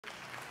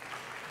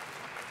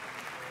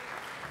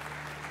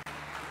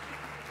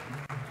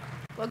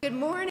Well, good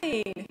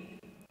morning.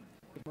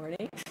 Good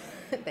morning.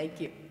 Thank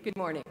you. Good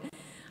morning.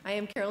 I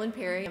am Carolyn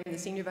Perry. I'm the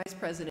Senior Vice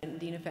President and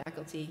Dean of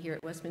Faculty here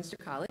at Westminster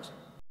College.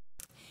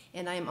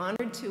 And I am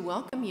honored to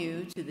welcome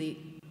you to the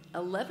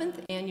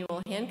 11th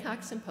Annual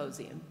Hancock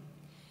Symposium.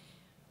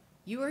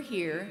 You are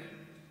here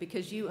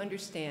because you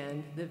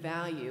understand the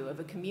value of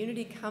a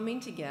community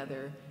coming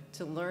together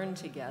to learn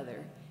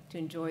together, to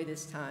enjoy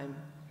this time,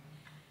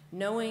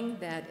 knowing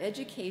that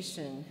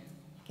education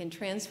can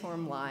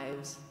transform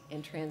lives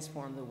and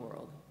transform the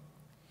world.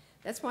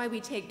 That's why we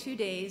take 2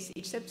 days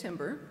each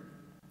September.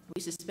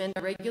 We suspend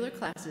our regular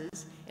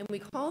classes, and we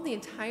call the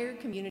entire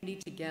community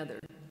together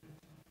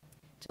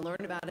to learn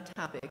about a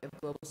topic of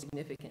global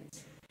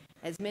significance.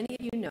 As many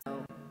of you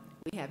know,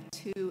 we have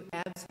 2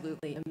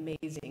 absolutely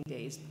amazing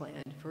days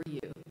planned for you,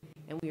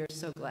 and we are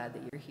so glad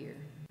that you're here.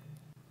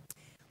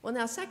 Well,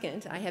 now,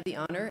 second, I have the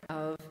honor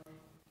of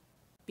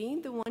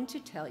being the one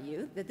to tell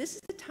you that this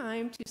is the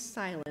time to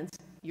silence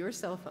your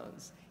cell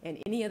phones and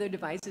any other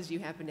devices you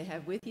happen to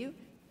have with you.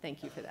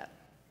 Thank you for that.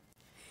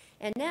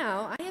 And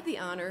now, I have the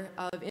honor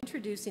of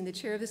introducing the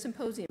chair of the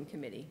Symposium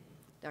Committee,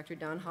 Dr.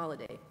 Don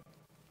Holliday.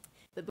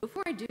 But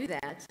before I do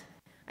that,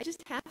 I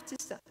just have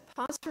to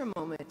pause for a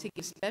moment to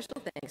give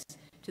special thanks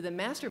to the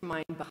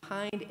mastermind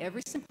behind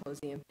every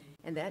symposium,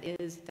 and that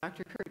is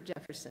Dr. Kurt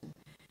Jefferson.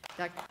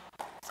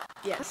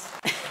 Yes.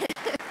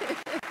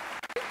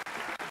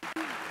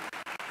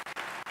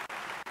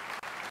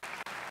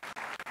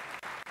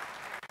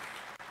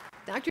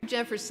 Dr.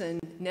 Jefferson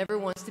never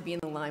wants to be in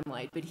the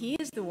limelight, but he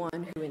is the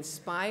one who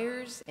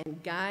inspires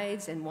and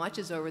guides and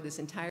watches over this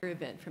entire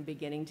event from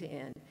beginning to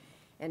end.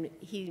 And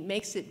he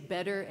makes it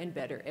better and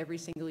better every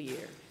single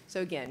year.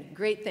 So again,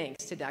 great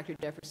thanks to Dr.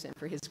 Jefferson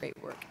for his great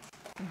work.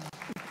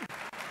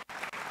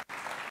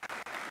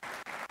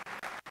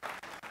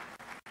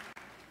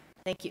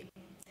 Thank you.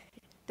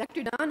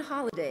 Dr. Don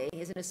Holliday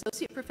is an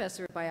associate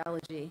professor of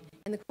biology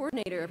and the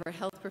coordinator of our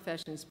health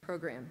professions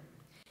program.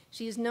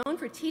 She is known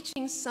for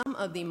teaching some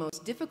of the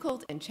most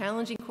difficult and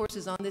challenging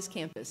courses on this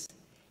campus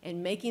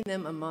and making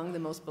them among the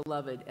most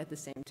beloved at the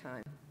same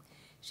time.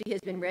 She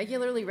has been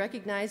regularly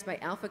recognized by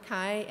Alpha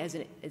Chi as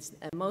a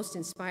most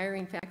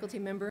inspiring faculty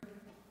member.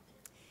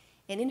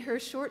 And in her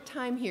short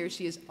time here,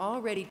 she has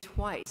already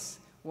twice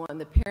won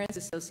the Parents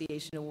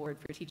Association Award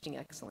for Teaching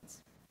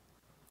Excellence.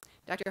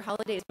 Dr.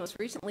 Holliday has most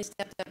recently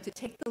stepped up to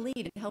take the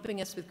lead in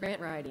helping us with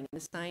grant writing in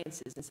the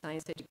sciences and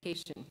science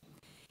education.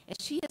 And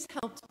she has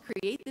helped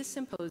create this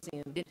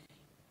symposium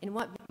in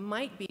what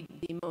might be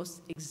the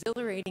most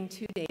exhilarating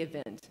 2-day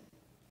event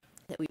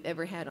that we've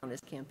ever had on this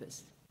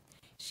campus.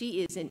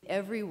 She is in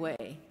every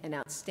way an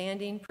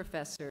outstanding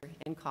professor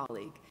and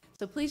colleague.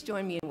 So please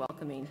join me in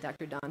welcoming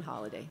Dr. Don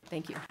Holliday.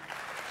 Thank you.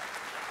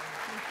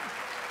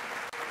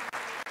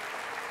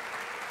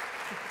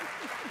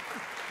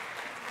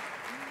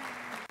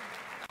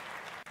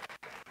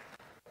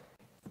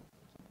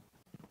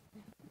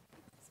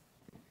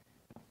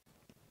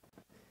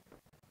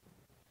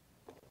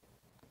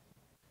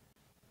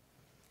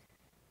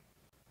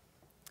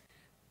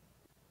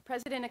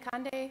 President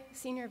Akande,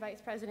 Senior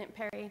Vice President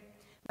Perry,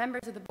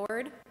 members of the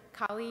board,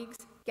 colleagues,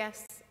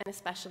 guests, and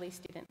especially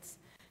students.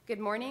 Good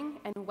morning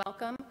and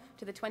welcome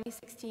to the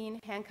 2016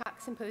 Hancock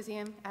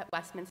Symposium at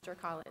Westminster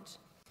College.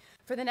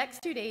 For the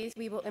next 2 days,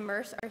 we will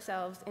immerse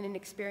ourselves in an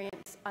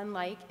experience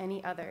unlike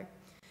any other.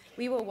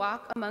 We will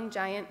walk among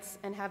giants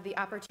and have the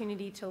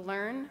opportunity to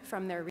learn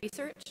from their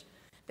research,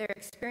 their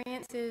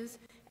experiences,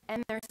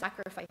 and their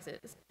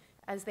sacrifices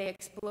as they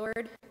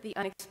explored the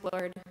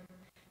unexplored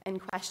and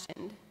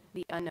questioned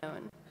the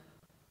unknown.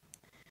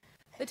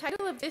 The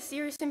title of this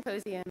year's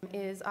symposium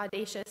is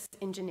Audacious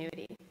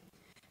Ingenuity.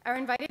 Our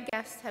invited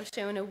guests have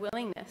shown a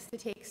willingness to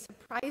take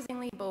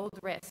surprisingly bold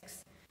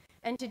risks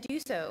and to do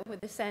so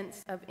with a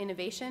sense of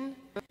innovation,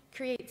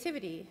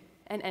 creativity,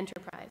 and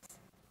enterprise.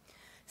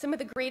 Some of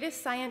the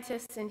greatest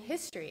scientists in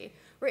history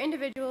were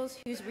individuals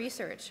whose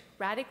research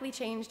radically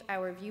changed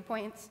our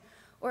viewpoints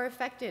or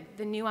affected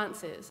the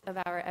nuances of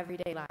our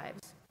everyday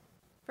lives.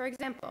 For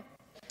example,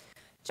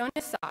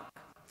 Jonas Salk,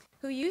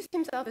 who used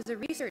himself as a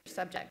research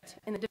subject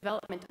in the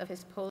development of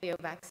his polio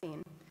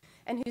vaccine,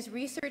 and whose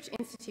research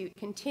institute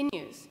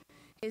continues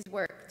his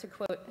work to,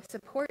 quote,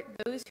 support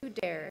those who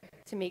dare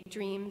to make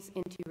dreams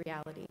into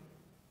reality.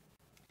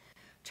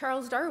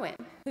 Charles Darwin,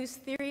 whose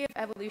theory of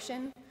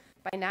evolution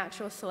by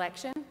natural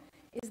selection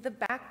is the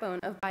backbone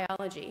of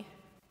biology,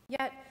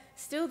 yet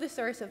still the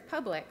source of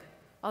public,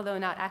 although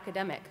not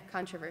academic,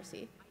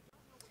 controversy.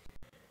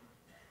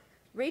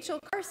 Rachel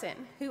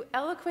Carson, who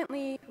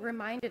eloquently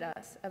reminded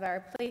us of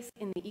our place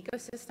in the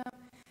ecosystem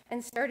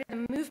and started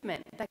a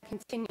movement that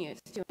continues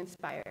to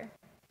inspire.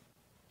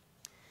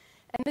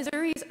 And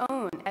Missouri's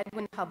own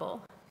Edwin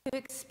Hubble, who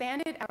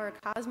expanded our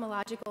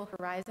cosmological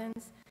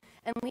horizons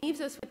and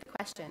leaves us with the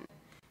question,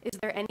 is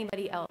there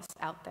anybody else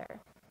out there?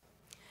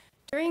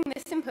 During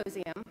this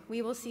symposium,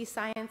 we will see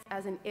science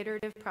as an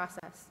iterative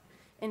process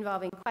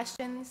involving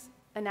questions,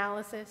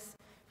 analysis,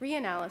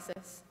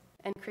 reanalysis,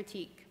 and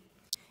critique.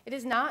 It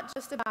is not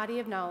just a body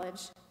of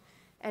knowledge.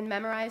 and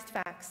memorized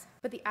facts,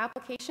 but the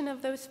application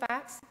of those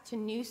facts to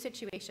new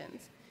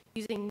situations,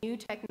 using new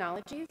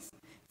technologies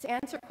to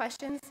answer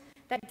questions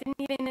that didn't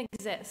even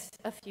exist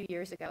a few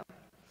years ago,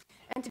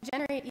 and to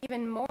generate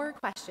even more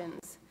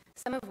questions,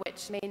 some of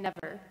which may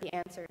never be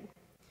answered.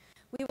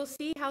 We will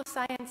see how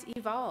science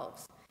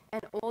evolves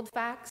and old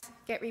facts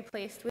get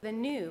replaced with a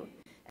new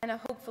and a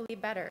hopefully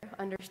better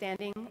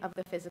understanding of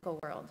the physical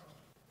world.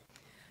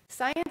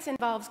 Science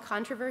involves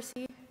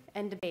controversy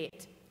and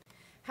debate.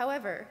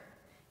 However,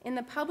 in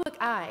the public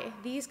eye,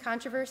 these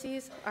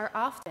controversies are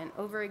often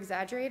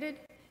over-exaggerated,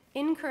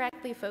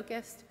 incorrectly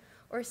focused,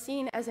 or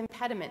seen as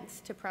impediments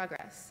to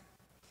progress.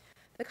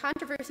 The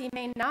controversy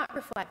may not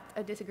reflect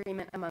a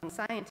disagreement among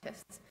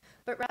scientists,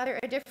 but rather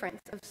a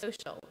difference of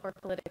social or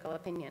political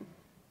opinion.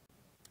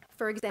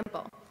 For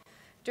example,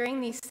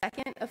 during the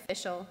second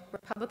official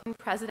Republican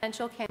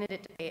presidential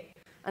candidate debate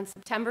on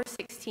September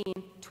 16,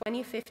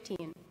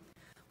 2015,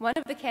 one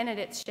of the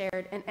candidates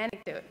shared an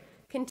anecdote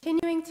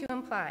continuing to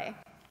imply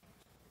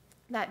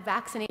that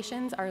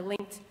vaccinations are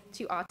linked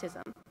to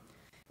autism,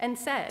 and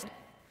said,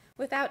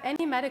 without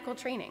any medical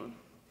training,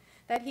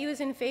 that he was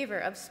in favor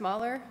of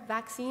smaller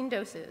vaccine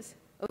doses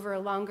over a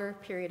longer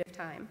period of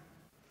time.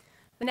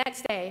 The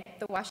next day,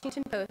 the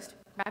Washington Post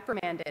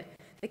reprimanded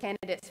the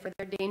candidates for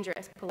their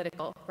dangerous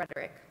political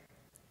rhetoric.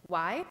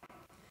 Why?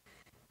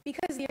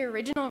 Because the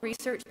original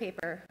research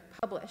paper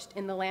published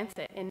in The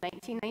Lancet in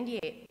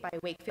 1998 by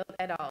Wakefield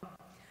et al.,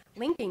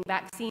 linking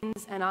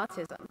vaccines and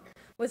autism,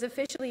 was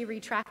officially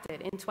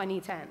retracted in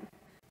 2010,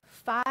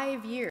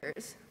 5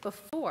 years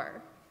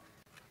before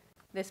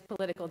this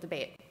political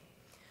debate.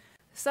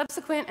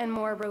 Subsequent and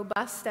more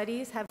robust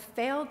studies have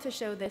failed to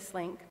show this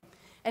link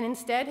and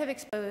instead have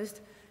exposed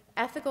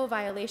ethical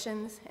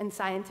violations and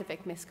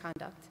scientific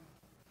misconduct.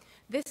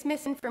 This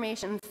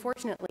misinformation,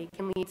 unfortunately,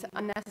 can lead to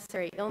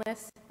unnecessary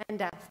illness and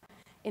death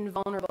in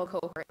vulnerable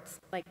cohorts,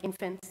 like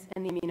infants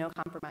and the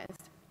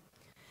immunocompromised.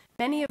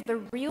 Many of the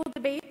real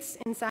debates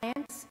in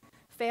science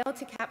fail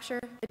to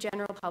capture the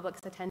general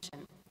public's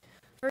attention.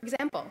 For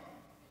example,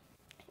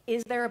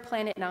 is there a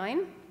planet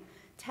 9,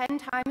 10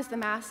 times the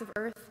mass of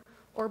Earth,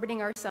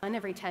 orbiting our sun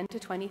every 10 to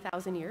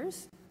 20,000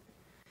 years?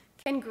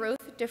 Can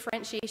growth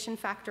differentiation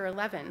factor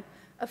 11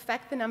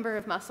 affect the number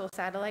of muscle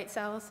satellite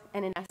cells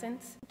and, in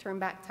essence, turn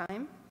back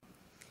time?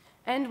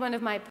 And one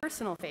of my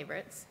personal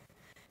favorites,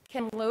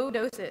 can low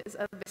doses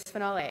of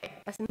bisphenol A,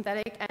 a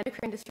synthetic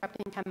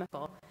endocrine-disrupting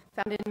chemical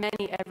found in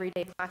many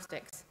everyday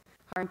plastics,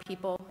 harm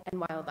people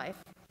and wildlife?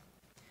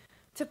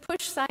 To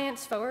push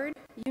science forward,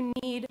 you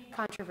need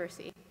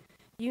controversy.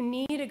 You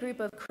need a group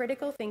of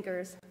critical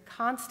thinkers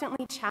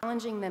constantly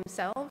challenging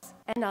themselves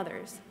and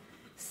others,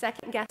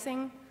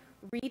 second-guessing,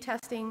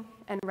 retesting,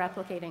 and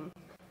replicating.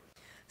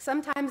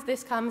 Sometimes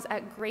this comes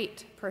at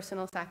great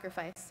personal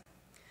sacrifice.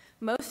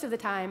 Most of the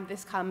time,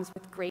 this comes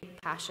with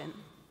great passion.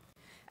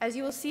 As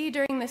you will see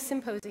during this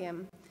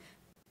symposium,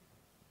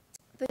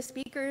 the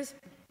speakers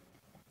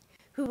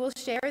who will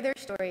share their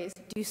stories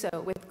do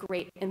so with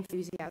great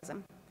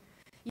enthusiasm.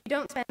 You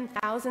don't spend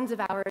thousands of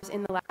hours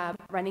in the lab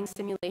running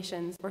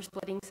simulations or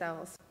splitting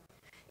cells,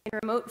 in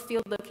remote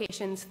field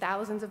locations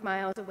thousands of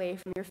miles away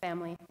from your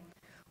family,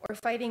 or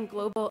fighting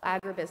global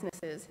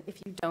agribusinesses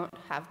if you don't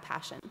have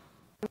passion.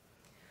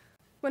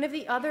 One of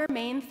the other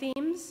main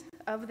themes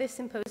of this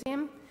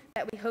symposium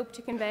that we hope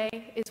to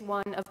convey is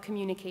one of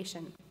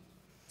communication.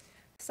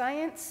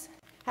 Science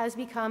has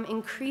become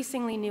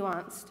increasingly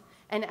nuanced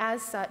and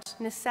as such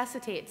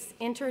necessitates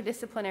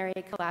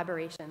interdisciplinary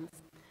collaborations.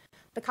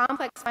 The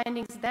complex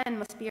findings then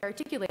must be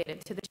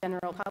articulated to the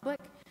general public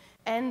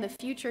and the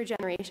future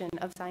generation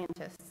of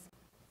scientists.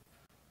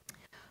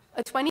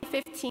 A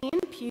 2015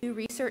 Pew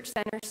Research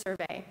Center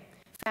survey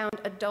found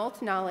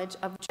adult knowledge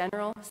of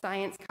general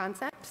science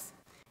concepts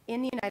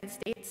in the United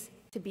States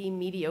to be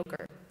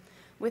mediocre,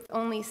 with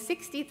only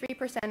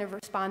 63% of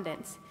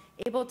respondents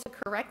able to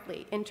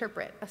correctly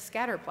interpret a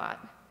scatter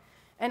plot,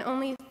 and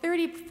only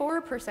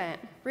 34%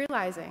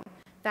 realizing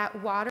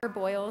that water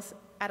boils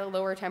at a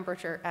lower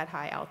temperature at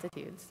high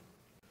altitudes.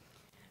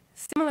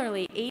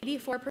 Similarly,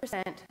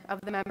 84% of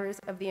the members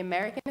of the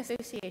American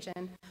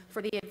Association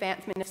for the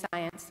Advancement of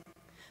Science,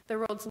 the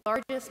world's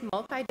largest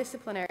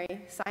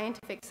multidisciplinary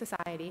scientific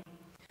society,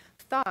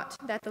 thought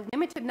that the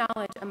limited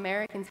knowledge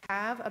Americans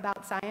have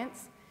about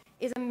science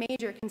is a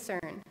major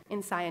concern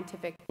in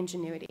scientific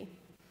ingenuity,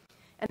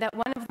 and that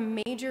one of the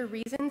major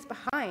reasons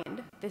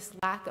behind this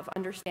lack of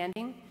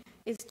understanding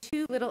is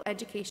too little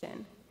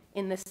education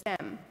in the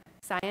STEM,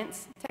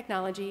 science,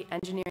 technology,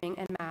 engineering,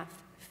 and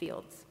math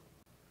fields.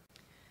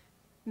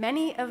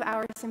 Many of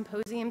our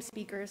symposium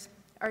speakers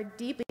are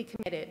deeply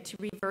committed to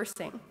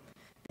reversing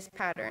this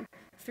pattern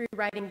through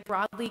writing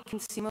broadly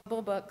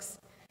consumable books,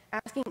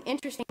 asking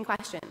interesting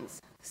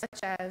questions, such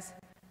as,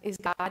 is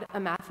God a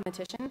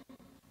mathematician?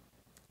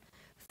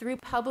 Through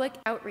public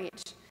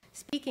outreach,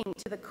 speaking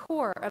to the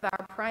core of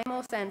our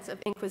primal sense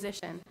of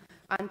inquisition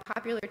on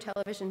popular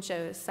television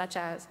shows such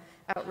as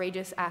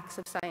Outrageous Acts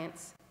of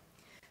Science,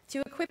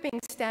 to equipping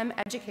STEM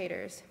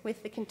educators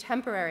with the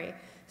contemporary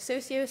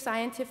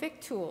socio-scientific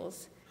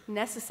tools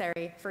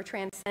necessary for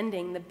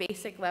transcending the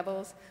basic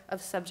levels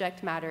of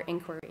subject matter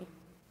inquiry.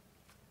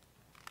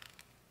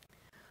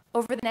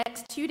 Over the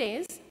next 2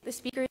 days, the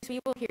speakers we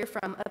will hear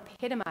from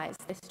epitomize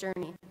this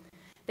journey.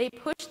 They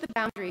push the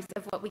boundaries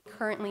of what we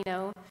currently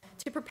know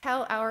to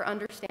propel our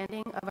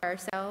understanding of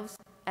ourselves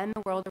and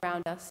the world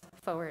around us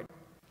forward.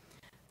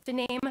 To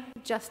name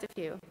just a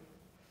few,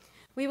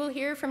 we will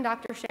hear from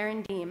Dr.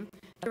 Sharon Deem,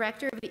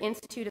 director of the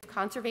Institute of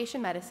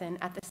Conservation Medicine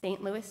at the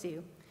St. Louis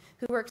Zoo,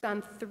 who works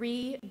on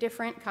 3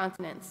 different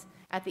continents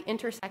at the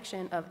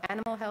intersection of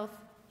animal health,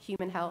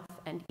 human health,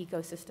 and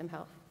ecosystem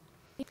health.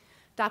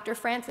 Dr.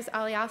 Francis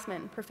Ali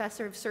Osman,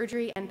 professor of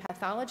surgery and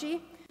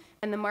pathology,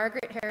 and the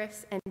Margaret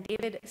Harris and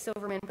David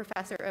Silverman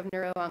Professor of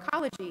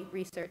Neuro-Oncology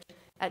Research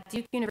at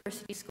Duke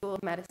University School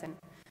of Medicine,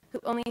 who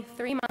only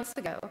 3 months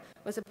ago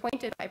was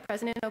appointed by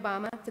President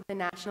Obama to the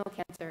National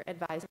Cancer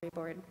Advisory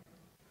Board.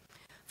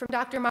 From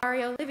Dr.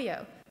 Mario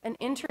Livio, an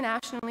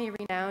internationally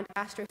renowned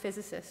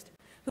astrophysicist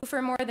who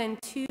for more than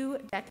 2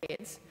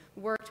 decades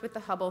worked with the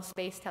Hubble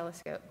Space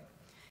Telescope.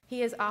 He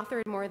has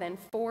authored more than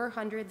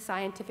 400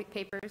 scientific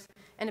papers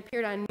and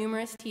appeared on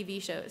numerous TV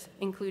shows,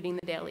 including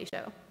The Daily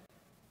Show.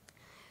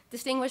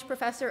 Distinguished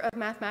Professor of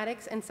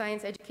Mathematics and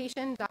Science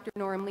Education, Dr.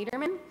 Norm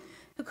Lederman,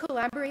 who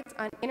collaborates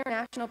on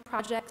international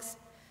projects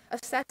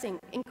assessing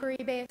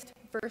inquiry-based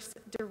versus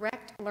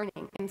direct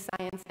learning in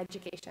science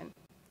education.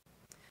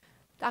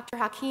 Dr.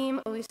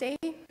 Hakeem Olusei,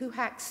 who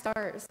hacks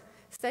stars,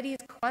 studies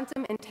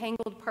quantum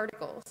entangled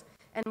particles,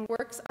 and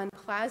works on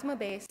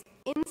plasma-based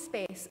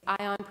in-space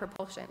ion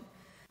propulsion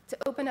to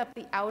open up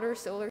the outer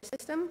solar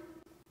system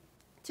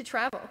to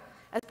travel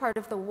as part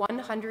of the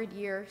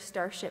 100-year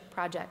Starship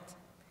project.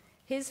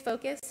 His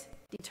focus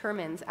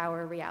determines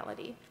our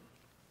reality.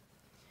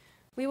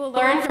 We will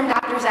learn from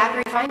Dr.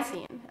 Zachary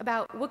Feinstein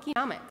about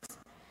Wookienomics,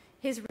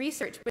 his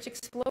research which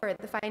explored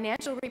the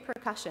financial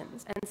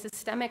repercussions and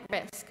systemic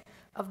risk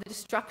of the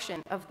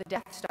destruction of the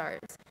Death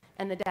Stars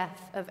and the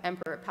death of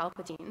Emperor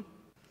Palpatine.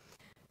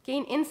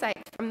 Gain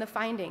insight from the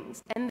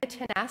findings and the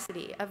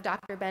tenacity of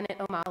Dr. Bennett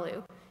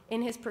Omalu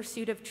in his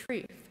pursuit of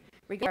truth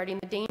regarding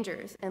the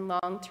dangers and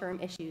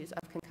long-term issues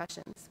of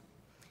concussions.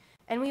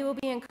 And we will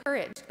be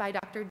encouraged by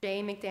Dr.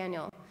 Jay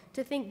McDaniel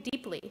to think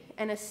deeply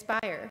and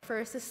aspire for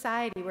a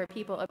society where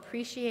people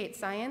appreciate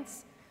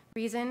science,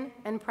 reason,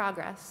 and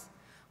progress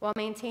while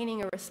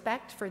maintaining a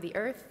respect for the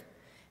earth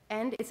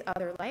and its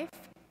other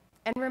life,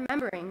 and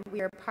remembering we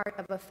are part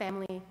of a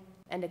family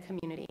and a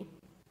community.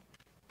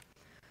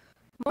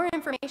 More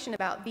information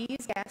about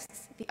these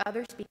guests, the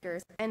other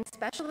speakers, and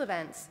special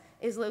events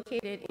is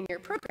located in your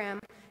program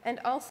and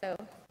also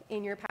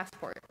in your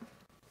passport.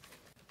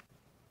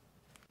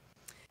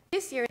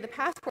 This year, the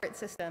passport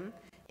system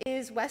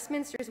is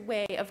Westminster's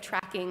way of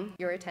tracking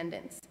your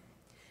attendance.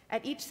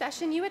 At each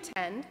session you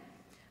attend,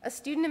 a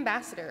student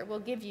ambassador will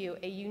give you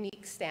a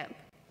unique stamp.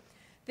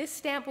 This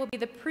stamp will be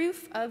the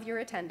proof of your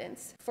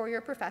attendance for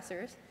your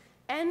professors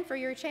and for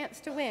your chance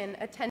to win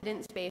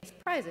attendance-based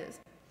prizes.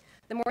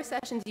 The more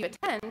sessions you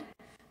attend,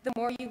 the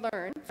more you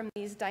learn from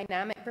these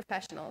dynamic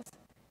professionals,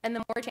 and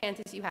the more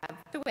chances you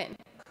have to win.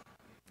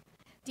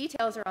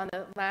 Details are on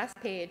the last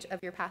page of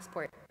your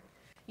passport.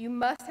 You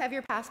must have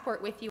your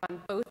passport with you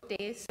on both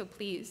days, so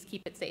please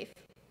keep it safe.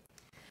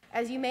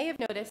 As you may have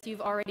noticed,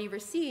 you've already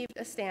received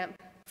a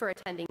stamp for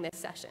attending this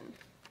session.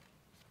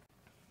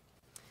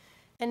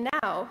 And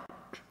now,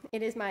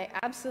 it is my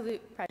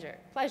absolute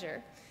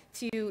pleasure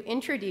to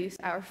introduce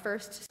our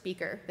first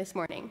speaker this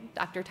morning,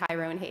 Dr.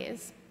 Tyrone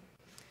Hayes.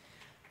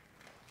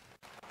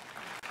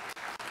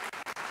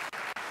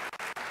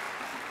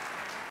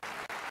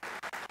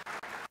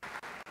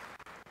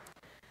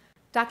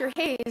 Dr.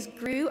 Hayes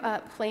grew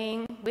up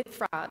playing with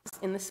frogs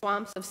in the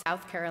swamps of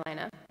South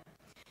Carolina.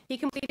 He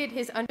completed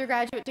his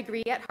undergraduate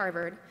degree at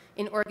Harvard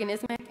in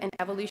organismic and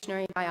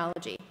evolutionary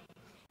biology.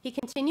 He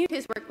continued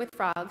his work with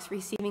frogs,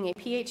 receiving a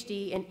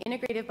PhD in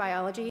integrative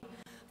biology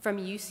from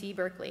UC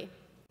Berkeley.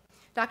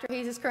 Dr.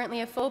 Hayes is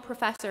currently a full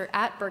professor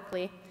at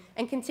Berkeley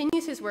and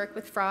continues his work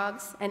with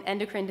frogs and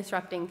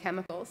endocrine-disrupting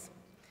chemicals.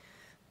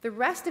 The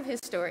rest of his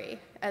story,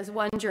 as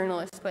one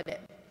journalist put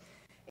it,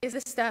 is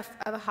the stuff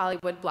of a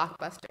Hollywood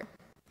blockbuster.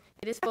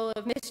 It is full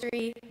of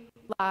mystery,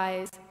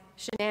 lies,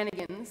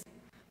 shenanigans,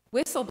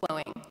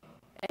 whistleblowing,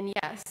 and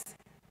yes,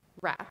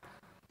 rap.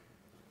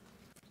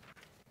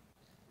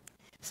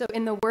 So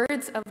in the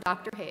words of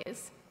Dr.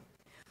 Hayes,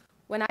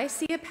 when I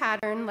see a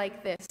pattern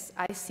like this,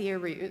 I see a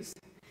ruse,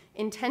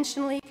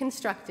 intentionally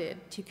constructed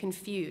to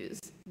confuse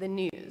the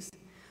news.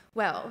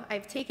 Well,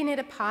 I've taken it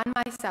upon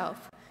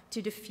myself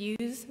to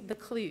diffuse the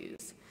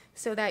clues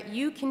so that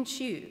you can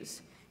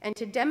choose. And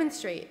to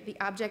demonstrate the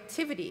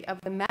objectivity of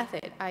the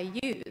method I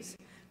use,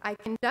 I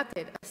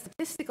conducted a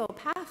statistical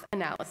path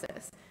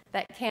analysis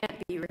that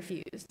can't be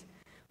refused.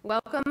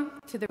 Welcome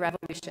to the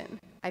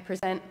revolution. I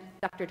present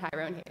Dr.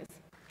 Tyrone Hayes.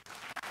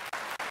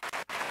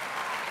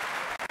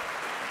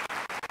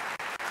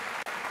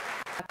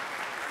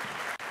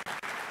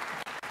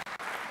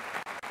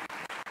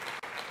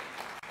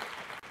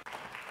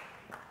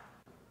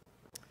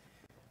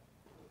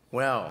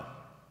 Well,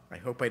 I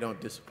hope I don't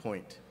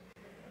disappoint.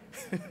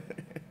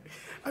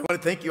 I want to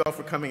thank you all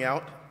for coming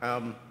out. I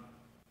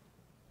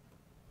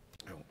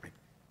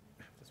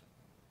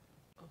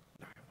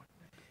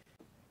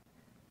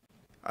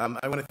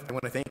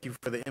want to thank you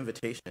for the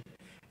invitation,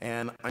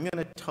 and I'm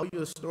going to tell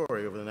you a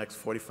story over the next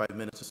 45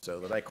 minutes or so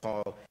that I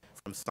call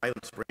From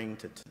Silent Spring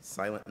to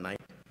Silent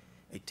Night,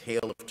 a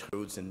tale of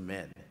toads and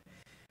men.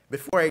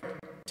 Before I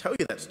tell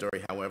you that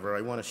story, however,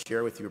 I want to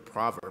share with you a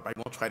proverb. I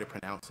won't try to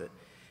pronounce it,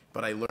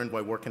 but I learned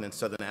while working in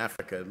Southern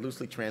Africa.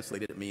 Loosely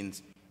translated, it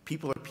means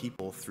people are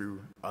people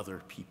through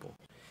other people.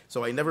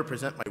 So I never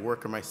present my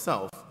work or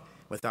myself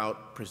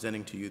without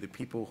presenting to you the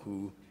people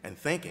who, and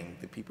thanking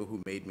the people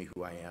who made me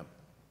who I am.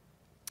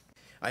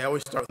 I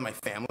always start with my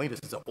family. This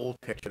is an old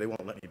picture. They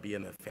won't let me be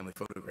in the family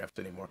photographs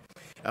anymore.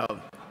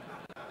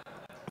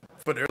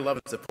 For their love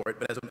and support,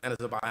 but as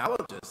a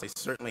biologist, I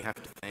certainly have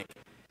to thank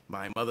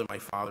my mother, my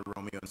father,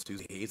 Romeo and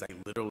Susie Hayes. I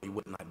literally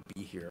would not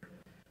be here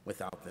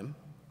without them.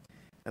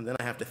 And then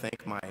I have to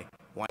thank my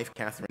wife,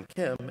 Catherine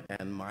Kim,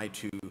 and my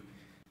two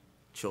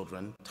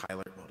children,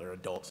 Tyler, well, they're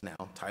adults now.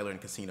 Tyler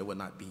and Casina would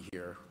not be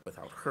here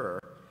without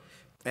her.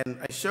 And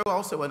I show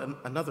also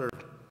another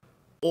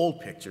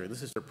old picture.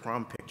 This is her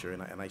prom picture,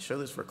 and I show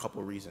this for a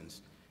couple of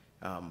reasons.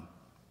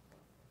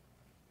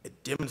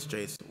 It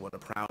demonstrates what a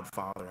proud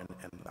father and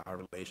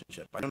our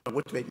relationship. I don't know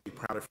what made me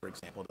prouder, for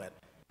example, that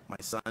my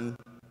son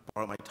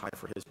borrowed my tie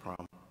for his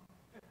prom,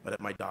 but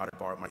that my daughter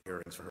borrowed my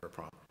earrings for her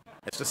prom.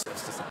 It's just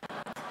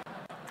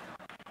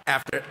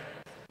after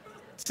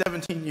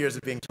 17 years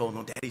of being told,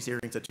 no, Daddy's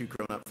earrings are too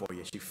grown up for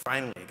you, she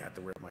finally got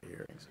to wear my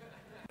earrings.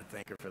 I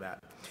thank her for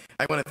that.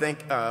 I want to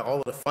thank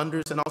all of the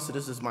funders, and also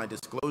this is my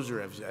disclosure,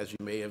 as you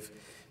may have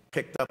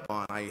picked up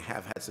on. I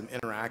have had some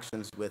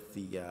interactions with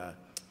the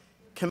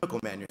chemical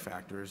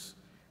manufacturers,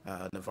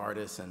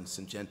 Novartis and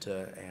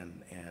Syngenta,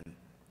 and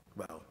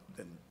well,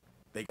 then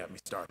they got me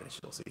started, as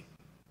you'll see.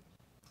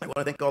 I want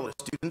to thank all the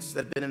students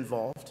that have been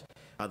involved.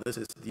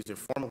 These are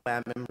former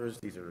lab members,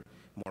 these are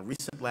more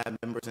recent lab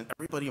members, and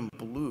everybody in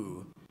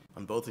blue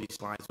on both of these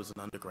slides was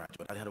an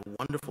undergraduate. I had a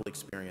wonderful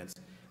experience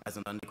as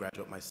an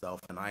undergraduate myself,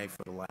 and I,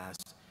 for the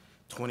last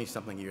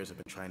 20-something years, have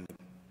been trying to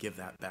give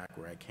that back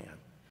where I can.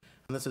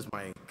 And this is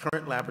my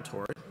current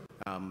laboratory.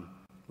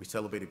 We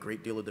celebrate a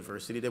great deal of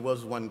diversity. There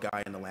was one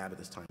guy in the lab at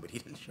this time, but he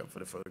didn't show up for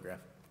the photograph.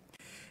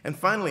 And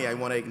finally, I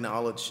want to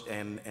acknowledge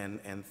and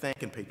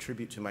thank and pay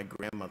tribute to my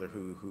grandmother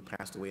who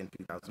passed away in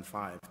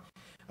 2005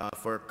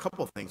 for a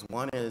couple of things.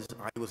 One is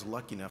I was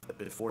lucky enough that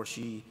before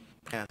she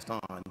passed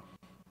on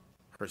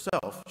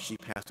herself, she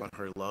passed on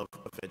her love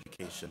of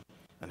education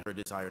and her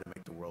desire to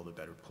make the world a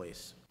better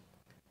place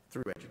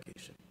through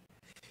education.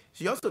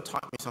 She also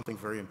taught me something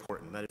very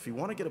important, that if you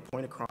want to get a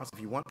point across,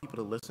 if you want people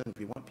to listen, if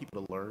you want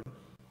people to learn,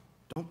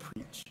 don't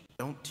preach,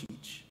 don't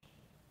teach,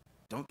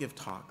 don't give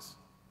talks,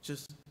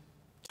 just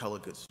tell a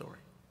good story.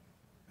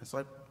 And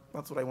so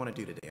that's what I want to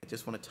do today. I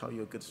just want to tell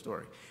you a good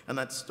story. And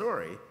that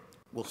story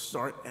will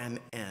start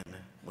and end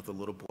with a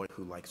little boy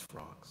who likes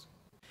frogs.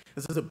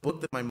 This is a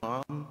book that my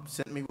mom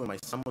sent me when my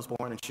son was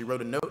born, and she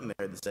wrote a note in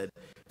there that said,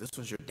 this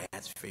was your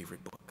dad's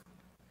favorite book.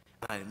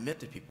 And I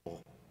admit to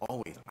people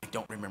always, I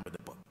don't remember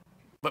the book.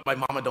 But my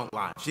mama don't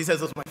lie. She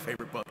says it was my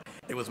favorite book.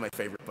 It was my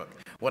favorite book.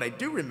 What I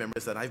do remember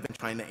is that I've been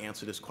trying to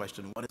answer this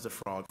question, what is a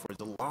frog, for as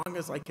long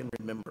as I can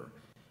remember.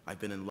 I've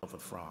been in love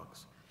with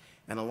frogs.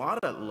 And a lot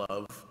of that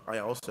love, I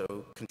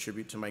also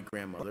contribute to my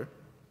grandmother.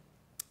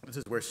 This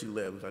is where she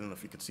lives. I don't know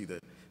if you can see the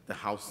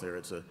house there.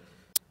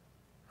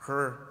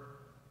 Her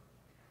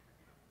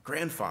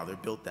grandfather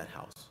built that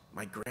house.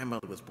 My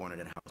grandmother was born in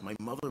that house. My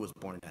mother was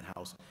born in that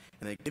house.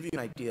 And they give you an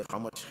idea of how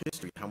much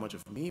history, how much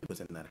of me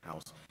was in that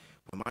house.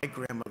 When my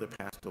grandmother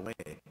passed away,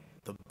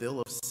 the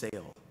bill of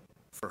sale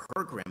for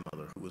her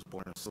grandmother, who was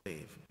born a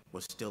slave,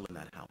 was still in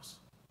that house.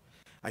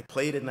 I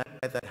played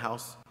at that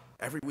house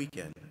every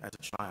weekend as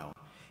a child.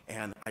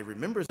 And I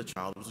remember as a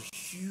child, there was a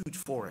huge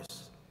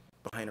forest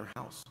behind her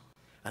house.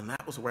 And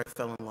that was where I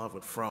fell in love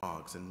with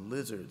frogs and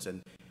lizards.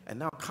 And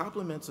now,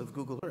 compliments of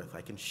Google Earth,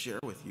 I can share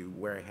with you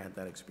where I had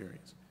that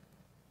experience.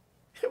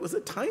 It was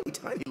a tiny,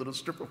 tiny little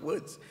strip of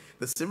woods.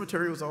 The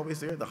cemetery was always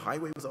there. The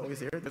highway was always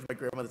there. There's my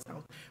grandmother's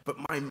house. But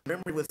my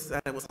memory was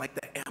that it was like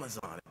the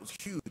Amazon. It was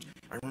huge.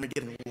 I remember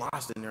getting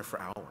lost in there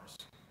for hours.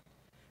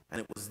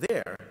 And it was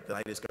there that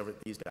I discovered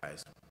these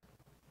guys.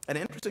 An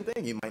interesting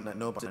thing you might not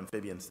know about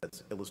amphibians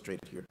that's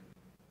illustrated here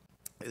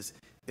is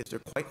they're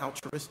quite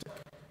altruistic.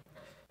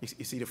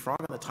 You see, the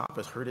frog on the top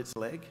has hurt its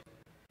leg,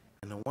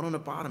 and the one on the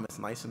bottom is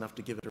nice enough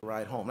to give it a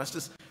ride home. That's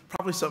just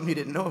probably something you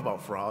didn't know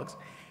about frogs.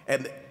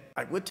 And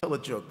I would tell a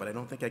joke, but I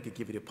don't think I could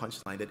give you the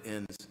punchline that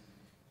ends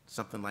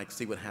something like,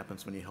 see what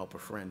happens when you help a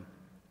friend.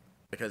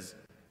 Because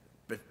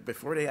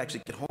before they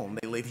actually get home,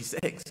 they lay these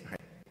eggs, right?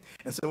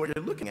 And so what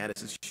you're looking at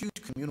is this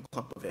huge communal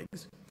clump of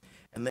eggs.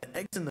 And the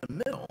eggs in the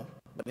middle,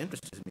 what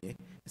interests me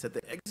is that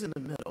the eggs in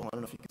the middle, I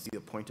don't know if you can see the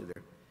pointer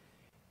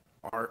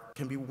there,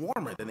 can be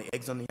warmer than the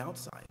eggs on the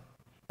outside.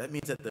 That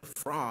means that the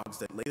frogs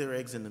that lay their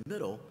eggs in the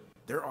middle,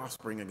 their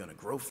offspring are going to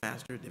grow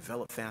faster,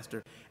 develop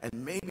faster, and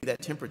maybe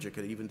that temperature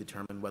could even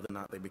determine whether or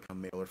not they become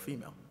male or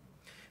female.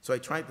 So I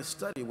tried to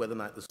study whether or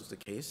not this was the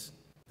case.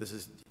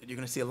 You're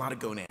going to see a lot of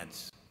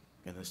gonads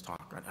in this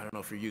talk. I don't know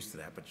if you're used to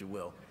that, but you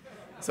will.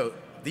 So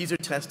these are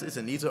testes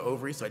and these are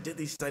ovaries. So I did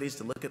these studies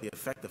to look at the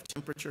effect of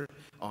temperature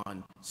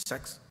on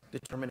sex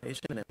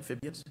determination in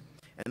amphibians.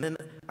 And then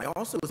I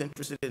also was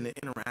interested in the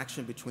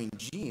interaction between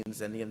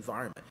genes and the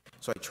environment.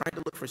 So I tried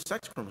to look for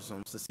sex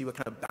chromosomes to see what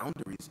kind of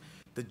boundaries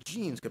the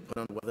genes could put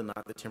on whether or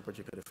not the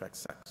temperature could affect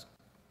sex.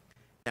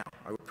 Now,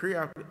 I will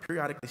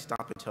periodically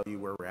stop and tell you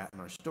where we're at in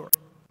our story.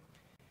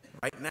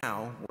 Right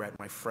now, we're at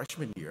my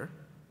freshman year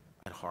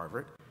at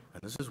Harvard,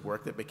 and this is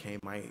work that became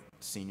my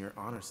senior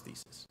honors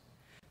thesis.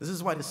 This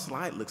is why the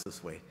slide looks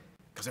this way,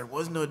 because there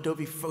was no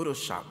Adobe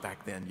Photoshop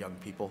back then, young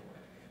people.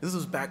 This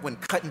was back when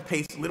cut and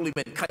paste literally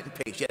meant cut and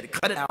paste. You had to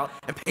cut it out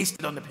and paste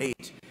it on the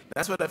page.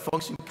 That's where that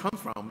function comes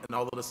from, and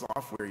all of the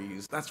software you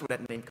use. That's where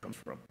that name comes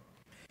from.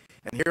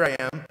 And here I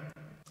am,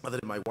 other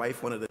than my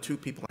wife, one of the two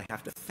people I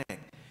have to thank.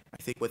 I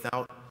think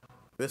without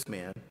this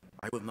man,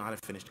 I would not have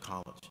finished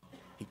college.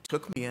 He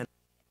took me in.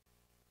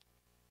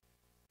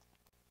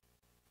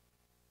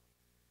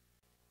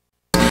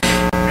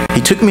 He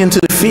took me into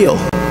the field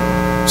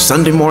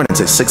Sunday mornings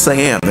at 6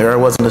 a.m. There I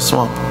was in the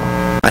swamp.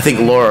 I think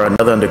Laura,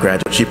 another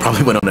undergraduate, she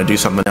probably went on to do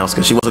something else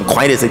because she wasn't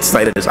quite as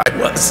excited as I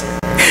was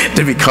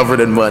to be covered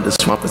in mud in the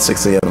swamp at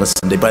 6 a.m. on a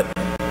Sunday, but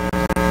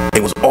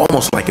it was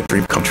almost like a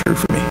dream come true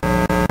for me.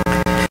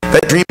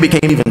 That dream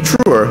became even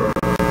truer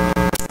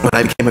when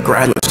I became a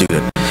graduate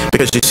student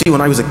because you see,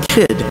 when I was a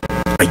kid,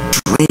 I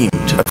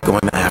dreamed of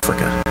going to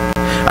Africa.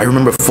 I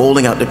remember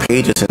folding out the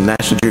pages in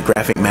National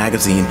Geographic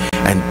magazine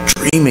and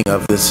dreaming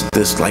of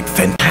this like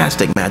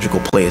fantastic magical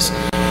place.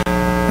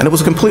 And it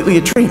was completely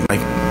a dream.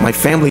 My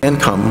family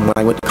income when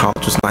I went to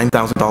college was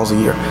 $9,000 a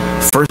year.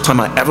 First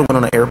time I ever went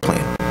on an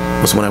airplane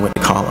was when I went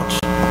to college.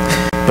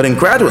 But in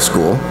graduate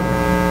school,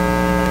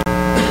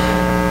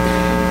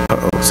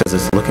 it says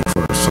it's looking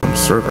for some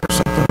server or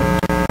something.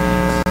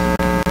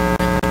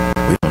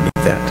 We don't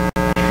need that.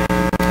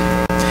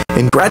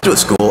 In graduate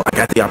school, I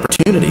got the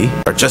opportunity,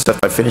 or just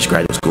after I finished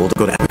graduate school, to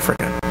go to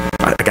Africa.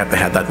 I got to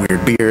have that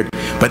weird beard,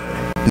 but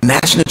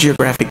National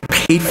Geographic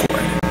paid for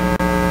it.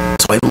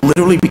 So I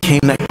literally became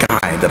that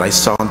guy that I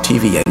saw on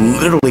TV. I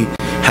literally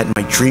had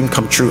my dream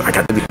come true. I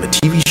got to be on a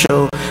TV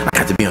show. I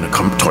got to be on a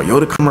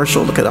Toyota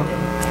commercial. Look it up.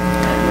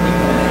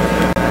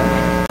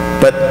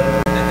 But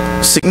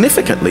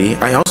significantly,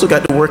 I also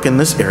got to work in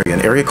this area,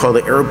 an area called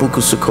the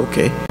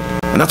Arabuko-Sokoke.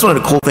 And that's one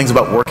of the cool things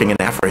about working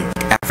in Africa.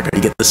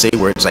 You get to say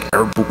words like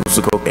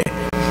Arabuko-Sokoke.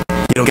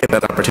 You don't get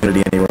that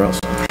opportunity anywhere else.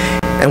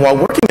 And while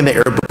working in the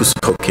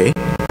Arabuko-Sokoke,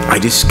 I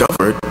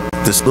discovered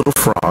this little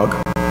frog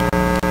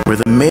where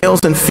the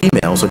males and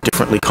females are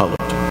differently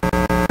colored.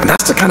 And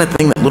that's the kind of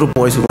thing that little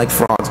boys who like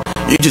frogs,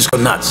 you just go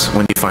nuts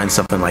when you find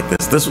something like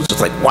this. This was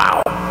just like,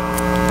 wow.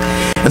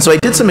 And so I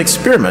did some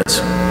experiments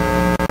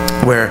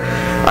where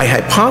I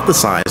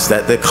hypothesized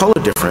that the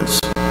color difference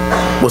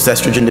was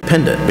estrogen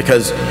dependent,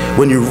 because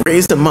when you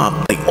raise them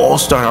up, they all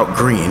start out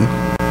green,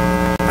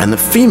 and the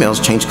females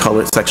change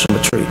color at sexual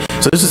maturity.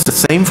 So this is the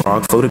same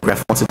frog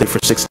photographed once a day for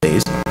 6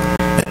 days.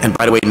 And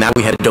by the way, now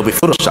we had Adobe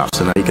Photoshop,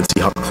 so now you can see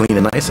how clean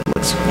and nice it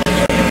looks.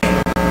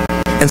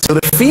 And so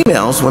the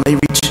females, when they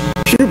reach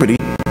puberty,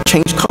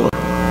 change color.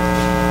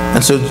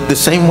 And so the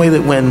same way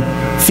that when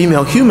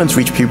female humans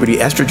reach puberty,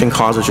 estrogen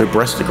causes your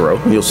breast to grow,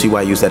 and you'll see why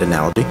I use that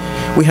analogy,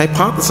 we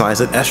hypothesized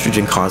that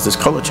estrogen caused this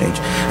color change.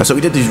 And so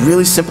we did these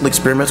really simple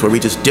experiments where we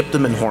just dipped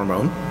them in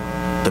hormone.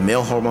 The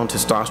male hormone,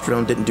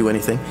 testosterone, didn't do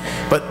anything,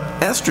 but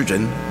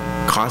estrogen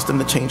caused them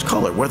to change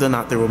color, whether or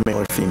not they were male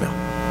or female.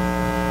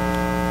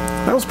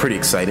 That was pretty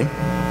exciting.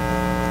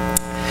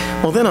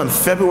 Well, then on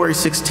February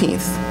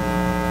 16th,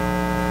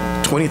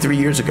 23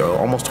 years ago,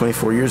 almost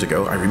 24 years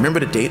ago, I remember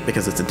the date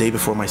because it's the day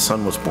before my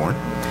son was born.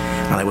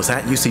 And I was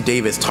at UC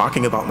Davis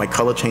talking about my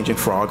color-changing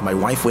frog. My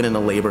wife went into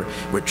labor.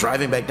 We're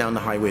driving back down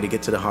the highway to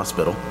get to the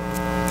hospital.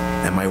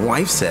 And my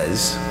wife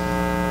says,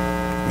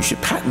 "You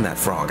should patent that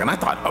frog." And I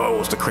thought,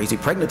 oh, it's the crazy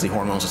pregnancy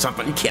hormones or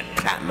something. You can't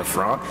patent a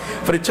frog.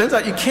 But it turns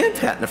out you can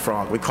patent a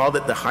frog. We called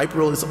it the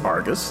Hyperolus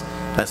argus,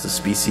 that's the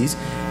species,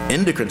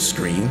 endocrine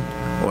screen,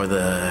 or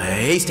the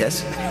Hayes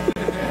test.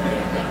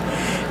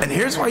 And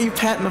here's why you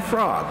patent a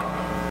frog.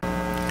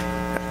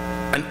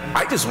 And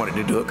I just wanted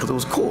to do it because it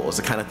was cool. It's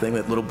the kind of thing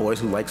that little boys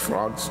who like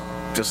frogs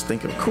just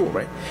think are cool,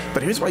 right?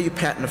 But here's why you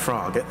patent a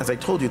frog. As I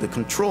told you, the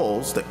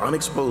controls, the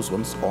unexposed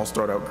ones, all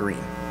start out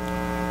green.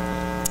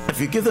 If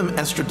you give them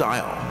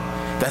estradiol,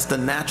 that's the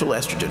natural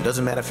estrogen.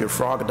 Doesn't matter if you're a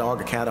frog, a dog,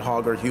 a cat, a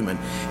hog, or a human.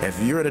 If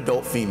you're an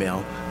adult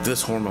female,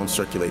 this hormone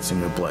circulates in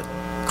your blood,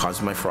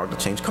 causes my frog to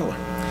change color.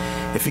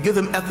 If you give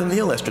them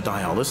ethinyl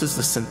estradiol, this is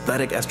the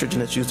synthetic estrogen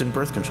that's used in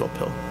birth control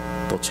pill,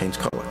 they'll change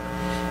color.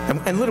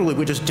 And literally,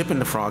 we're just dipping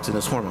the frogs in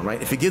this hormone,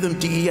 right? If you give them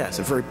DES,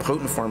 a very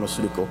potent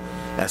pharmaceutical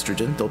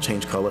estrogen, they'll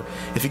change color.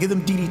 If you give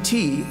them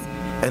DDT,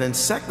 an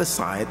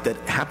insecticide that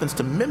happens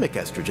to mimic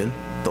estrogen,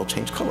 they'll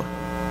change color.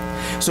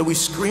 So we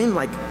screened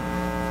like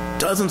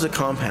dozens of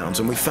compounds,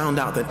 and we found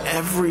out that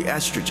every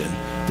estrogen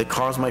that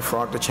caused my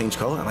frog to change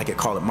color, and I could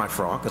call it my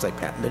frog because I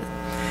patented it,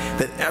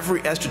 that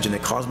every estrogen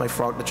that caused my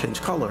frog to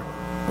change color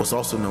was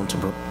also known to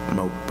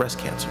promote breast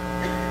cancer.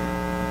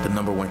 the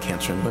 #1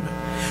 cancer in women.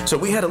 So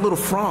we had a little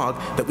frog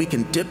that we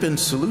can dip in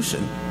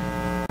solution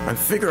and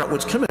figure out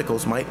which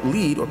chemicals might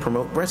lead or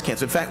promote breast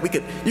cancer. In fact,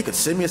 you could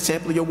send me a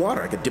sample of your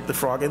water. I could dip the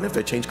frog in there. If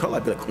they change color,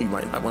 I'd be like, oh, you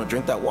might not want to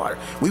drink that water.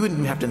 We wouldn't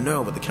even have to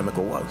know what the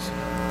chemical was.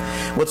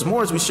 What's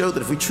more is we showed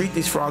that if we treat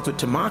these frogs with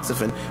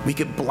tamoxifen, we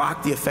could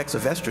block the effects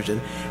of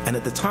estrogen. And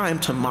at the time,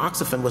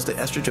 tamoxifen was the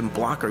estrogen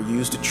blocker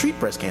used to treat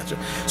breast cancer.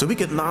 So we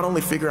could not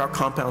only figure out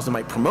compounds that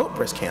might promote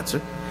breast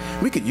cancer,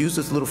 we could use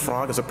this little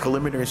frog as a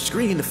preliminary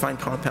screen to find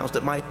compounds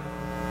that might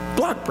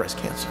block breast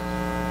cancer.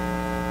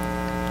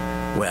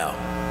 Well,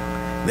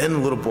 then the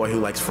little boy who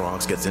likes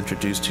frogs gets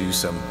introduced to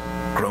some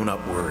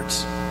grown-up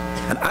words.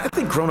 And I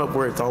think grown-up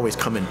words always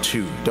come in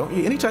two, don't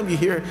you? Anytime you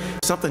hear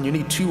something, you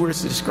need 2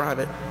 words to describe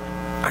it.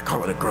 I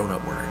call it a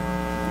grown-up word.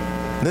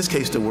 In this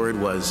case, the word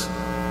was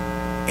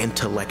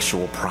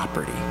intellectual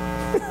property.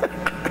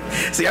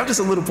 See, I'm just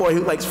a little boy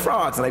who likes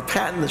frogs, and I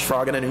patent this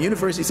frog, and then the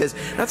university says,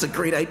 that's a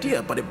great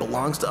idea, but it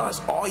belongs to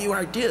us. All your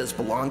ideas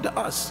belong to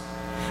us.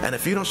 And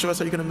if you don't show us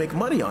how you're going to make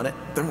money on it,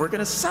 then we're going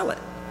to sell it.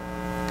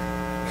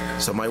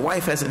 So my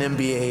wife has an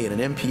MBA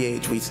and an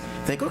MPH. We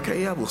think,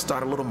 okay, yeah, we'll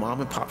start a little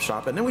mom and pop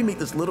shop. And then we meet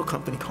this little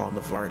company called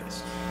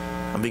Novartis.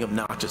 I'm being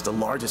obnoxious, the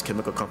largest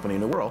chemical company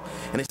in the world.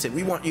 And they said,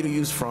 we want you to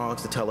use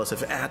frogs to tell us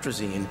if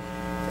atrazine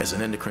is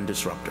an endocrine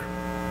disruptor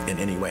in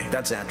any way.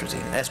 That's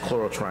atrazine,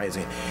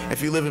 S-chlorotriazine.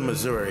 If you live in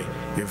Missouri,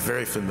 you're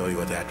very familiar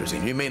with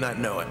atrazine. You may not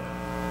know it,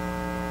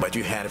 but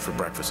you had it for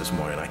breakfast this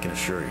morning, I can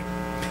assure you.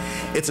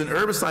 It's an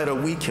herbicide or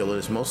weed killer.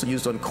 It's mostly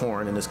used on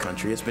corn in this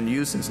country. It's been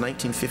used since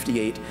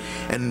 1958,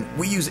 and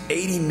we use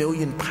 80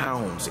 million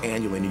pounds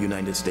annually in the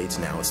United States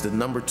now. It's the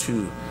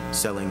 #2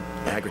 selling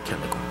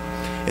agrochemical.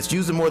 It's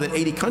used in more than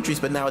 80 countries,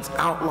 but now it's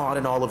outlawed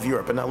in all of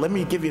Europe. And now let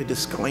me give you a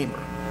disclaimer.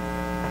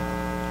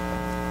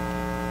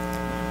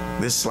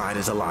 This slide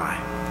is a lie.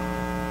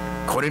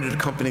 According to the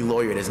company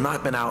lawyer, it has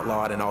not been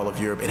outlawed in all of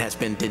Europe. It has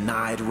been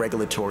denied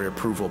regulatory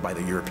approval by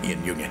the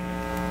European Union.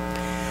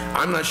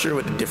 I'm not sure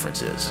what the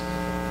difference is,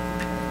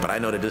 but I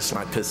know that this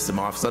slide pisses them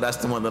off, so that's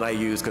the one that I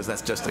use because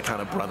that's just the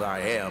kind of brother I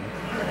am.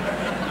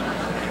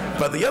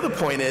 But the other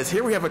point is,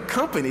 here we have a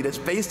company that's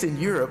based in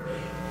Europe.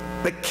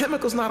 The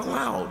chemical's not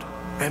allowed,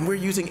 and we're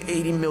using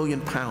 80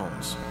 million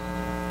pounds.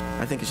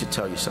 I think it should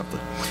tell you something.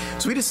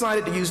 So we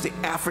decided to use the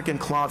African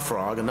clawed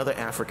frog, another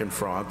African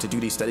frog, to do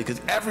these studies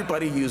because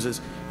everybody uses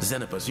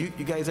Xenopus. You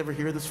guys ever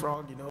hear this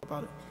frog? You know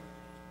about it?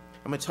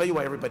 I'm going to tell you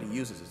why everybody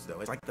uses this,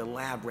 though. It's like the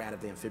lab rat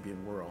of the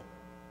amphibian world.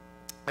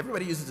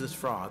 Everybody uses this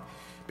frog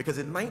because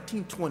in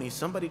 1920,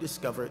 somebody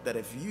discovered that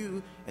if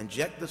you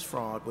inject this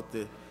frog with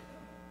the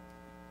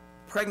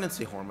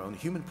pregnancy hormone,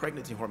 human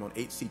pregnancy hormone,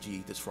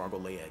 HCG, this frog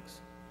will lay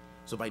eggs.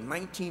 So by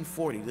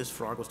 1940, this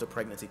frog was the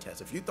pregnancy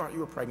test. If you thought you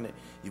were pregnant,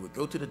 you would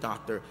go to the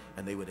doctor,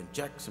 and they would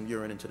inject some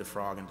urine into the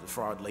frog, and if the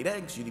frog laid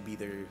eggs, you'd be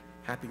either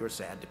happy or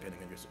sad,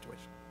 depending on your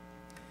situation.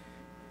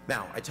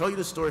 Now, I tell you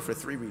this story for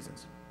 3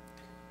 reasons.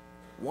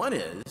 One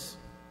is,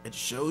 it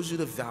shows you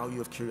the value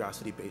of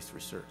curiosity-based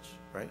research,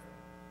 right?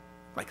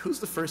 Like, who's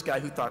the first guy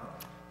who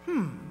thought,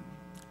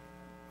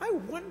 I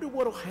wonder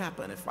what'll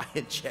happen if I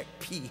inject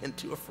pee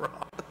into a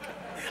frog?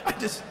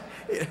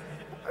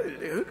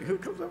 Who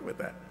comes up with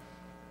that?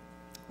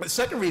 The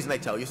second reason I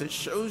tell you is it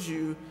shows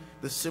you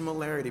the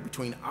similarity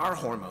between our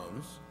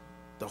hormones,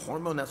 the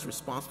hormone that's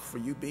responsible for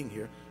you being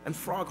here, and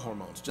frog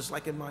hormones. Just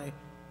like in my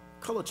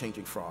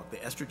color-changing frog, the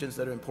estrogens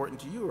that are important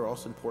to you are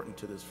also important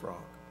to this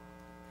frog.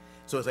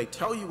 So as I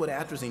tell you what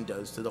atrazine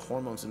does to the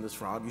hormones in this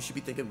frog, you should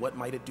be thinking, what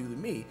might it do to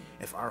me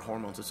if our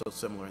hormones are so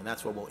similar? And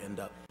that's where we'll end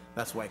up.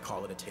 That's why I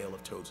call it a tale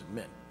of toads and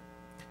men.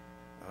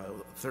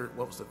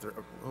 What was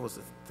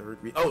the third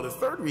reason? Oh, the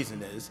third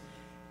reason is,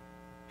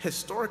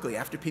 historically,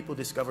 after people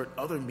discovered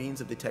other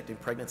means of detecting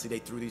pregnancy, they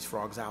threw these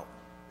frogs out.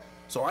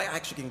 So I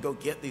actually can go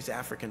get these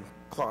African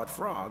clawed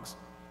frogs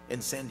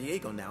in San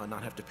Diego now and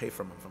not have to pay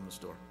for them from the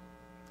store.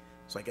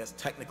 So I guess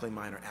technically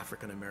mine are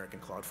African-American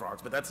clawed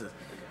frogs, but that's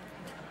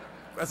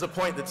a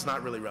point that's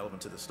not really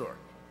relevant to the story.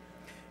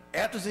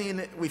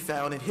 Atrazine, we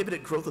found,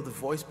 inhibited growth of the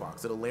voice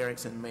box, of the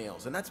larynx in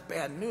males. And that's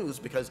bad news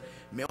because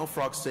male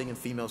frogs sing and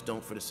females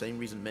don't for the same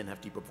reason men have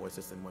deeper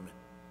voices than women.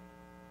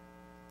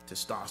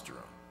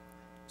 Testosterone.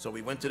 So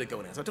we went to the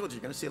gonads. I told you,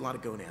 you're going to see a lot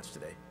of gonads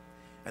today.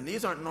 And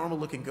these aren't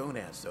normal-looking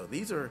gonads, though.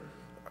 These are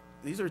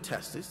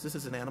testes. This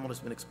is an animal that's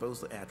been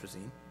exposed to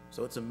atrazine.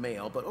 So it's a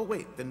male. But, oh,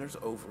 wait, then there's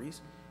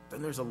ovaries.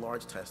 Then there's a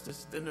large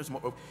testis. Then there's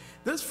more.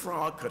 This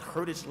frog could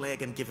hurt its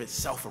leg and give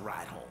itself a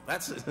ride home.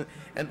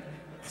 And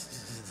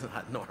it's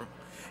not normal.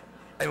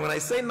 And when I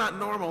say not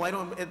normal,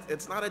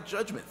 it's not a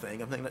judgment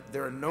thing. I'm thinking that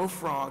there are no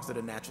frogs that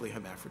are naturally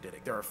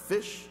hermaphroditic. There are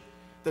fish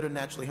that are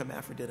naturally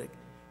hermaphroditic,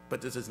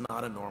 but this is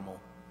not a normal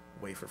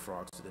way for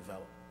frogs to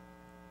develop.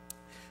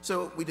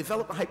 So we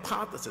developed a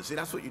hypothesis. See,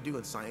 that's what you do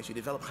in science. You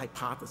develop a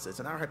hypothesis.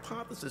 And our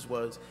hypothesis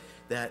was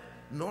that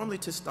normally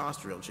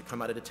testosterone should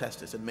come out of the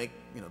testis and make,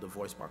 the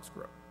voice box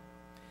grow.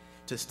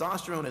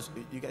 Testosterone is,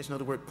 you guys know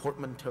the word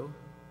portmanteau?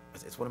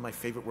 It's one of my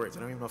favorite words.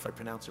 I don't even know if I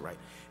pronounce it right.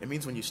 It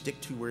means when you stick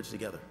 2 words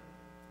together.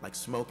 Like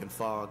smoke and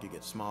fog, you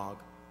get smog.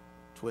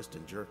 twist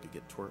and jerk, you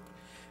get twerk.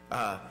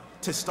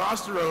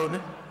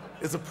 Testosterone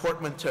is a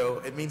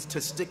portmanteau. It means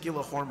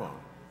testicular hormone.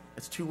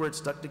 It's two words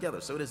stuck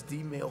together, so it is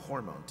the male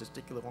hormone,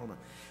 testicular hormone.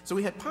 So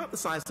we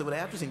hypothesized that what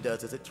atrazine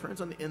does is it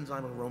turns on the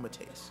enzyme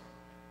aromatase.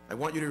 I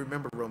want you to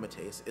remember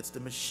aromatase. It's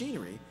the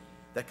machinery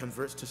that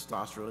converts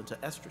testosterone into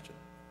estrogen.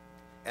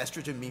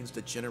 Estrogen means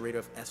the generator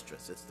of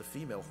estrus. It's the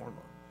female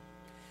hormone.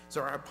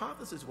 So our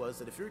hypothesis was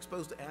that if you're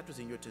exposed to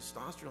atrazine, your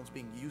testosterone is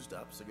being used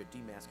up, so you're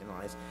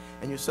demasculinized,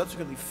 and you're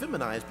subsequently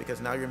feminized because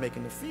now you're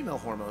making the female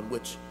hormone,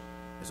 which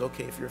is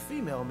okay if you're a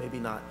female, maybe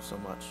not so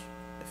much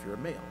if you're a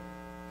male.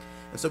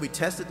 And so we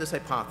tested this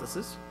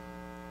hypothesis.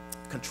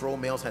 Control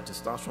males had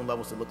testosterone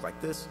levels that looked like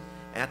this.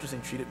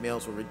 Atrazine-treated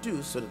males were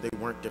reduced so that they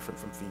weren't different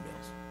from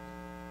females.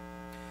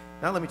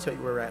 Now let me tell you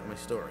where we're at in my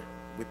story.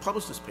 We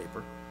published this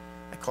paper.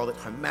 I called it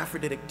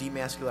Hermaphroditic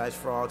Demasculized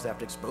Frogs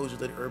After Exposure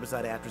to the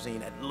Herbicide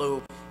Atrazine at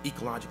Low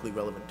Ecologically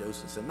Relevant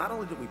Doses. And not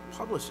only did we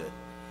publish it,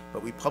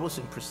 but we published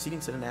it in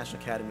Proceedings to the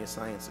National Academy of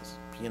Sciences,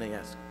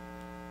 PNAS.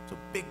 It's a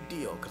big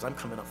deal because I'm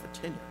coming up for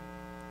tenure.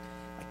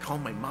 I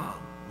called my mom.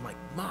 I'm like,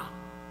 Mom,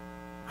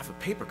 I have a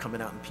paper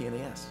coming out in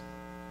PNAS.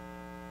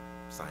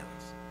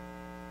 Silence.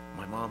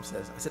 My mom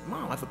says, I said,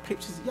 Mom, I have a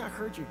paper. She said, yeah, I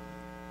heard you.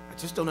 I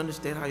just don't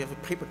understand how you have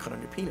a paper cut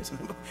on your penis.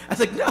 I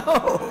said,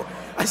 no.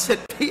 I said,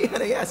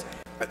 PNAS.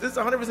 This is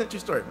a 100% true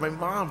story. My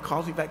mom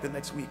calls me back the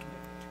next week,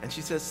 and she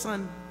says,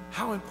 son,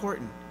 how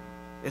important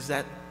is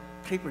that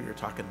paper you're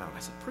talking about? I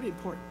said, pretty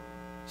important.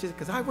 She said,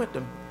 because I went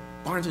to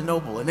Barnes &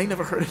 Noble, and they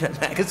never heard of that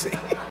magazine.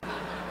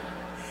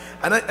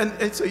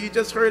 and so you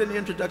just heard in the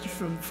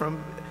introduction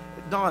from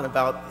Dawn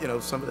about, you know,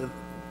 some of the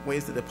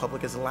ways that the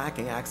public is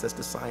lacking access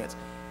to science.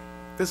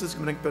 This is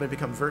going to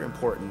become very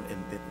important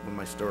when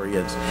my story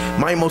ends.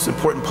 My most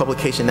important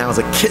publication now is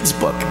a kid's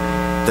book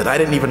that I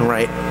didn't even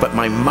write, but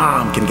my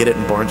mom can get it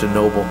in Barnes &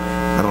 Noble,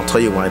 and I'll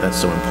tell you why that's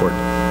so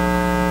important.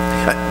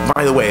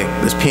 By the way,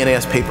 this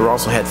PNAS paper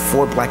also had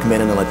 4 black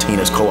men and a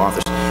Latinas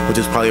co-authors, which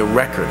is probably a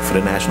record for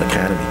the National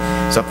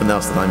Academy, something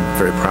else that I'm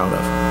very proud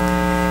of.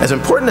 As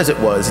important as it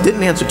was, it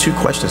didn't answer 2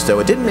 questions, though.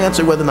 It didn't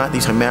answer whether or not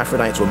these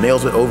hermaphrodites were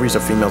males with ovaries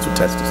or females with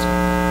testes.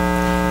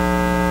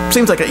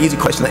 Seems like an easy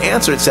question to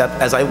answer,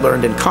 except as I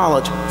learned in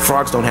college,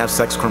 frogs don't have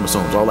sex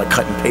chromosomes. All that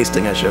cut and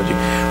pasting I showed you.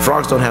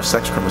 Frogs don't have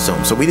sex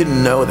chromosomes. So we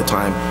didn't know at the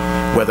time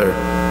whether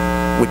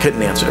we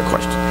couldn't answer the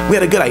question. We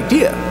had a good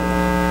idea,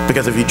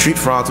 because if you treat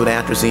frogs with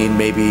atrazine,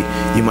 maybe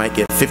you might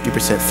get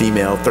 50%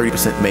 female,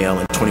 30% male,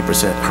 and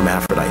 20%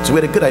 hermaphrodites. So we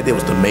had a good idea it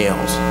was the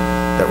males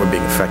that were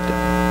being affected.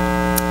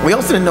 We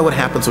also didn't know what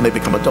happens when they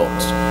become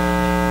adults.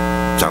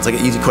 Sounds like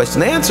an easy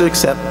question to answer,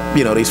 except,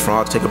 you know, these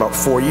frogs take about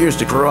 4 years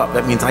to grow up.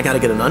 That means I got to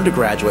get an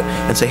undergraduate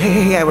and say,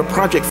 hey, I have a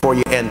project for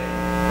you, and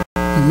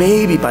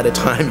maybe by the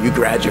time you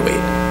graduate,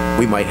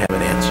 we might have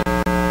an answer.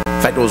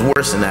 In fact, it was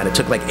worse than that. It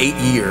took like 8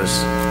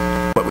 years,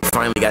 but we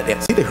finally got the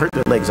answer. See, they hurt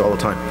their legs all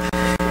the time.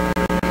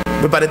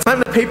 But by the time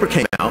the paper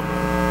came out,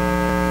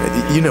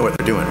 you know what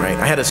they're doing, right?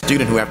 I had a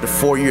student who, after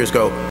 4 years,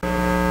 go,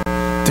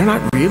 they're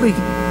not really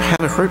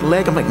having a hurt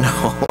leg? I'm like,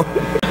 no.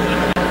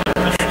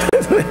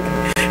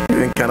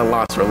 Kind of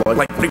lost for a long,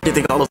 like, where do you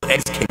think all those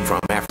eggs came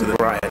from after the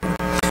riot?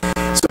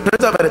 So it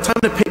turns out by the time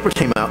the paper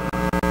came out,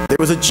 there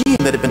was a gene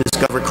that had been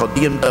discovered called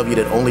DMW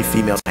that only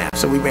females have.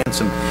 So we ran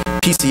some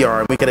PCR,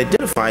 and we could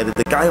identify that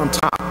the guy on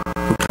top,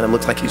 who kind of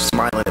looks like he's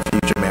smiling at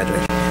future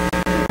imagination,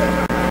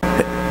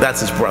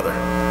 that's his brother.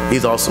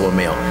 He's also a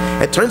male.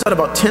 It turns out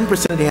about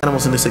 10% of the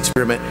animals in this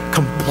experiment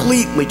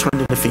completely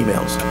turned into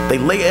females. They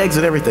lay eggs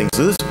and everything.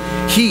 So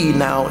he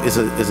now is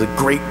a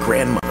great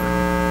grandmother.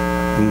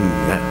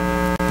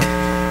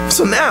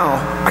 So now,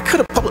 I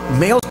could have published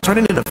males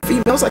turning into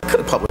females. I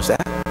could have published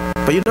that.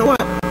 But you know what?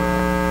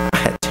 I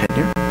had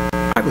tenure.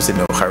 I was in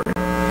no hurry.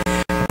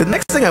 The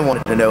next thing I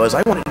wanted to know is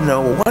I wanted to know,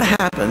 well, what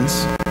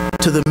happens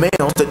to the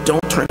males that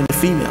don't turn into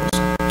females?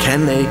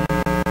 Can they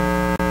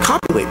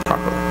copulate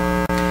properly?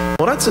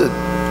 Well, that's an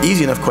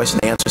easy enough question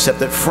to answer, except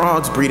that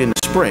frogs breed in the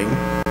spring,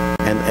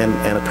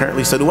 and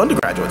apparently so do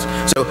undergraduates.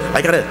 So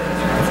I got to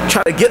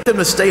try to get them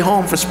to stay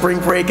home for spring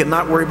break and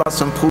not worry about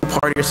some pool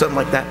party or something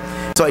like that.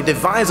 So I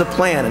devised a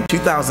plan in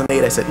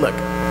 2008. I said, look,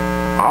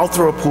 I'll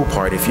throw a pool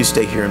party if you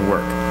stay here and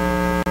work.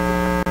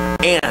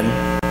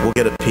 And we'll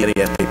get a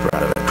PNAS paper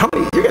out of it. How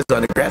many of you guys are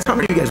undergrads? How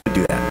many of you guys would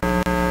do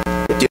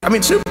that? I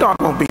mean, Snoop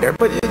Dogg won't be there,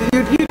 but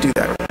you do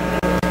that.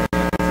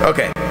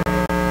 Okay.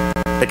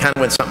 It kind of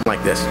went something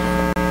like this.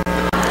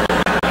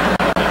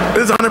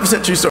 This is a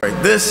 100% true story.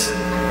 This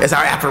is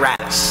our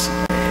apparatus.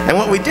 And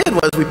what we did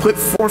was we put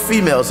 4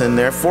 females in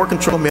there, 4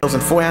 control males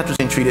and 4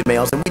 atrazine-treated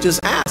males, and we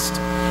just asked,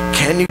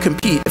 can you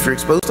compete, if you're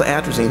exposed to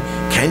atrazine,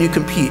 can you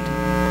compete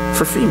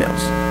for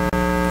females?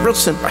 Real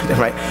simple,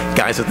 right?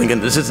 Guys are thinking,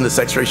 this isn't the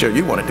sex ratio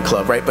you want at the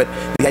club, right? But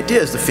the idea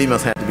is the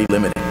females had to be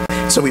limited.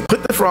 So we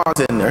put the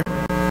frogs in there,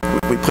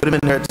 we put them in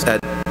there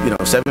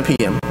at 7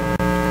 p.m.,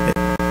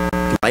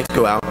 lights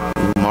go out,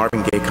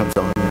 Marvin Gaye comes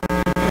on.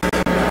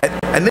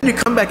 And then you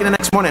come back in the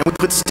next morning and we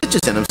put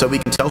stitches in them so we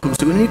can tell who's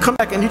doing it. And you come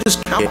back and you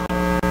just count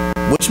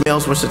which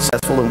males were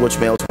successful and which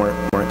males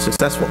weren't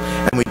successful.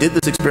 And we did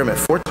this experiment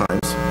 4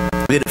 times.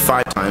 We did it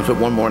 5 times, but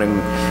one morning,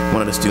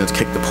 one of the students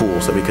kicked the pool,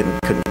 so we couldn't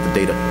get the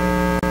data.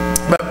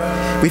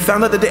 But we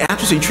found out that the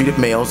atrazine-treated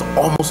males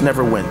almost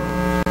never win.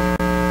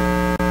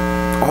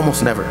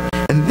 Almost never.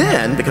 And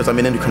then, because I'm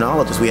an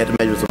endocrinologist, we had to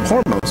measure some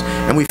hormones,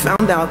 and we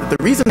found out that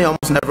the reason they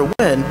almost never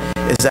win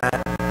is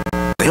that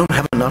they don't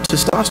have enough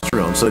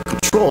testosterone. So the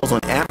controls,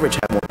 on average,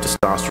 have more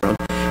testosterone.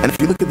 And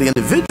if you look at the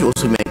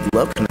individuals who make the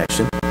love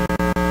connection,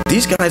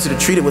 these guys that are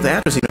treated with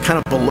atrazine are kind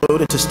of below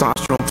the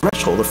testosterone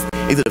threshold.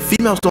 Either the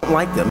females don't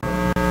like them,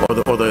 or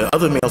the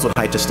other males with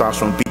high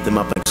testosterone beat them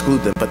up and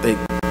exclude them, but they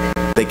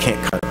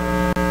can't cut it.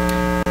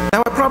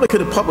 Now, I probably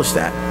could have published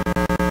that,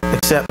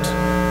 except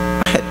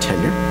I had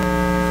tenure.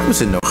 I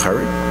was in no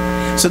hurry.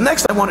 So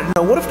next I wanted to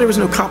know, what if there was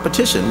no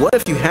competition? What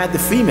if you had the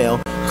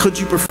female? Could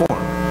you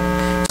perform?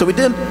 So we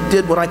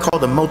did what I call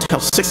the Motel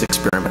 6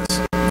 experiments.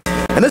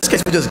 In this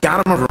case, we just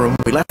got them in a room,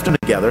 we left them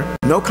together,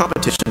 no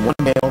competition, one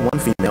male, one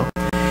female,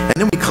 and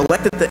then we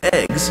collected the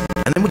eggs,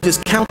 and then we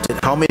just counted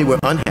how many were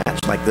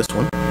unhatched, like this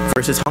one,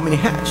 versus how many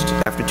hatched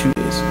after 2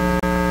 days.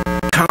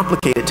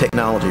 Complicated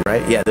technology,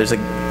 right? Yeah, there's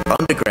an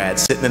undergrad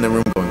sitting in the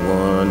room going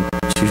 1,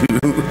 2,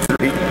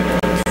 3.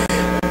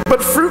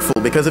 But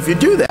fruitful, because if you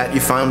do that,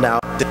 you found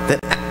out that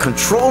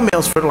control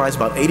males fertilize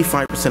about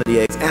 85% of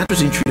the eggs,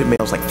 atrazine-treated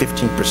males like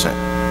 15%.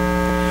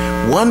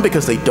 One,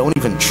 because they don't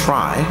even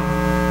try.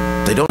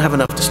 They don't have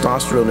enough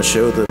testosterone to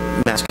show the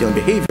masculine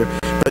behavior.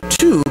 But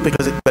 2,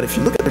 but if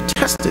you look at their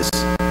testes,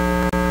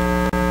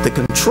 the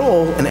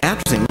control and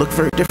atrazine look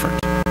very different.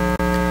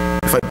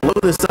 If I blow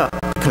this up,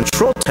 the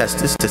control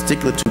testes,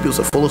 testicular tubules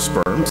are full of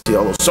sperm. See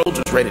all those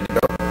soldiers ready to go.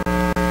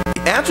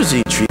 The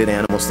atrazine-treated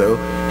animals, though,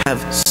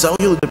 have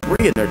cellular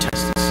debris in their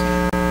testes.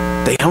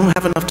 They don't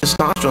have enough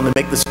testosterone to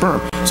make the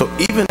sperm. So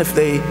even if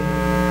they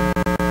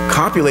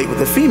copulate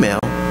with a female,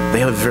 they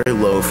have very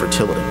low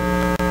fertility.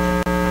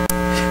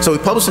 So we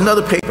published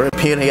another paper in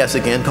PNAS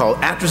again called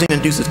Atrazine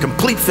Induces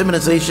Complete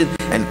Feminization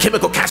and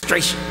Chemical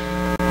Castration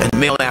in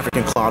Male and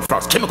African Clawed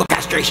Frogs. Chemical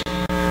castration.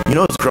 You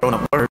know it's a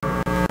grown-up word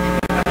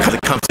because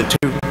it comes in 2.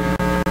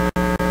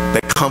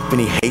 The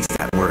company hates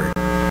that word.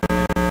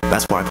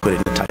 That's why I put it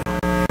in the title,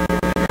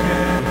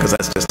 because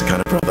that's just the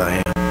kind of brother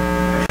I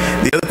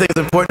am. The other thing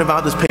that's important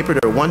about this paper,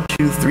 there are 1,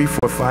 2, 3,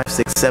 4, 5,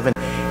 6, 7,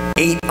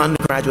 8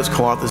 undergraduates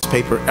co-authored this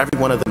paper. Every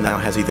one of them now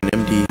has either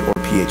an MD or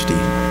PhD.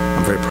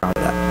 I'm very proud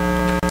of that.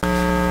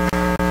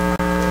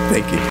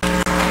 Thank you.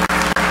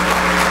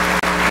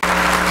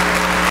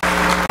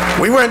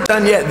 We weren't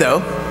done yet,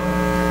 though.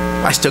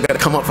 I still got to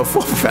come up for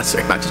full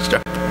professor, not just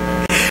joking.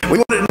 We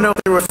wanted to know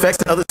if there were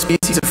effects in other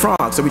species of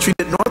frogs, so we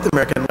treated North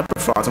American leopard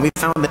frogs, and we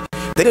found that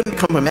they didn't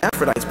become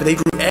hermaphrodites, but they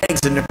grew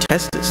eggs in their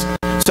testes.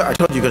 So I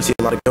told you you're going to see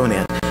a lot of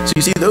gonads. So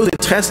you see those in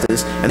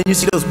testes, and then you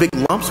see those big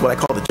lumps, what I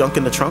call the junk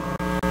in the trunk.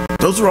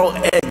 Those are all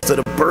eggs that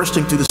are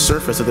bursting through the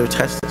surface of their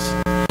testes.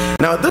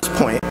 Now at this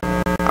point,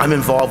 I'm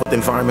involved with the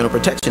Environmental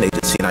Protection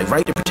Agency, and I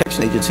write to the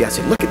Protection Agency, I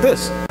say, look at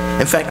this.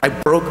 In fact, I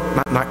broke,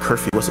 not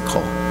curfew, what's it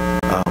called?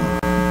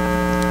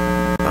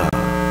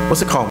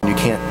 What's it called when you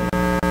can't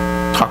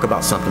talk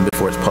about something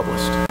before it's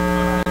published?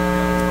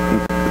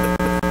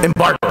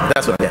 Embargo,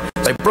 that's what I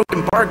did. So I broke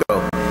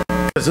embargo,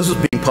 because this was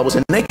being published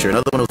in Nature,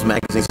 another one of those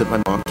magazines that my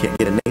mom can't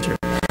get in Nature.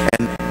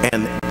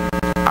 And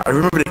I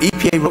remember the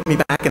EPA wrote me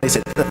back and they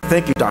said,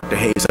 thank you, Dr.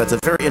 Hayes, that's a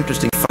very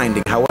interesting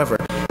finding. However,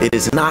 it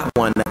is not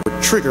one that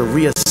would trigger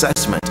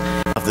reassessment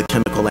of the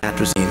chemical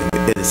atrazine.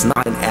 It is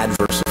not an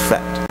adverse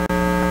effect.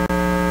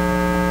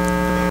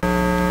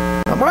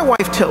 Now, my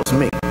wife tells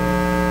me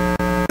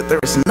that there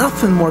is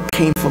nothing more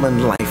painful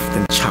in life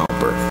than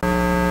childbirth.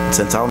 And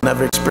since I'll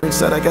never experience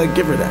that, I gotta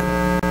give her that.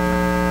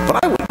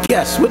 But I would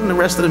guess, wouldn't the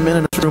rest of the men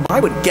in this room, I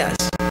would guess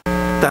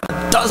that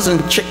a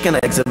dozen chicken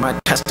eggs in my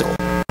testicle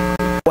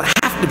would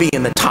have to be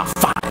in the top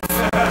 5.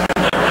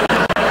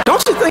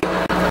 Don't you think?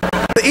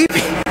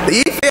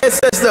 The EPA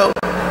says, though,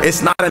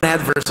 it's not an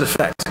adverse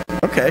effect.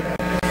 Okay.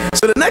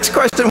 So the next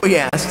question we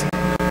asked,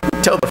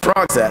 tell the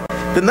frogs that,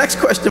 the next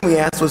question we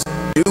asked was,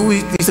 do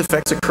these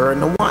effects occur in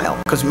the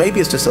wild? Because maybe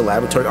it's just a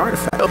laboratory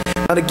artifact.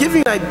 Now, to give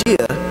you an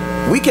idea,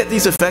 we get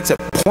these effects at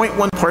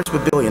 0.1 parts per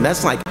billion.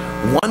 That's like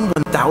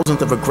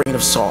 1/1000th of a grain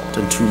of salt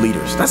in 2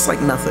 liters. That's like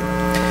nothing.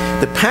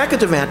 The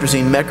package of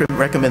atrazine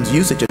recommends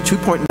usage of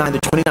 2.9 to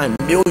 29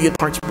 million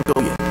parts per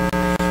billion.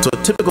 So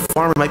a typical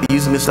farmer might be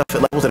using this stuff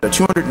at levels that are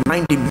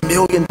 290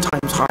 million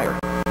times higher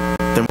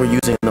than we're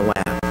using in the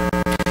lab.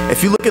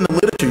 If you look in the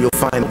literature, you'll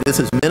find that this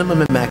is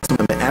minimum and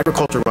maximum in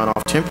agriculture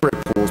runoff, temperate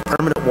pools,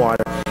 permanent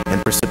water,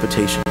 and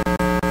precipitation.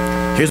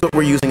 Here's what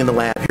we're using in the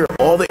lab. Here are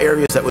all the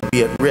areas that would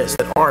be at risk,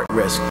 that are at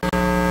risk.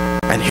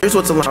 And here's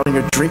what's allowed in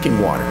your drinking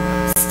water.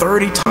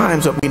 30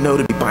 times what we know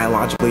to be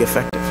biologically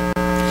effective.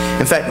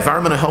 In fact,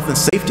 environmental health and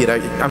safety,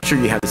 I'm sure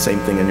you had the same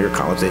thing in your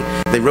college.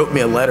 They wrote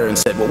me a letter and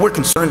said, well, we're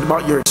concerned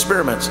about your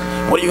experiments.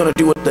 What are you going to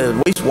do with the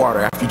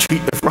wastewater after you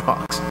treat the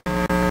frogs?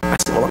 I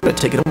said, well, I'm going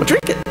to take it home and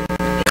drink it.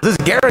 Because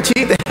it's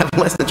guaranteed they have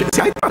less than drinking.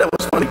 See, I thought that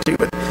was funny too,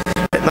 but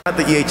not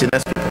the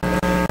EH&S people.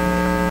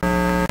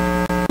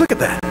 Look at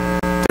that.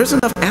 There's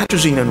enough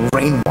atrazine in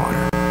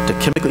rainwater to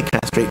chemically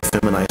castrate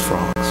feminized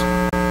frogs.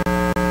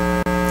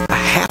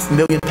 500 5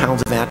 million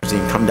pounds of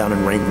atrazine come down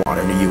in rainwater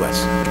in the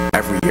U.S.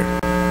 every year.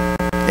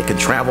 It can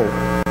travel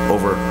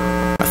over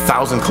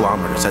 1,000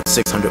 kilometers, that's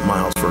 600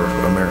 miles for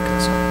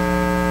Americans.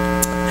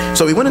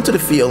 So we went into the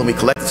field and we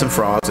collected some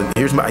frogs, and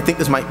I think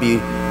this might be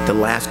the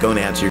last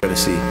gonads you're going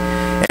to see.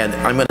 And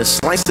I'm going to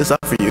slice this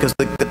up for you because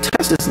the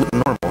testes look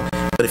normal,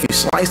 but if you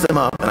slice them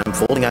up, and I'm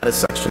folding out a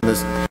section,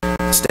 this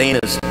stain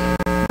is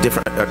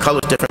different, color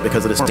is different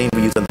because of the stain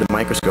we use under the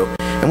microscope.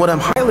 And what I'm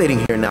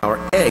highlighting here now are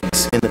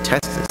eggs in the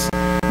testes.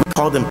 We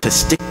call them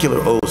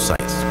testicular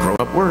oocytes.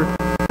 Grown-up word.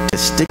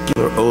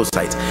 Testicular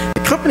oocytes.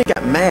 The company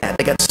got mad.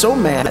 They got so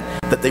mad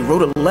that they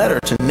wrote a letter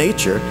to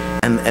Nature,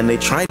 and they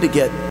tried to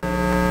get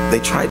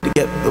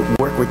the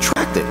work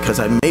retracted because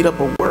I made up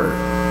a word.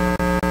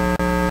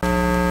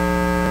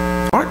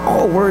 Aren't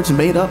all words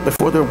made up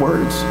before they're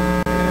words?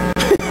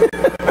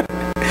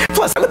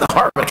 Plus, I'm at the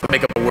Harvard to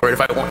make up a word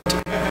if I want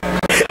to.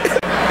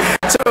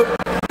 So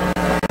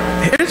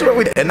here's what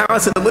we did, and now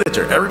it's in the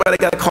literature. Everybody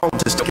got to call them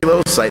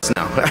testiculocytes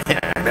now.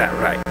 Yeah,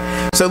 right.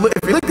 So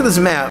if you look at this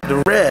map,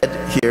 the red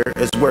here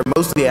is where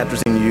most of the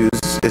atrazine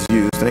is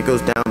used, and it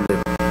goes down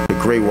to the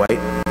gray-white.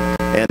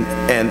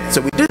 And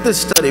so we did this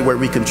study where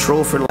we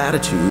control for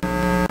latitude,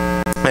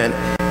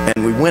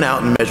 and we went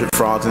out and measured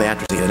frogs and the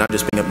atrazine. And I'm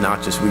just being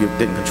obnoxious. We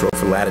didn't control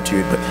for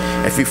latitude, but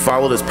if you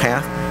follow this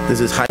path,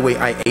 this is Highway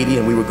I-80,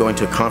 and we were going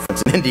to a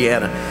conference in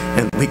Indiana,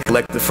 and we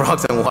collected the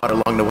frogs and water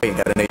along the way and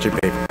got a Nature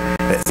paper.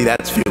 See,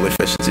 that's fuel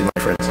efficiency,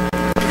 my friends.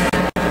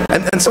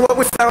 And so what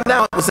we found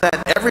out was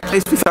that every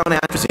place we found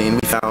atrazine,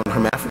 we found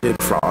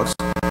hermaphroditic frogs.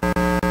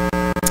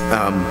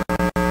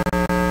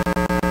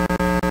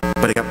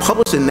 But it got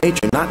published in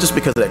Nature not just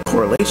because of that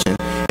correlation,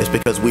 it's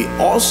because we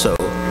also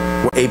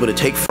were able to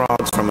take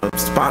frogs from a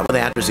spot with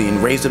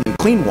atrazine, raise them in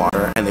clean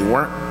water, and they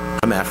weren't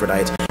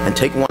hermaphrodites, and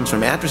take ones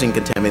from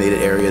atrazine-contaminated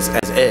areas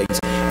as eggs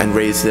and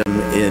raise them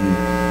in,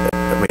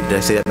 wait, did I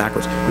say that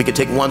backwards? We could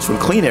take ones from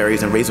clean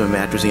areas and raise them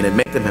in atrazine and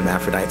make them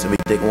hermaphrodites, and we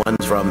could take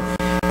ones from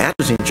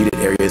atrazine-treated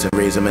areas and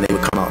raise them, and they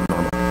would come out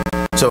normal.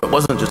 So it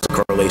wasn't just a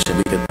correlation,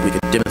 we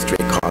could demonstrate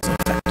cause and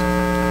effect.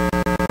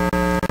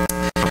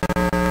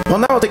 Well,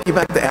 now I'll take you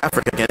back to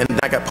Africa again, and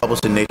that got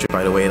published in Nature,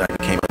 by the way, and I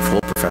became a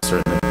full professor,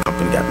 and the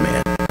company got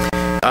mad.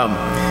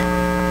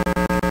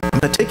 I'm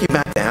going to take you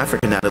back to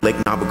Africa now, to Lake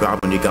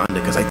Nabugabo in Uganda,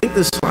 because I think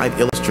this slide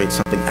illustrates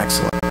something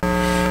excellent.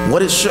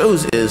 What it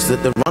shows is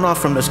that the runoff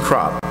from this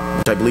crop,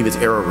 which I believe is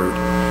arrowroot,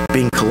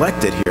 being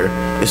collected here,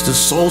 is the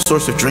sole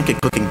source of drinking,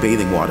 cooking,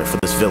 bathing water for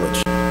this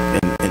village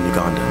in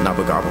Uganda,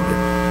 Nabugabo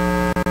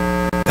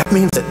here. That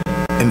means that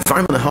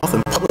environmental health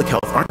and public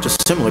health aren't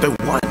just similar,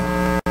 they're one.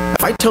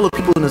 If I tell the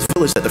people in this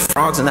village that the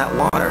frogs in that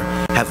water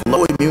have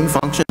low immune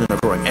function and are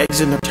growing eggs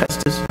in their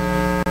testes,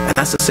 and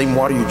that's the same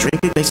water you're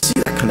drinking, they see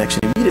that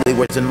connection immediately.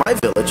 Whereas in my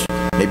village,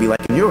 maybe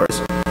like in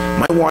yours,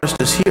 my water's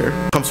just here,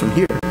 comes from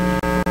here,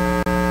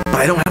 but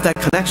I don't have that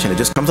connection. It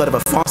just comes out of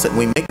a faucet, and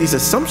we make these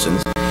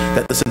assumptions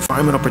that this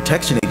Environmental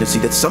Protection Agency,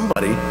 that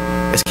somebody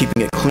is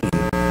keeping it clean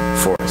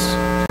for us.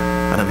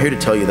 And I'm here to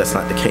tell you that's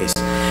not the case.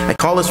 I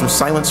call this from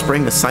silent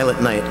spring to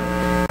silent night.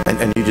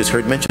 And you just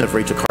heard mention of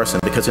Rachel Carson,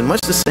 because in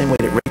much the same way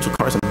that Rachel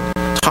Carson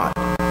taught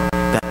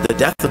that the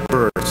death of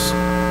birds,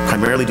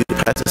 primarily due to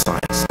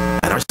pesticides,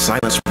 and our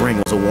silent spring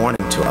was a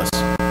warning to us,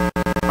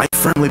 I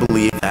firmly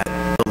believe that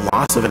the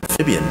loss of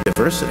amphibian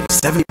diversity,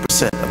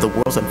 70% of the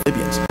world's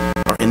amphibians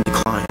are in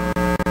decline.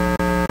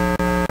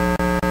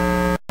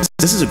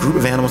 This is a group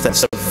of animals that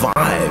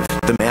survived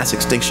the mass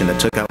extinction that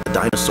took out the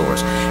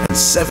dinosaurs, and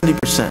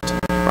 70%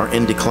 are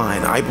in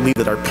decline. I believe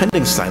that our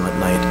pending silent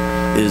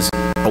night is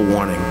a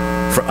warning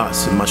for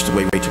us, in much the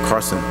way Rachel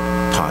Carson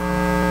taught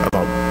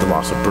about the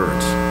loss of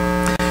birds.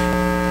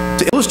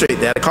 To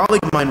illustrate that, a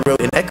colleague of mine wrote,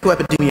 in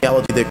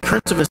ecoepidemiology, the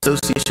occurrence of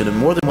association of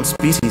more than one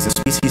species and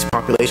species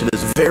population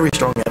is very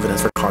strong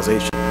evidence for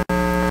causation.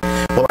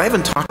 Well, I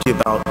haven't talked to you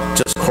about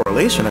just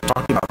correlation. I've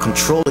talked to you about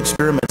controlled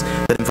experiments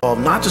that involve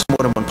not just more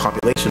than one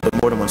population, but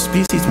more than one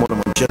species, more than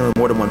one genera,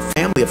 more than one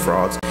family of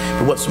frogs.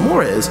 But what's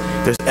more is,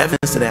 there's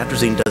evidence that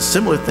atrazine does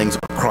similar things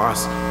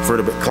across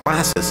vertebrate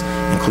classes,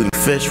 including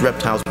fish,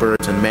 reptiles,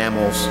 birds, and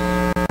mammals.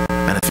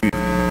 And if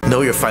you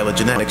know your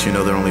phylogenetics, you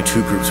know there are only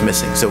 2 groups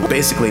missing. So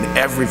basically, in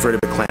every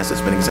vertebrate class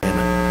that's been examined.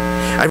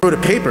 I wrote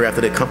a paper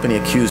after the company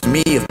accused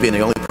me of being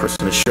the only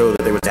person to show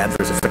that there was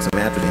adverse effects of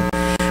atrazine.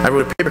 I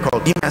wrote a paper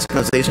called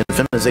Demasculinization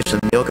and Feminization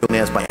of Male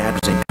Gonads by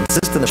Atrazine,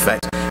 Consistent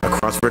Effects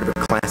Across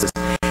Vertebrate Classes.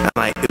 And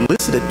I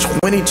elicited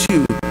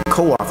 22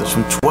 co-authors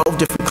from 12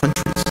 different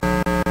countries.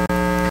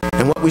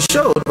 And what we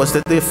showed was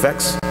that the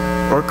effects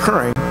are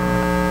occurring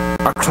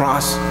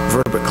across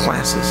vertebrate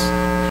classes.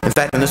 In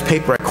fact, in this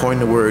paper, I coined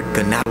the word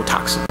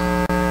gonadotoxin.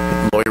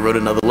 The lawyer wrote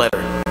another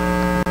letter.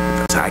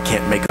 That's how I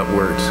can't make up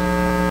words.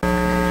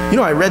 You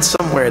know, I read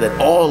somewhere that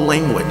all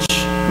language,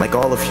 like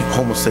all of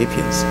Homo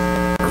sapiens,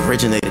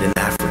 originated in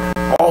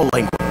Africa. All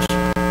language.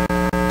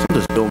 So I'm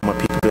just doing what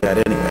people do that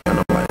anyway. I don't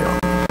know why they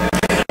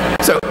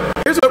don't. So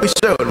here's what we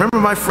showed. Remember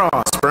my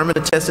frog, sperm in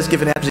the testis,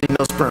 giving atrazine,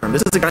 no sperm.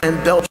 This is a guy in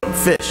Belgium,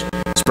 fish,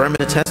 sperm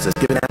in the testis,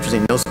 giving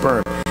atrazine, no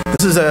sperm.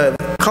 This is a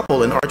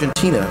couple in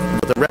Argentina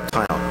with a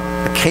reptile,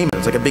 a caiman,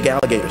 it's like a big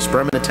alligator,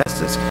 sperm in the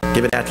testis,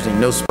 give it atrazine,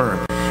 no sperm.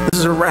 This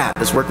is a rat.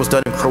 This work was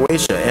done in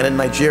Croatia and in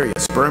Nigeria,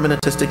 sperm in a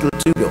testicular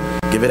tubule,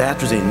 give it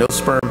atrazine, no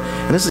sperm.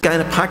 And this is a guy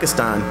in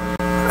Pakistan.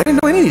 I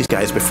didn't know any of these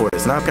guys before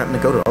this. Now I've gotten to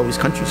go to all these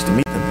countries to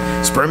meet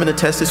them. Sperm in the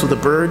testis with a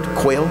bird,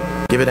 quail,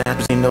 give it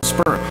atrazine, no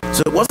sperm.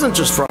 So it wasn't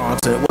just frogs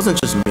and it wasn't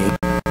just me.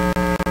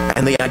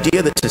 And the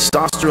idea that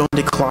testosterone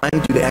decline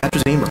due to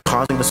atrazine was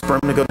causing the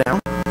sperm to go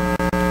down.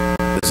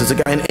 This is a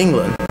guy in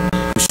England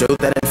who showed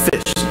that in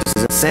fish. This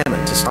is in salmon,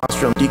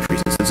 testosterone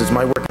decreases. This is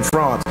my work in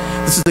frogs.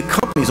 This is the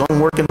company's own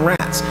work in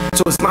rats.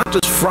 So it's not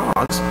just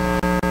frogs.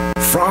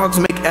 Frogs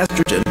make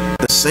estrogen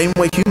the same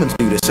way humans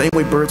do, the same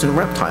way birds and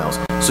reptiles.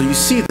 So you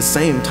see the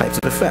same types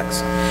of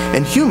effects.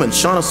 In humans,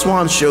 Shauna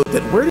Swan showed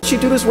that, where did she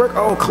do this work?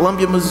 Oh,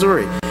 Columbia,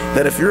 Missouri.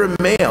 That if you're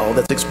a male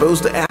that's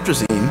exposed to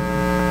atrazine,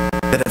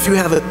 that if you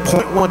have a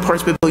 0.1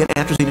 parts per billion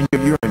atrazine in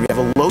your urine, you have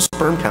a low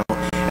sperm count,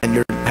 and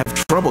you have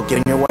trouble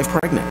getting your wife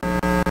pregnant.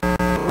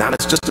 Now,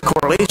 that's just a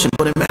correlation,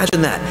 but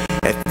imagine that.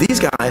 If these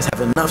guys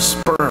have enough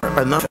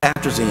enough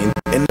atrazine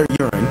in their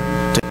urine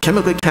to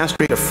chemically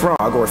castrate a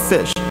frog or a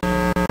fish,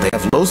 they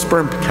have low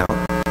sperm count,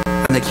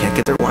 and they can't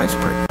get their wives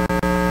pregnant.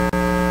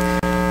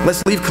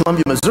 Let's leave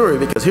Columbia, Missouri,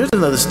 because here's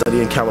another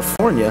study in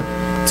California.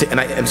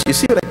 And you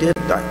see what I did?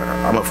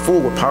 I'm a fool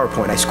with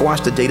PowerPoint. I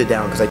squashed the data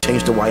down because I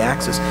changed the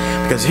y-axis.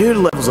 Because here are the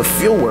levels of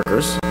field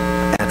workers,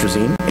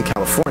 atrazine, in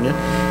California.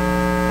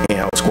 And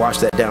I'll squash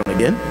that down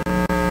again.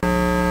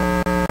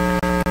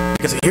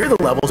 Because here are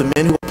the levels of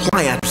men who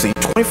apply atrazine,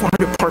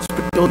 2,400 parts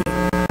per billion.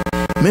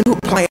 Men who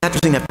apply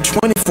atrazine have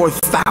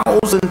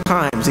 24,000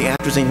 times the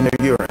atrazine in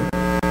their urine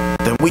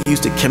than we use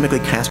to chemically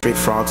castrate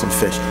frogs and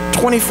fish.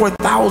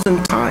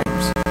 24,000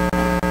 times.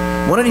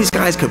 One of these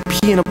guys could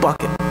pee in a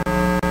bucket,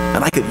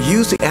 and I could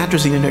use the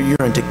atrazine in their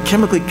urine to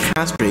chemically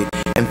castrate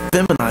and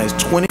feminize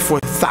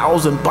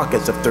 24,000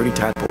 buckets of 30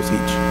 tadpoles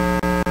each.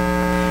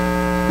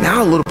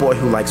 Now a little boy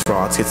who likes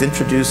frogs gets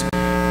introduced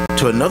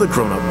to another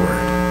grown-up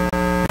word,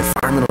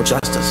 environmental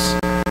justice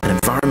and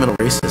environmental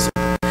racism.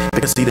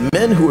 Because see, the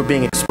men who are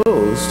being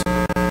exposed,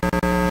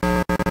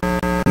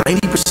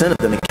 90% of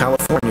them in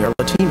California are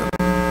Latino.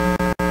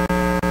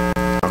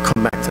 I'll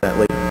come back to that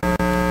later.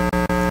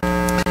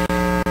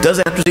 Does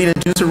atrazine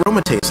induce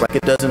aromatase like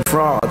it does in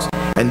frogs?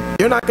 And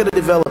you're not going to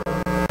develop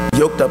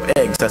yolked up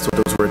eggs, that's what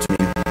those words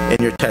mean,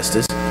 in your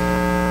testis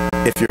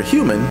if you're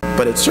human,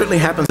 but it certainly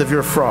happens if you're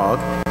a frog,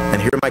 and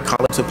here are my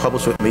colleagues who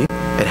published with me.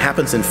 It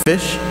happens in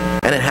fish,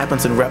 and it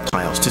happens in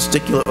reptiles,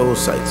 testicular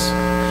oocytes.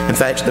 In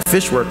fact, the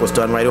fish work was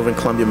done right over in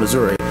Columbia,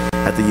 Missouri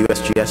at the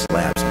USGS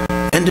labs,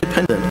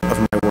 independent of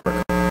my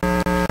work.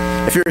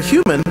 If you're a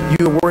human,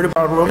 you're worried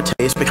about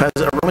aromatase because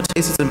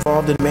aromatase is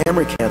involved in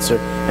mammary cancer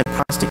and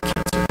prostate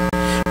cancer.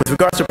 With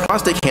regards to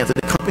prostate cancer,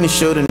 the company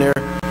showed in their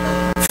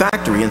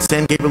factory in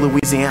San Gabriel,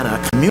 Louisiana,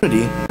 a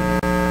community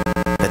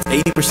that's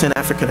 80%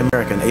 African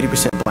American,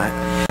 80% black.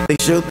 They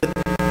showed that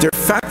their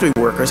factory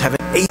workers have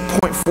an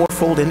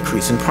 8.4-fold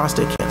increase in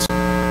prostate cancer.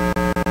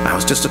 Now,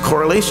 it's just a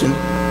correlation,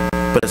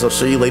 but as I'll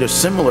show you later,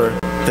 similar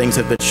things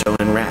have been shown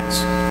in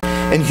rats.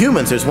 In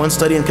humans, there's one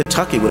study in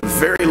Kentucky with a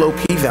very low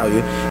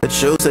p-value that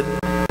shows that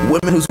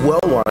women whose well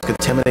water is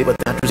contaminated with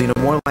atrazine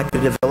are more likely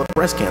to develop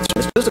breast cancer.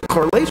 It's just a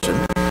correlation,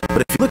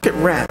 but if you look at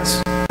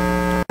rats,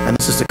 and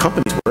this is the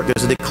company's work,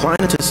 there's a decline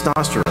in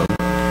testosterone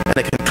and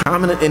a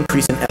concomitant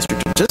increase in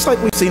estrogen, just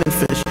like we've seen in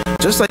fish,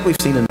 just like we've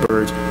seen in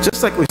birds,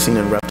 just like we've seen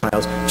in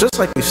reptiles, just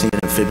like we've seen in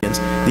amphibians.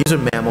 These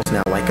are mammals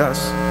now like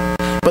us.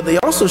 But they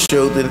also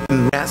showed that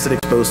in rats that are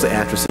exposed to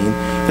atrazine,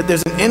 that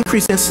there's an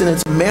increased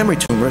incidence of mammary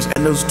tumors,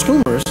 and those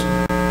tumors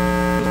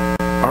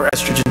are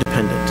estrogen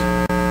dependent.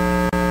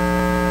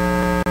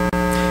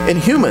 In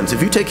humans,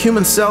 if you take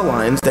human cell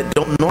lines that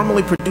don't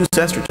normally produce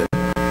estrogen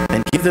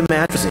and give them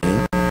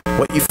atrazine,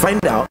 what you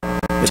find out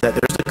is that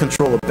there's a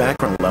control of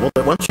background level,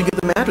 but once you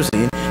give them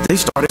atrazine, they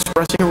start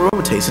expressing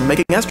aromatase and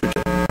making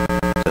estrogen.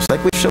 Just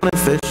like we've shown in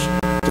fish,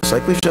 just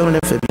like we've shown in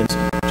amphibians,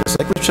 just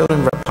like we've shown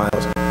in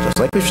reptiles, just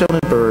like we've shown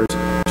in birds,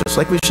 just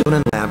like we've shown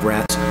in lab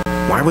rats.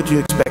 Why would you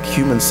expect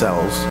human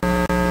cells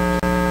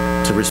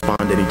to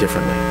respond any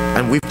differently?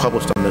 And we've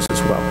published on this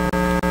as well.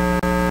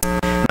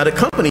 Now the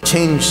company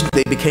changed,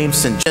 they became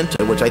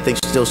Syngenta, which I think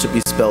still should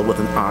be spelled with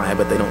an I,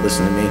 but they don't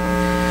listen to me.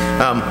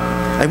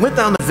 I went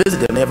down to visit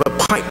them. They have a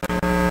pipe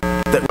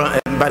that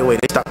runs, and by the way,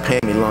 they stopped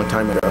paying me a long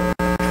time ago.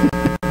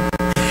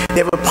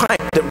 They have a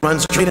pipe that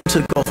runs straight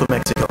into the Gulf of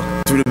Mexico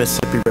through the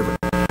Mississippi River.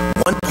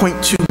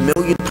 1.2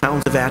 million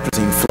pounds of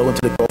atrazine flow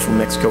into the Gulf of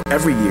Mexico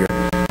every year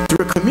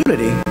through a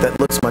community that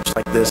looks much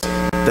like this,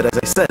 that, as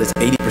I said, is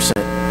 80%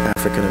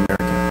 African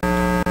American.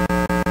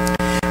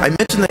 I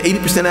mentioned the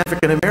 80%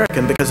 African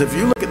American because if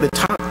you look at the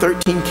top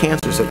 13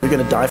 cancers that you're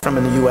going to die from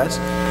in the U.S.,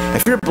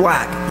 if you're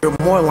black, you're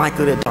more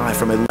likely to die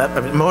from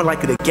more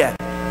likely to get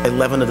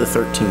 11 of the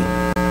 13.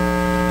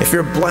 If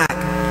you're black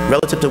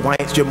relative to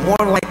whites, you're more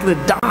likely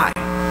to die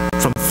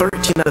from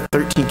 13 out of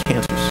 13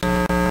 cancers.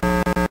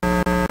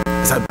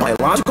 Is that a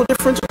biological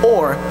difference,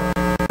 or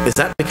is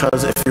that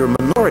because if you're a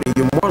minority,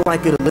 you're more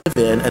likely to live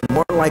in and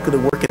more likely to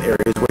work in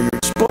areas where you're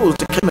exposed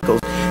to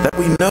chemicals that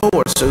we know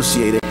are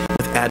associated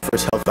with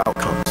adverse health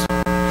outcomes.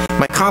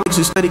 My colleagues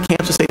who study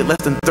cancer say that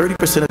less than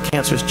 30% of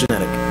cancer is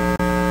genetic.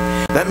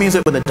 That means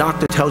that when the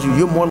doctor tells you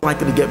you're more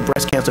likely to get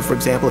breast cancer, for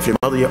example, if your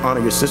mother, your aunt,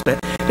 or your sister,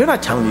 they're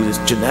not telling you it's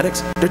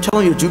genetics. They're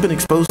telling you that you've been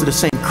exposed to the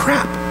same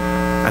crap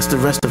as the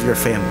rest of your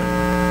family.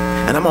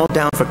 And I'm all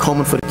down for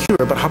Komen for the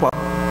cure, but how about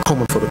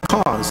Komen for the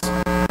cause?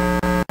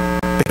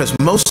 Because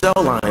most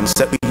cell lines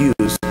that we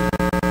use,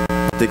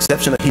 with the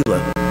exception of HeLa,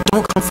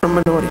 don't come from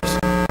minorities.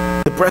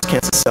 The breast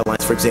cancer cell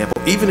lines, for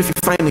example, even if you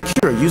find the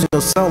cure using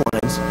those cell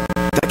lines,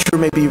 that cure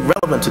may be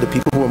relevant to the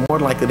people who are more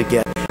likely to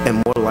get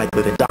and more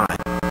likely to die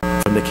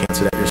from the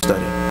cancer that you're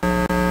studying.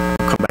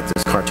 I'll come back to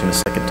this cartoon a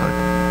second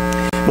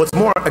time. What's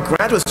more, a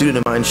graduate student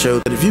of mine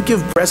showed that if you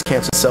give breast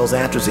cancer cells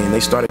atrazine, they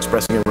start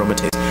expressing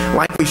aromatase,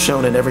 like we've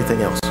shown in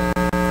everything else.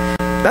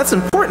 That's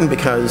important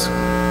because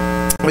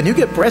when you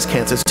get breast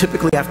cancer, it's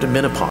typically after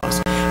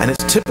menopause, and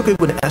it's typically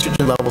when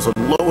estrogen levels are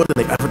lower than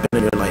they've ever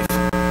been in your life.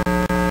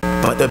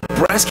 But the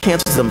breast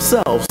cancers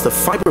themselves, the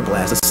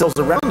fibroblasts, the cells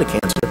around the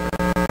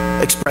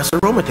cancer, express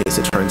aromatase,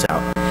 it turns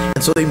out.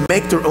 And so they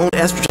make their own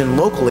estrogen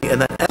locally,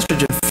 and that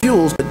estrogen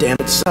fuels the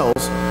damaged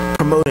cells,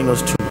 promoting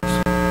those tumors.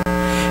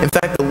 In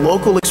fact, the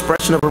local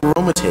expression of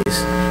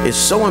aromatase is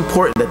so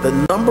important that the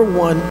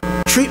 #1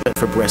 treatment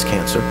for breast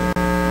cancer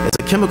is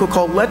a chemical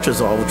called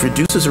letrozole, which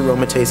reduces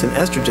aromatase and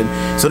estrogen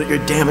so that your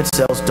damaged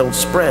cells don't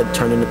spread,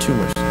 turn into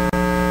tumors.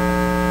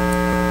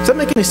 Does that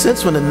make any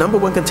sense when the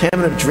 #1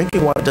 contaminant of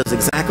drinking water does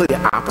exactly the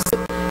opposite?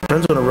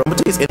 Turns on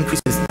aromatase,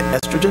 increases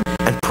estrogen,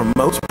 and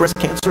promotes breast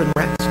cancer in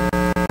rats?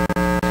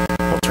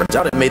 Well, it turns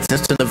out it made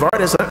sense to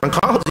Novartis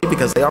Oncology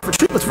because they offer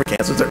treatments for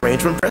cancers that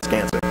range from breast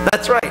cancer.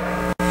 That's right.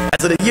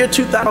 As of the year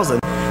 2000,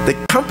 the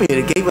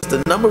company that gave us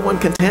the #1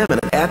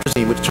 contaminant,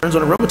 atrazine, which turns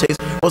on aromatase,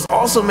 was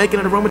also making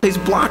an aromatase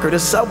blocker to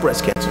sell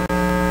breast cancer.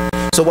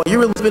 So while you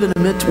were living in the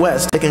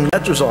Midwest taking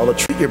letrozole to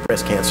treat your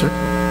breast cancer,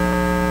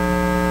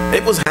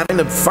 it was having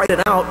to fight it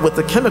out with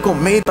the chemical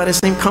made by the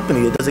same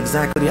company that does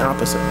exactly the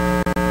opposite.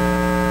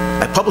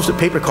 I published a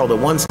paper called The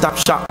One-Stop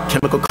Shop,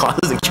 Chemical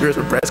Causes and Cures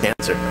for Breast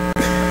Cancer.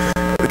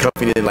 The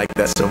company didn't like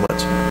that so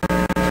much.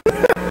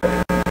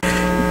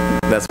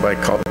 That's why I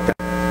called it that.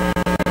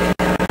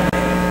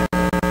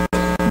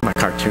 My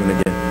cartoon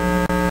again.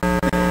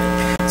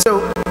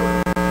 So,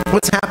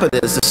 what's happened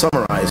is, to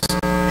summarize,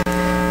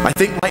 I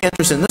think my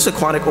interest in this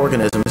aquatic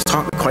organism has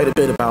taught me quite a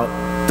bit about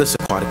this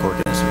aquatic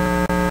organism.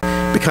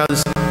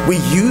 Because we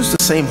use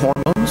the same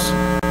hormones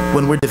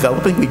when we're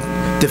developing. We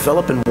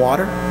develop in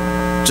water,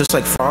 just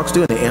like frogs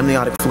do in the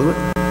amniotic fluid.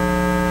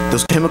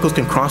 Those chemicals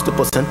can cross the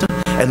placenta,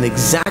 and the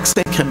exact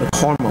same chemical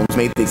hormones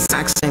made the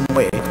exact same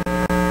way,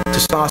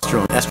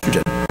 testosterone,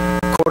 estrogen,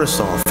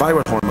 cortisol,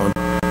 thyroid hormone,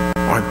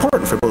 are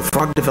important for both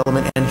frog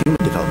development and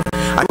human development.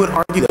 I would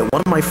argue that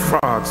one of my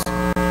frogs,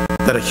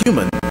 that a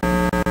human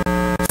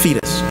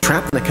fetus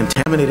trapped in a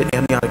contaminated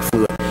amniotic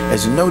fluid,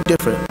 is no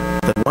different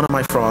than one of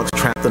my frogs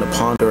trapped in a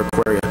pond or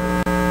aquarium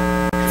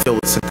filled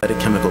with synthetic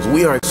chemicals.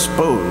 We are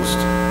exposed,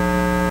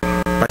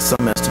 by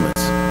some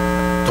estimates,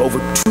 to over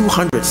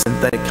 200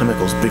 synthetic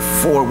chemicals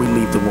before we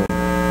leave the womb.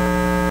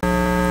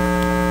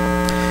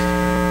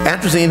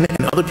 Atrazine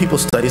and other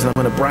people's studies, and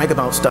I'm going to brag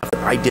about stuff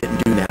that I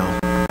didn't do now.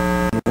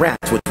 In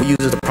rats, which we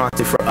use as a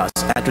proxy for us,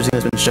 atrazine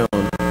has been shown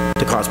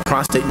to cause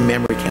prostate and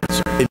mammary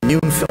cancer,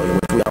 immune failure,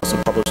 which we also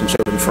published and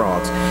showed in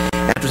frogs.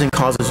 Atrazine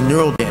causes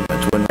neural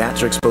damage when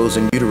rats are exposed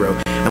in utero.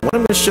 And what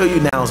I'm going to show you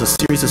now is a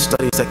series of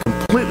studies that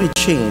completely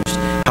changed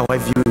how I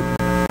view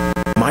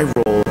my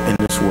role in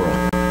this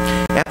world.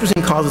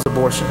 Atrazine causes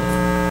abortion.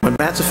 When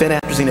rats are fed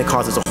atrazine, it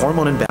causes a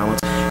hormone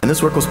imbalance, and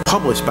this work was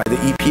published by the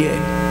EPA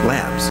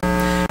labs.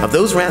 Of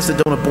those rats that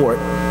don't abort,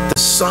 the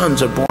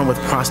sons are born with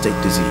prostate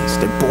disease.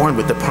 They're born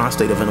with the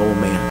prostate of an old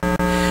man.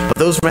 Of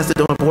those rats that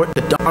don't abort,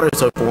 the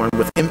daughters are born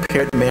with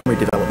impaired mammary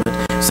development,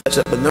 such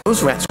that when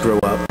those rats grow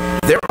up,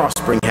 their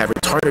offspring have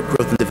retarded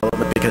growth and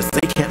development because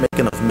they can't make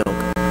enough milk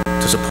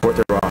to support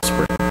their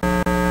offspring.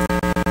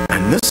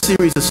 And this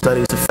series of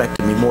studies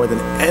affected me more than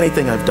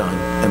anything I've done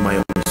in my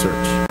own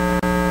research.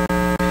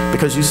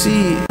 Because you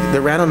see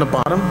the rat on the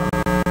bottom?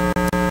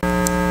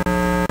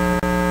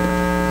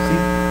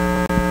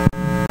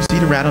 See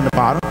the rat on the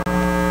bottom?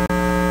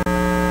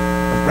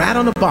 The rat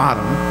on the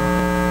bottom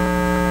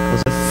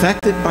was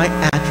affected by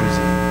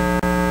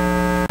atrazine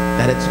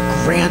that its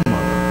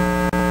grandmother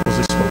was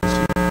exposed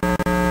to.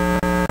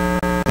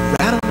 The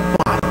rat on the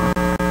bottom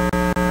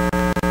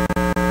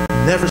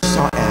never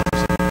saw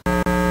atrazine.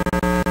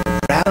 The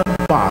rat on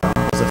the bottom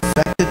was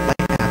affected by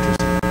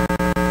atrazine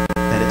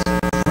that its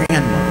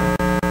grandmother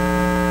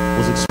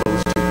was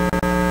exposed to.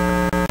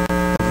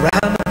 The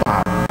rat on the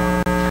bottom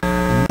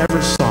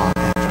never saw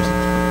atrazine.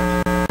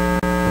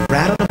 The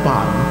rat on the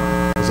bottom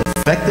was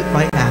affected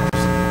by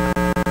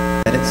atrazine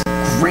that its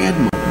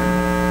grandmother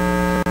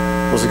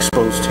was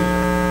exposed to.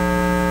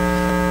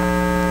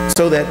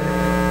 So that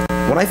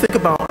when I think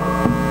about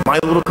my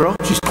little girl,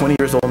 she's 20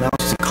 years old now,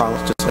 she's in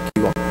college just like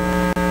you all.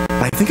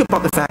 And I think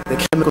about the fact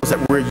that chemicals that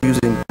we're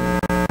using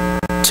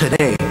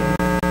today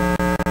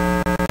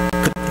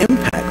could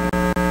impact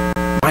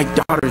my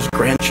daughter's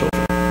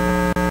grandchildren.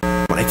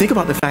 When I think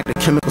about the fact that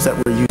chemicals that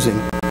we're using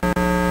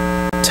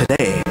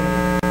today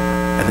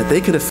and that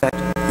they could affect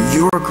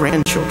your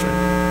grandchildren,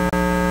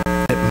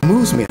 it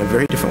moves me in a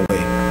very different way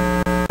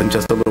than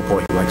just a little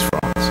boy who likes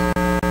frogs.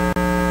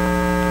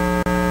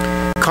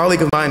 A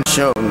colleague of mine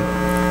shown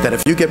that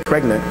if you get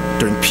pregnant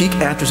during peak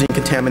atrazine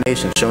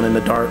contamination, shown in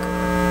the dark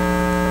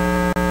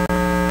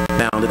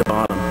down at the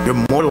bottom,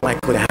 you're more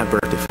likely to have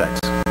birth defects.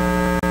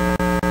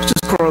 It's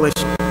just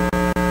correlation.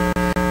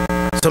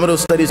 Some of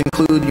those studies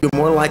include you're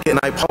more likely, and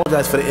I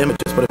apologize for the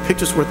images, but a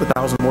picture's worth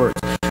 1,000 words.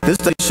 This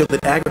study showed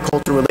that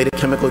agriculture-related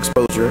chemical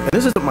exposure, and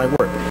this isn't my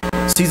work,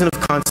 season of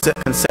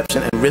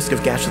conception and risk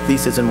of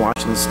gastroparesis in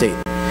Washington State.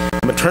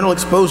 Maternal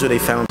exposure, they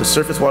found, to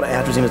surface water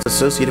atrazine is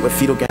associated with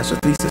fetal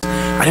gastroparesis.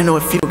 I didn't know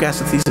what fetal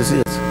gastroparesis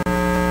is.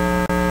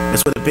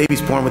 It's where the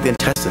baby's born with the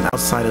intestine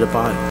outside of the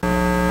body.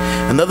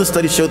 Another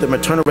study showed that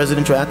maternal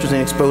residential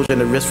atrazine exposure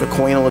and the risk for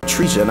choanal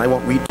atresia, and I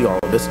won't read you all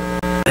of this.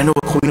 I didn't know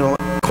what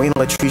choanal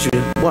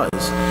atresia was,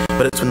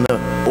 but it's when the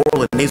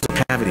oral and nasal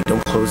cavity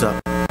don't close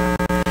up.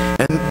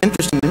 And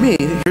interesting to me,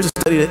 here's a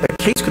study, a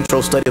case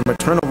control study of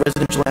maternal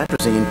residential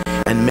atrazine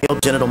and male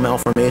genital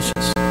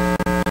malformations.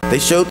 They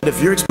showed that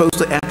if you're exposed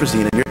to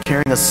atrazine and you're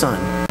carrying a son,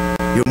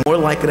 you're more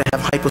likely to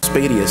have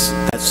hypospadias,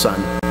 that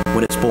son,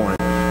 when it's born,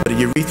 but a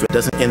urethra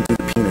doesn't end through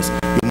the penis.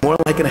 You're more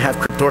likely to have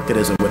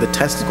cryptorchidism, where the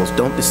testicles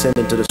don't descend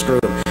into the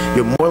scrotum.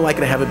 You're more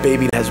likely to have a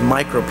baby that has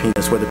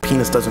micropenis, where the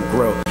penis doesn't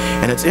grow.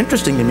 And it's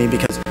interesting to me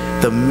because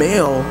the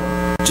male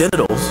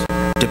genitals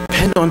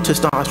depend on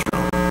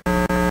testosterone.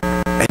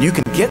 And you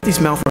can get these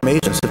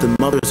malformations if the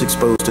mother is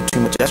exposed to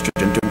too much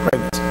estrogen during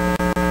pregnancy.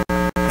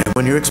 And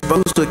when you're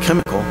exposed to a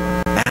chemical,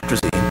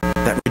 atrazine,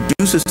 that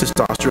reduces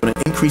testosterone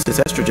and increases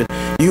estrogen,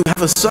 you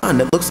have a son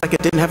that looks like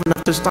it didn't have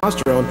enough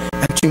testosterone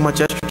and too much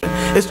estrogen.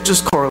 It's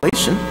just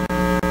correlation,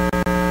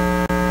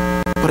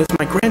 but it's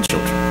my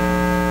grandchildren.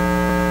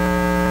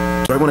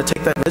 So I want to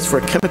take that risk for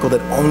a chemical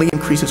that only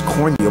increases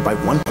corn yield by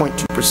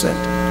 1.2%.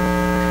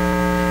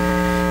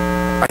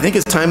 I think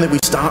it's time that we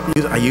stop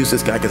using, I use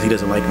this guy because he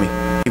doesn't like me.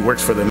 He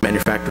works for the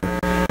manufacturer.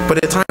 But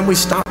it's time we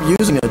stop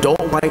using an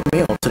adult white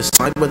male to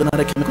decide whether or not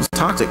a chemical is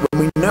toxic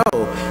when we know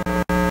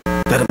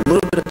that a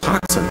little bit of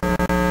toxin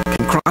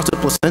can cross the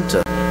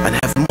placenta and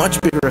have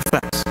much bigger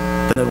effects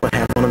than it would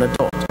have on an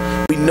adult.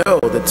 We know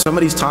that some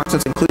of these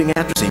toxins, including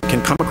atrazine,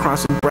 can come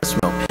across in breast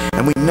milk.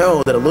 And we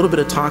know that a little bit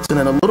of toxin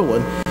in a little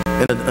one,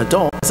 in an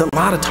adult, is a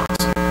lot of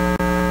toxin.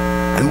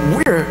 And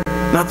we're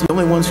not the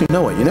only ones who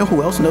know it. You know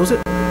who else knows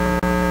it?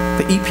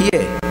 The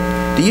EPA.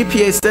 The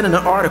EPA said in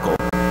an article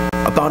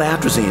about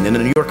atrazine in the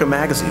New Yorker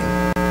magazine,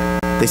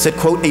 they said,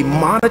 quote, a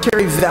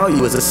monetary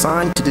value is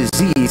assigned to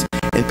disease,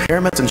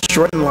 impairments, and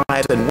shortened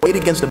lives and weighed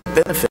against the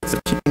benefits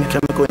of keeping a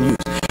chemical in use.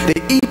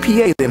 The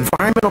EPA, the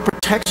Environmental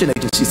Protection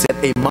Agency, said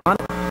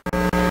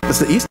does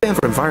the E stand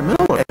for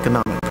environmental or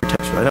economic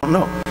protection? I don't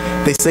know.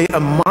 They say a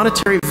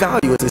monetary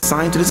value is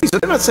assigned to disease. So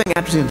they're not saying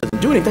atrazine doesn't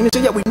do anything. They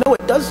say, yeah, we know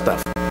it does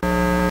stuff.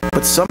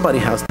 But somebody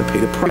has to pay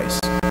the price.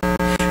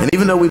 And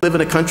even though we live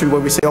in a country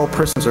where we say all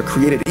persons are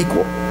created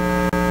equal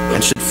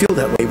and should feel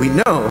that way, we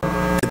know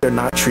that they're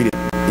not treated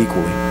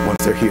equally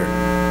once they're here.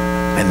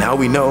 And now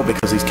we know,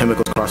 because these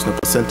chemicals cross the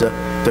placenta,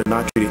 they're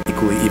not treated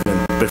equally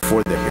even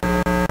before they're here.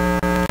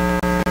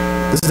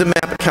 This is a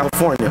map of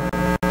California.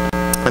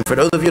 And for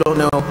those of you who don't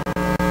know,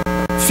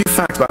 a few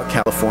facts about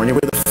California. We're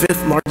the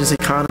 5th largest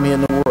economy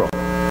in the world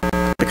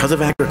because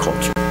of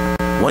agriculture.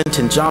 1 in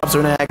 10 jobs are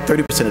in ag,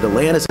 30% of the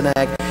land is in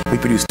ag. We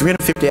produce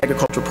 350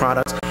 agricultural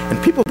products,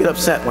 and people get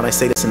upset when I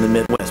say this in the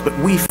Midwest, but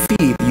we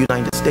feed the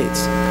United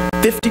States.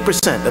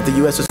 50% of the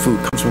U.S.'s food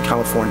comes from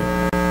California.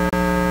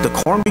 The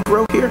corn we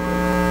grow here,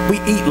 we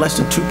eat less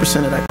than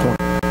 2% of that corn.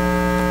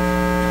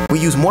 We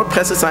use more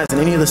pesticides than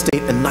any other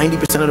state, and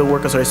 90% of the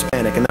workers are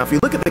Hispanic. And now if you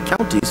look at the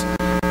counties,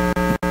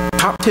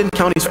 top 10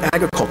 counties for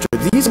agriculture,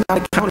 these are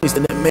not counties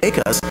that make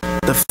us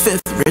the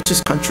 5th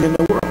richest country in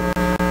the world.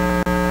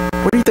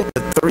 What do you think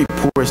the 30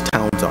 poorest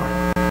towns are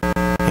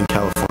in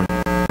California?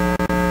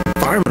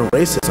 Environmental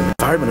racism,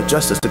 environmental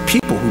justice, the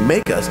people who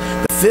make us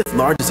the 5th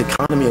largest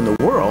economy in the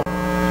world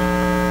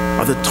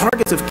are the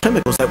targets of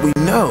chemicals that we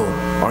know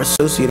are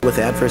associated with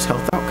adverse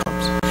health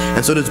outcomes.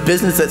 And so this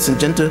business that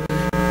Syngenta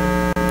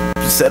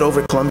set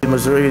over at Columbia,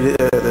 Missouri,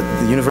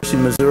 the University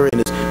of Missouri,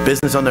 and this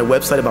business on their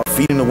website about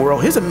feeding the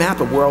world. Here's a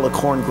map of where all the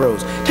corn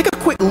grows. Take a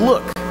quick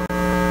look.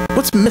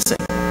 What's missing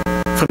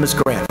from this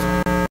graph?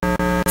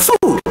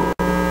 Food.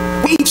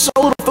 We eat so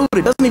little food,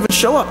 it doesn't even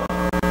show up.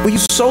 We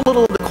use so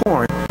little of the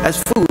corn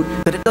as food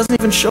that it doesn't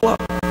even show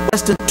up.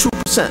 Less than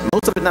 2%.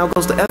 Most of it now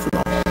goes to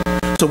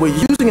ethanol. So we're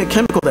using a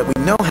chemical that we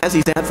know has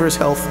these adverse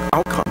health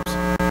outcomes.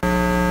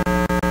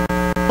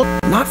 Look,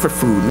 not for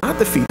food, not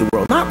to feed the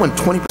world, not when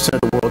 20%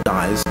 of the world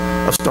dies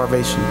of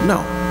starvation.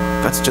 No,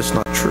 that's just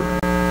not true.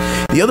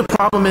 The other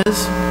problem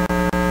is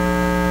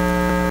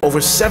over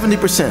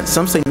 70%,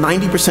 some say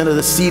 90% of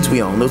the seeds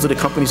we own, those are the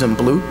companies in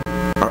blue,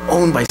 are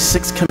owned by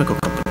 6 chemical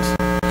companies.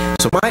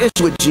 So my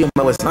issue with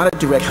GMO is not a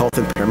direct health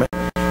impairment.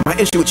 My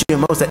issue with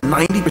GMO is that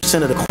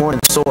 90% of the corn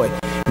and soy,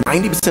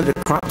 90% of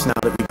the crops now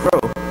that we grow,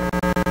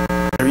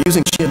 are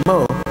using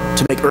GMO to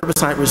to make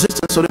herbicide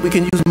resistant so that we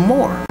can use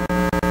more.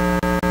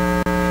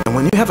 And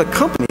when you have a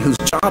company whose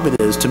job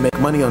it is to make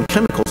money on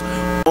chemicals,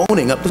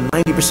 owning up to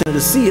 90% of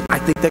the seed, I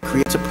think that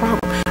creates a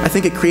problem. I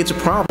think it creates a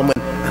problem when,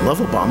 I love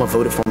Obama,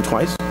 voted for him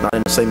twice, not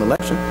in the same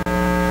election,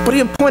 but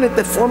he appointed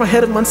the former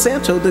head of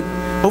Monsanto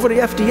over the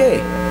FDA,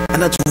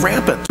 and that's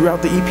rampant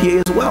throughout the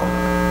EPA as well.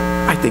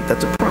 I think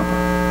that's a problem.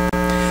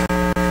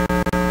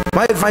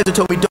 My advisor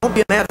told me, don't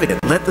be an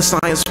advocate, let the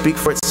science speak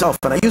for itself,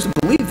 and I used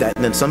to believe that,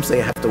 and then some say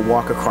I have to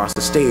walk across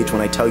the stage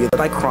when I tell you that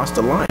I crossed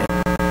the line.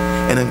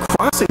 And in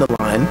crossing the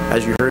line,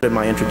 as you heard in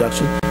my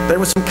introduction, there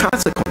were some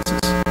consequences.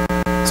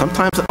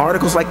 Sometimes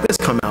articles like this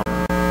come out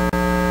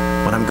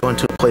when I'm going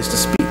to a place to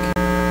speak.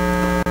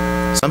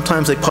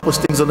 Sometimes they publish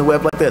things on the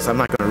web like this. I'm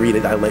not going to read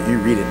it, I'll let you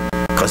read it,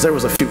 because there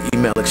was a few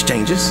email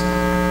exchanges,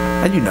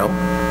 and you know,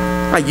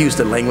 I used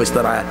the language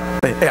that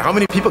hey, how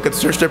many people could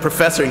search their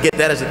professor and get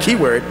that as a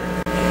keyword?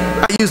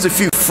 I used a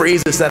few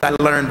phrases that I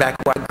learned back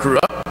when I grew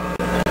up.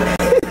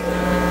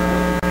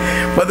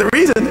 But the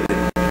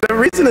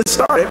reason it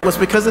started was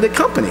because of the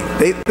company.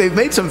 They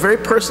made some very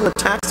personal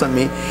attacks on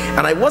me,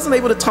 and I wasn't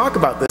able to talk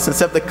about this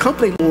except the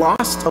company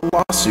lost a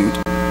lawsuit,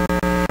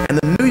 and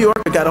the New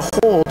Yorker got a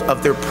hold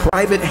of their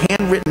private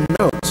handwritten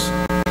notes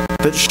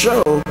that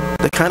show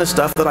the kind of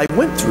stuff that I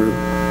went through,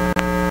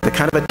 the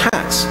kind of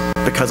attacks,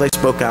 because I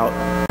spoke out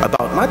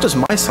about not just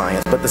my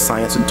science, but the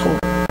science in total.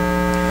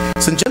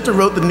 Syngenta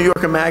wrote the New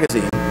Yorker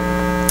magazine,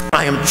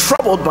 I am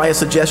troubled by a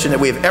suggestion that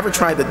we have ever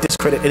tried to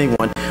discredit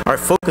anyone. Our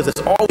focus has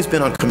always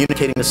been on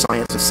communicating the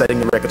science and setting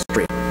the record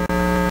straight.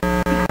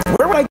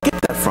 Where would I get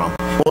that from?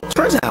 Well, it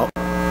turns out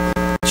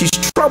she's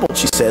troubled,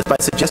 she says, by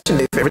a suggestion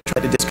they've ever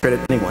tried to discredit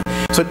anyone.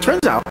 So it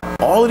turns out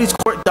all of these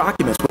court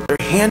documents with their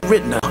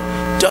handwritten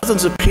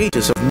dozens of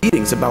pages of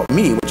meetings about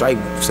me, which I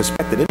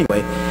suspected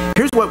anyway,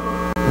 here's what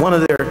one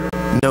of their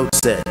notes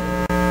said.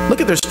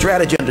 Look at their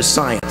strategy under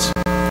science.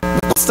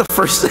 What's the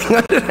first thing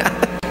under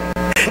that?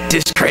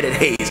 Discredit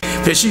Hayes.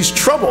 Because she's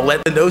troubled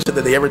at the notion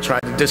that they ever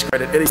tried to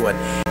discredit anyone.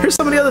 Here's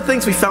some of the other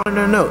things we found in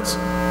their notes.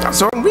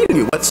 So I'm reading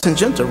you what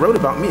Syngenta wrote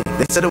about me.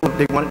 They said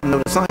they wanted to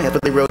know the science,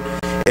 but they wrote,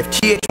 if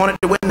TH wanted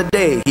to win the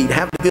day, he'd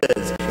have the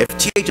goods. If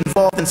TH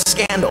involved in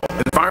scandal,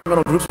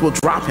 environmental groups will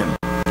drop him.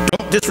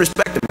 Don't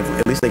disrespect him.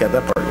 At least they got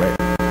that part right.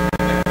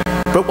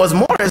 But what's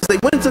more is they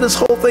went into this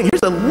whole thing.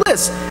 Here's a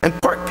list, and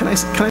can I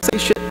say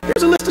shit?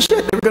 Here's a list of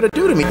shit they were going to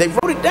do to me. They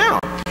wrote it down.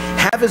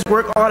 Have his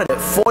work audited,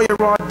 FOIA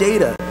raw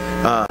data,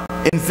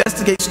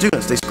 investigate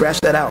students, they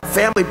scratched that out,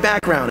 family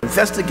background,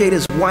 investigate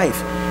his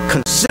wife,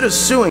 consider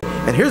suing,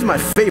 and here's my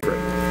favorite.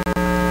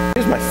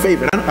 Here's my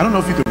favorite. I don't know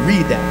if you could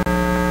read that.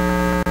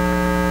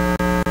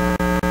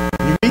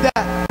 Can you read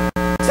that?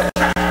 Set a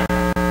trap.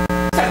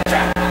 Set a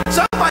trap.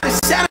 Somebody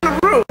sat in a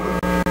room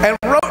and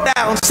wrote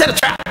down, set a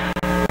trap.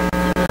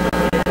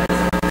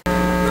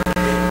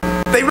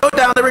 They wrote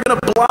down they were going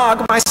to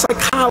blog my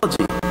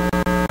psychology.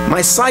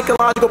 My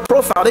psychological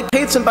profile. They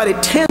paid somebody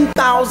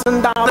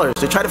 $10,000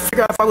 to try to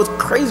figure out if I was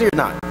crazy or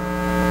not.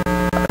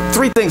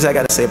 Three things I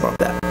got to say about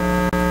that.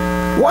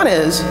 One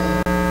is,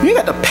 you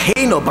got to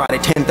pay nobody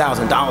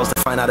 $10,000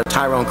 to find out if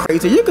Tyrone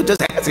crazy. You could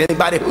just ask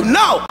anybody who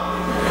knows.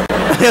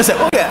 They'll say,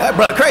 oh yeah, that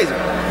brother crazy.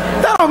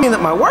 That don't mean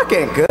that my work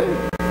ain't good.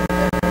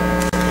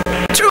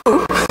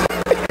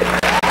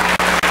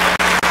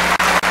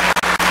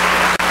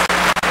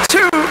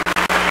 Two,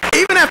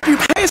 even after you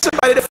pay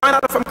somebody to find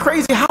out if I'm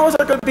crazy, how is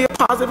that going to be a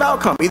positive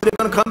outcome? Either they're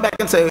going to come back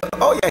and say,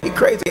 oh yeah, he's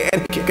crazy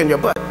and he's kicking your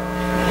butt.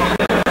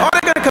 Or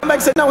they're going to come back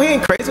and say, no, he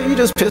ain't crazy, you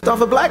just pissed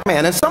off a black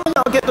man. And some of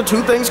y'all get the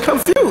two things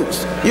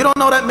confused. You don't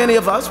know that many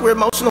of us, we're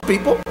emotional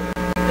people.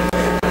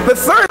 The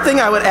third thing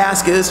I would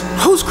ask is,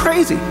 who's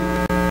crazy?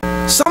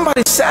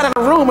 Somebody sat in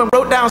a room and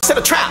wrote down, set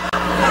a trap.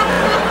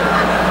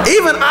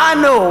 Even I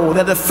know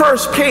that the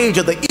first page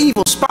of the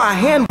evil spy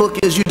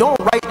handbook is you don't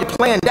write your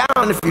plan down,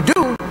 and if you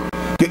do,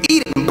 you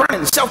eat it and burn it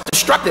and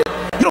self-destruct it.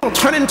 You don't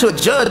turn it into a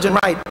judge and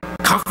write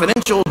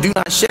confidential, do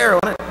not share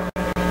on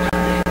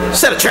it.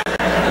 Set a trap.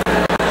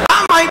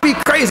 I might be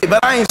crazy, but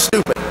I ain't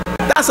stupid.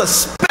 That's a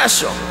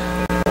special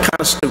kind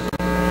of stupid.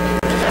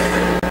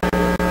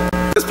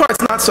 This part's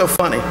not so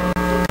funny.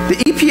 The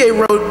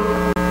EPA wrote,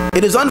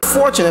 it is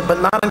unfortunate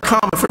but not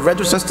uncommon for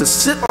registrants to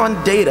sit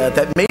on data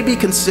that may be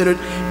considered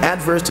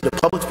adverse to the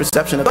public's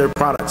perception of their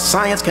products.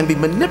 Science can be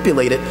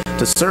manipulated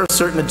to serve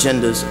certain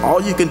agendas.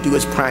 All you can do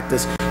is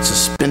practice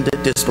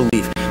suspended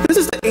disbelief. This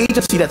is the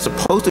agency that's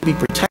supposed to be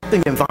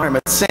protecting the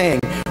environment saying,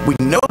 we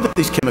know that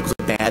these chemicals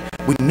are bad,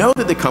 we know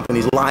that the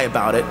companies lie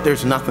about it,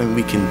 there's nothing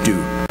we can do.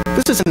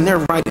 This isn't their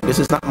writing, this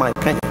is not my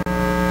opinion.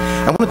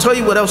 I want to tell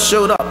you what else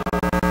showed up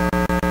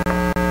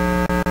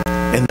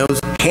in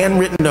those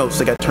handwritten notes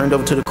that got turned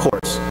over to the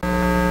courts.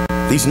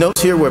 These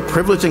notes here were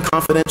privileged and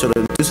confidential.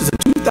 This is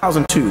in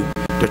 2002.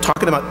 They're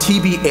talking about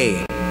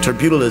TBA,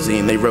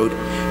 terbutaline. They wrote,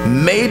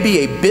 may be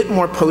a bit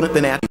more potent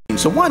than atrazine.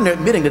 So one, they're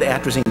admitting that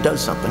atrazine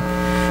does something.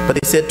 But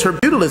they said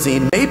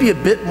terbutaline may be a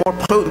bit more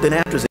potent than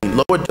atrazine.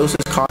 Lower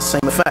doses cause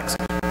same effects.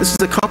 This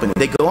is a company.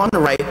 They go on to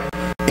write,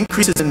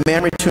 increases in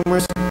mammary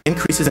tumors,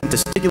 increases in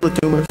testicular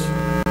tumors.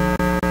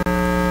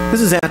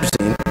 This is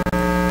atrazine.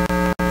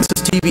 This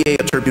is GBA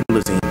of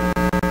terbutaline.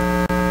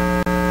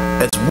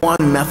 It's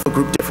one methyl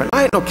group different.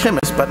 I ain't no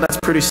chemist, but that's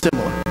pretty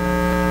similar.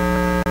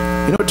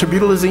 You know what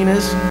terbutaline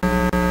is?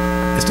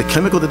 It's the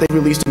chemical that they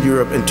released in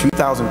Europe in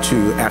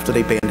 2002 after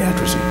they banned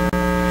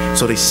atrazine.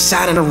 So they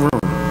sat in a room.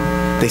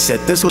 They said,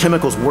 this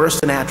chemical's worse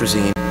than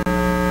atrazine.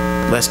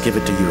 Let's give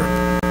it to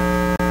Europe.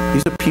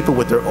 These are people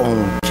with their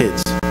own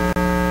kids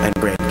and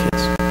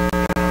grandkids.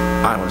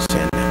 I don't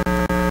understand that.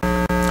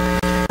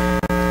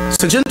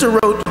 Syngenta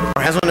wrote,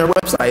 or has on their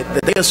website,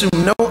 that they assume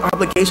no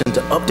obligation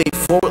to update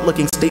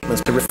forward-looking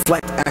statements to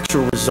reflect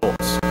actual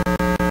results.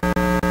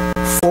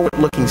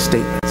 Forward-looking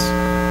statements.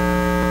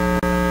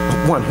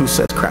 One who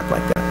says crap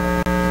like that.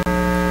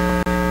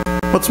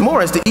 What's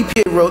more is the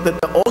EPA wrote that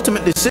the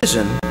ultimate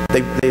decision,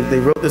 they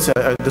wrote this,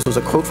 this was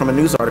a quote from a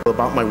news article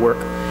about my work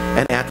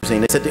and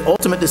atrazine. They said the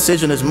ultimate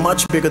decision is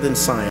much bigger than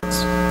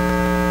science.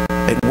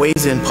 It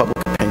weighs in public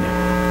opinion.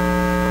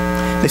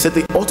 They said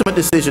the ultimate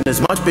decision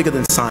is much bigger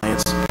than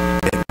science.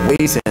 It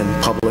weighs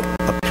in public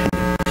opinion.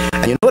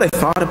 And you know what I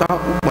thought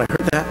about when I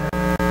heard that?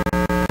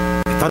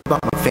 I thought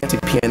about my fancy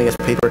PNAS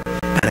paper,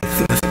 and I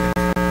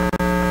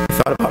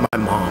thought about my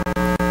mom.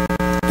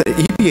 The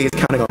EPA is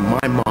counting on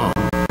my mom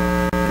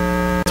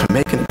to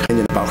make an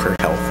opinion about her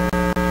health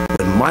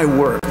when my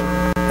work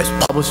is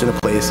published in a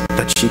place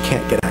that she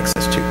can't get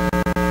access to.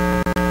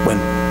 When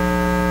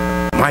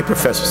my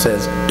professor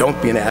says, don't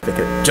be an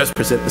advocate, just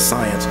present the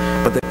science.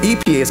 But the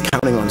EPA is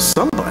counting on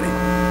somebody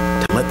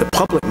to let the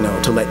public know,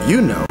 to let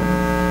you know,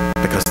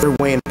 because they're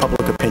weighing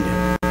public opinion.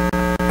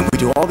 And we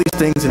do all these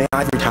things in the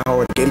ivory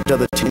tower to get each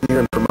other tenure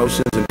and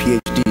promotions and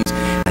PhDs,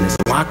 and it's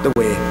locked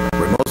away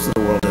where most of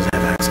the world doesn't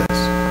have access.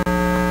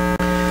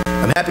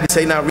 I'm happy to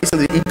say now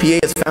recently the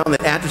EPA has found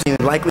that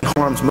atrazine likely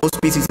harms most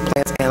species of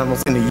plants and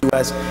animals in the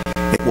U.S.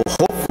 It will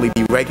hopefully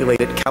be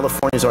regulated.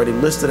 California is already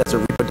listed as a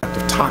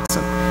reproductive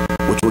toxin,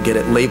 which will get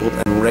it labeled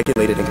and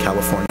regulated in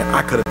California.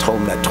 I could have told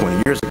them that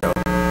 20 years ago.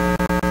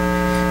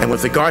 And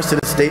with regards to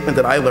the statement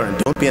that I learned,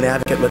 don't be an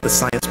advocate, let the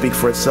science speak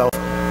for itself,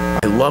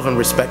 I love and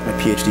respect my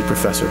PhD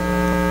professor,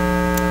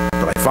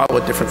 but I follow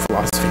a different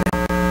philosophy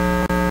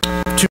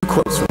now. Two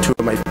quotes from two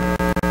of my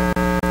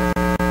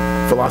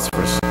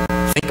philosophers,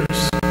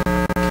 thinkers.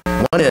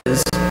 One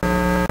is,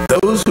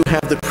 those who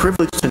have the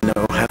privilege to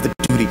know have the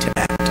duty to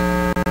act.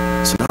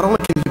 So not only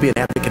can you be an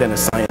advocate and a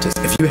scientist,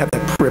 if you have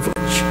that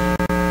privilege,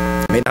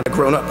 I may not have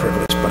grown up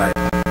privileged, but I've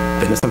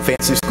been in some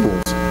fancy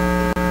schools,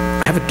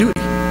 I have a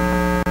duty.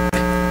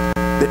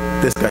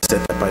 This guy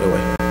said that, by the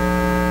way.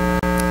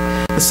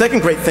 The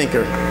second great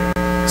thinker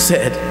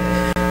said,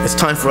 it's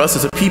time for us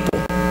as a people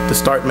to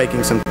start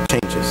making some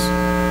changes.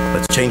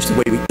 Let's change the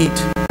way we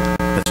eat.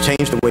 Let's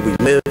change the way we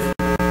live.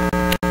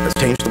 Let's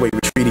change the way we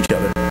treat each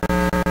other.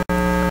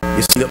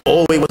 You see, the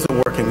old way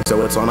wasn't working,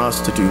 so it's on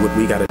us to do what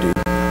we got to do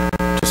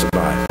to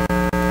survive.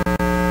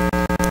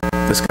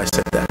 This guy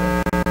said that.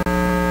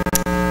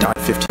 Died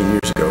 15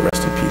 years ago.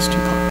 Rest in peace,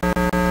 Tupac.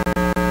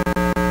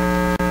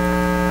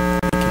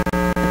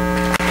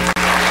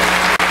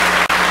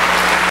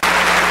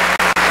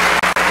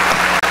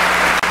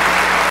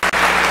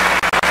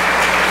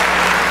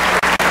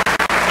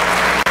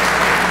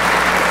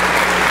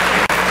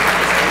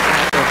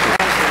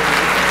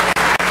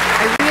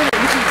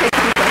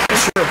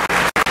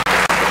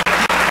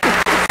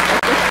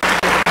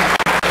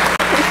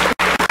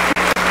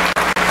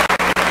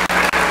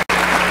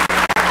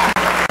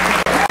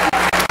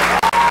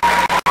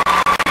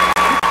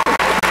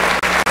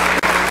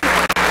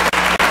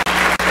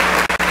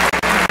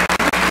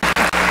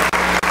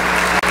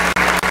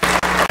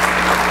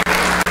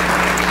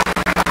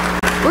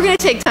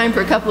 Take time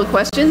for a couple of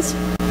questions.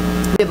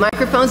 We have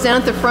microphones down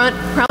at the front,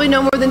 probably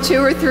no more than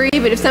 2 or 3,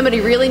 but if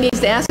somebody really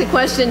needs to ask a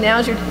question,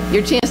 now's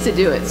your chance to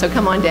do it. So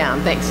come on down.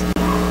 Thanks.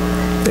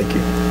 Thank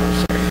you.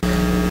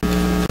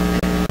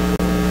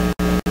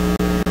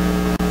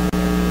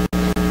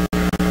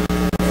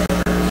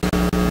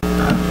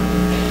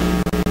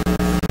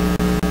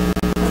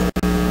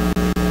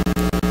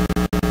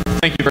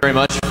 Thank you very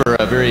much for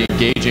a very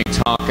engaging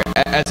talk.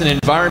 As an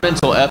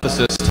environmental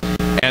ethicist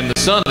and the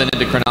son of an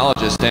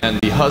endocrinologist and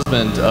the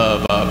husband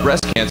of a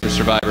breast cancer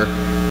survivor,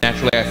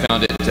 naturally I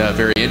found it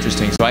very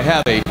interesting. So I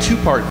have a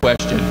two-part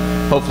question.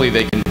 Hopefully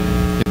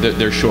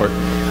they're short.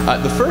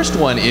 The first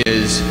one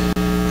is,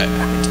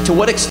 to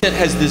what extent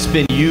has this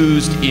been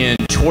used in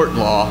tort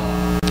law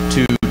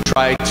to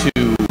try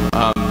to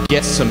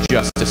get some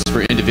justice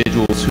for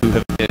individuals who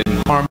have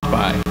been harmed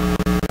by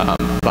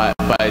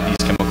these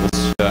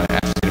chemicals,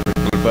 atrazine in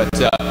particular?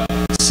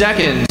 But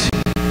second,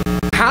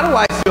 how do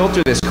I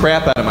filter this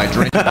crap out of my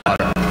drinking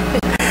water?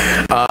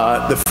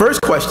 The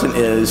first question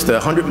is, the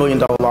 $100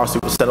 million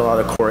lawsuit was settled out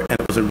of court, and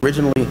it was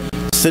originally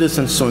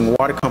citizens suing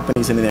water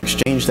companies, and then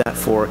exchanged that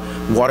for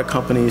water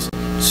companies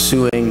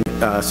suing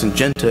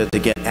Syngenta to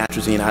get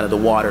atrazine out of the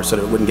water so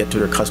that it wouldn't get to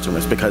their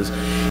customers. Because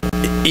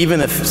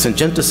even if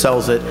Syngenta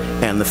sells it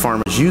and the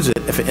farmers use it,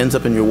 if it ends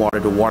up in your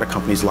water, the water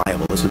company's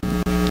liable. It's a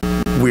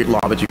weird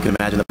law, but you can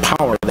imagine the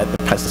power that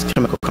the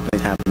chemical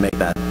companies have to make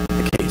that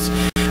the case.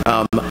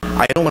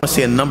 I don't want to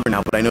say a number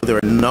now, but I know there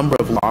are a number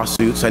of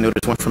lawsuits. I know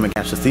there's one from a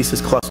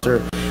gaseothesis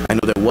cluster. I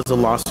know there was a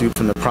lawsuit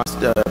from the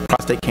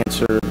prostate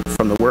cancer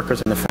from the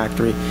workers in the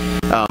factory.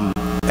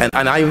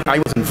 And I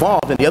was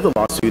involved in the other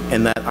lawsuit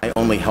in that I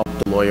only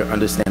helped the lawyer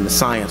understand the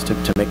science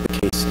to make the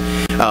case.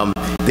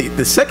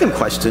 The second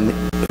question,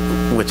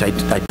 which I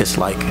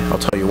dislike, I'll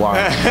tell you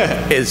why,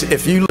 is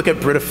if you look at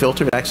Brita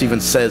filter, it actually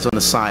even says on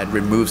the side,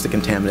 removes the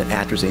contaminant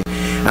atrazine.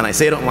 And I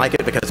say I don't like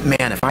it because,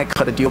 man, if I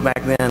cut a deal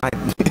back then,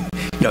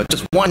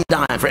 just one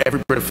dime for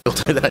every Brita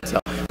filter that I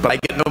sell. But I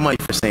get no money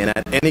for saying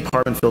that. Any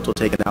carbon filter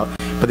taken out.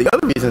 But the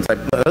other things I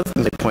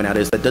point out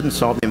is that doesn't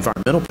solve the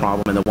environmental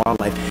problem and the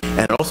wildlife, and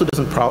it also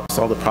doesn't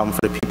solve the problem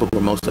for the people who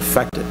are most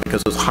affected,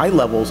 because those high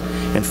levels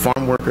in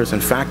farm workers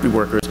and factory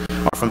workers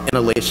are from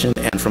inhalation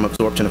and from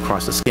absorption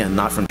across the skin,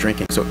 not from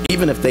drinking. So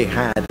even if they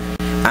had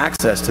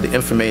access to the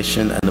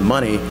information and the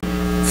money,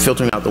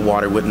 filtering out the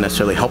water wouldn't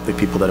necessarily help the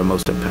people that are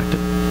most impacted.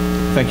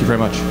 Thank you very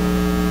much.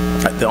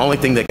 The only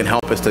thing that can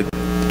help is to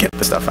get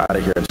the stuff out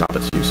of here and stop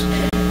its use.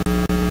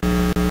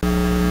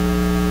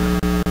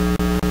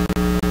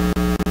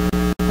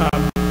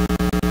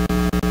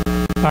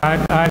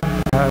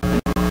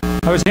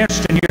 I was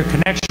interested in your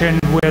connection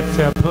with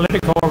the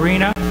political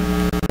arena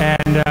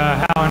and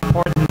how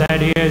important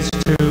that is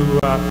to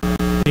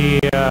the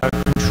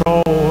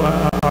control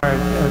or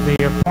the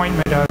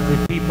appointment of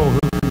the people who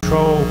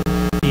control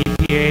the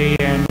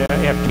EPA and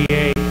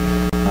FDA.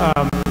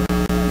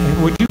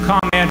 Would you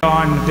comment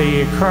on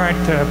the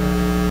current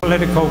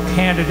political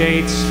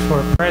candidates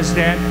for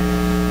president?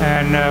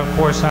 And of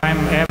course, I'm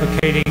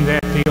advocating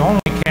that the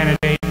only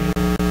candidate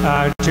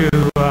to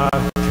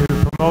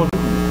promote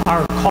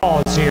our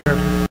cause here,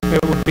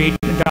 it would be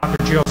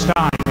Dr. Jill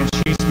Stein, and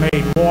she's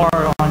made war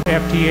on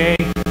FDA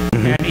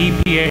and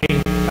EPA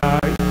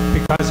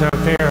because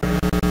of their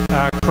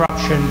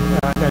corruption,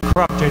 their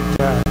corrupted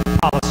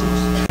policies.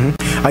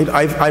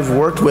 I've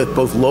worked with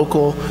both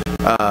local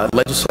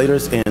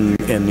legislators in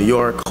New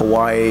York,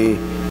 Hawaii,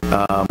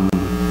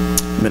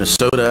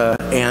 Minnesota,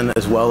 and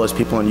as well as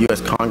people in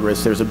U.S.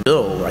 Congress. There's a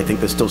bill, I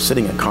think, that's still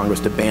sitting in Congress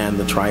to ban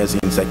the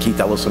triazines that Keith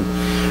Ellison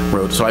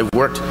wrote. So I've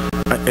worked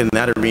in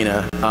that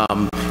arena.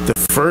 The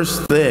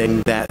first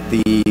thing that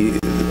the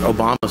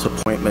Obama's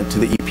appointment to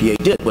the EPA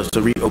did was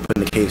to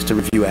reopen the case to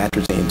review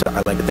atrazine. So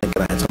I like to think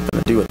that I had something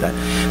to do with that.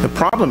 The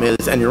problem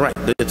is, and you're right,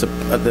 it's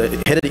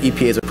the head of the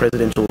EPA is a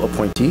presidential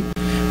appointee.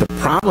 The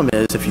problem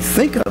is, if you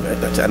think of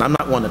it, and I'm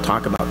not one to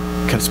talk about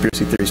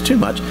conspiracy theories too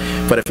much,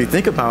 but if you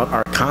think about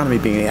our economy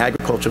being an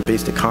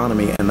agriculture-based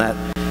economy and that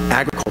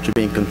agriculture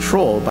being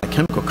controlled by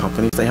chemical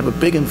companies, they have a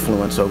big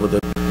influence over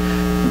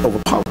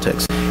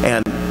politics.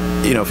 And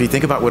if you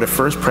think about what a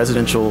first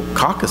presidential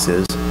caucus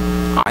is,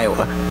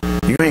 Iowa,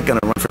 you ain't going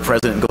to run for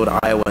president and go to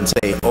Iowa and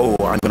say, oh,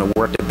 I'm going to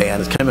work to ban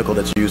this chemical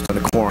that's used on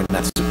the corn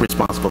that's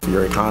responsible for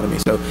your economy.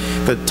 So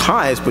the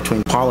ties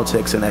between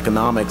politics and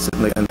economics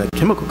and the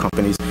chemical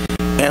companies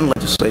and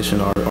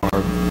legislation are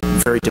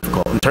very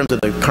difficult. In terms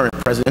of the current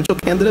presidential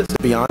candidates,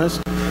 to be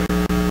honest,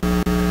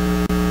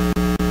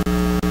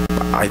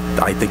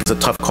 I think it's a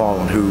tough call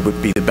on who would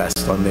be the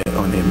best on the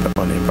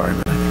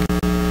environment. I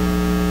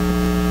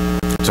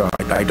think. So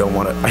I don't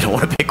want to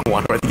pick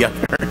one or the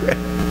other.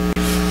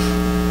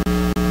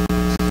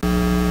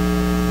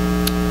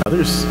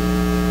 Others?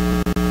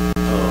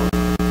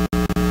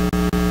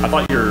 I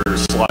thought your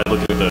slide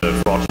looking at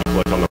the frogs you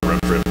collect on the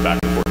road trip back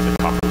and forth to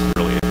Cochrane was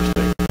really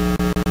interesting.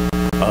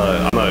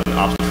 I'm an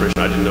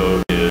obstetrician. I didn't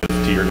know if,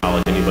 to your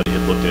knowledge, anybody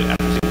had looked at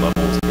atrazine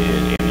levels in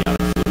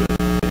amniotic fluid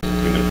in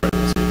human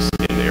pregnancies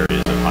in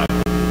areas of high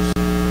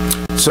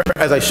levels. So,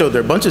 as I showed,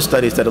 there are a bunch of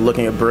studies that are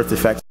looking at birth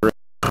defects, birth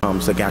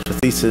outcomes, the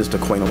gastrothesis, the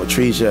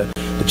coinolatresia,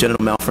 the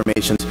genital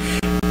malformations.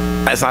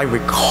 As I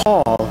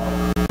recall,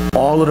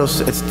 all of those,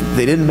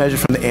 they didn't measure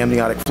from the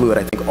amniotic fluid.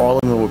 I think all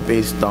of them were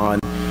based on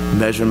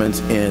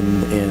measurements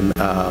in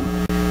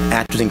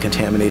atrazine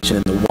contamination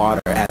in the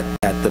water at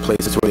the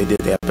places where they did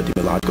the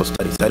epidemiological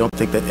studies. I don't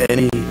think that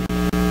any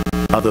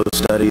of those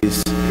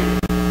studies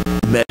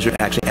measured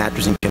actually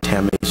atrazine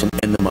contamination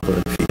in the mother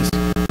and the fetus.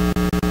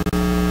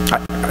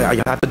 I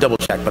have to double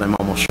check, but I'm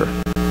almost sure.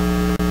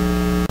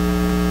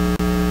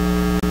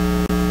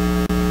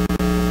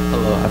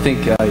 Hello, I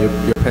think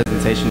your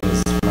presentation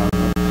was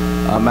phenomenal.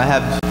 I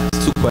have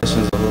two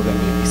questions, although they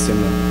may be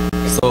similar.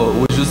 So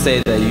would you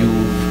say that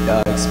you've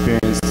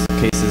experienced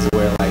cases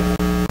where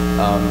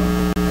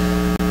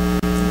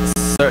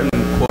certain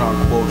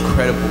quote-unquote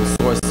credible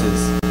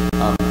sources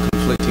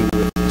conflicting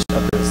with each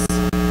other's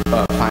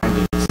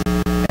findings,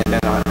 and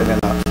then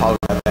followed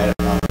by that,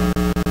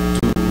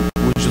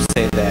 would you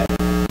say that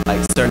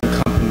certain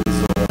companies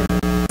or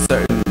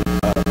certain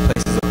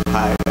places of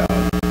high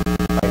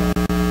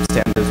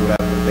standards,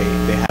 whatever,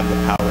 they have the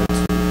power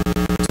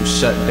to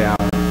shut down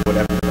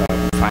whatever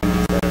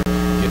findings that are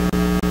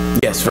given?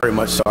 Yes, very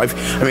much so.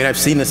 I've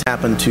seen this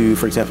happen to,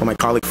 for example, my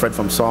colleague Fred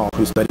from Saul,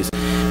 who studies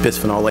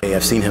bisphenol A.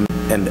 I've seen him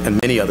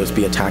and many others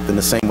be attacked in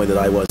the same way that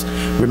I was.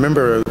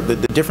 Remember, the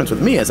difference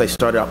with me is I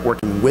started out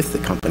working with the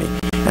company.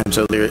 And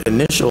so their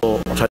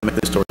initial, I'll try to make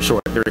this story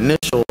short, their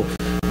initial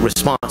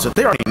response that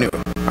they already knew.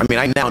 I mean,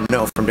 I now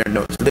know from their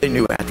notes that they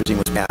knew atrazine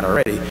was bad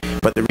already,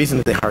 but the reason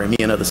that they hire me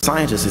and other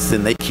scientists is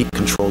then they keep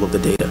control of the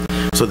data.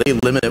 So they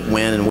limited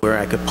when and where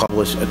I could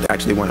publish.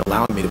 Actually, they weren't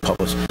allowing me to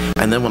publish.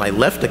 And then when I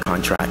left the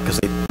contract, because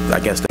I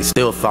guess they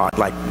still thought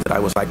like that I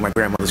was like my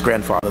grandmother's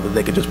grandfather, that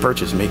they could just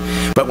purchase me.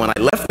 But when I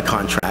left the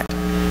contract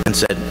and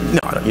said, no,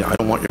 I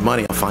don't want your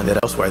money, I'll find it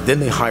elsewhere, then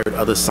they hired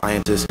other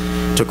scientists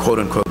to quote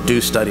unquote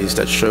do studies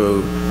that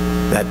show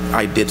that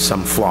I did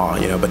some flaw,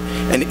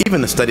 and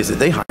even the studies that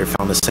they hired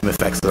found the same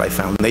effects that I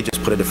found, and they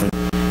just put a different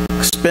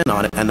spin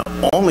on it. And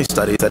the only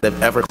studies that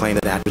have ever claimed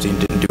that atrazine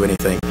didn't do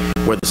anything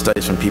were the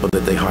studies from people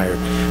that they hired.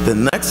 The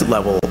next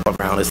level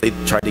around is they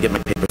tried to get my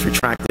papers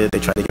retracted, they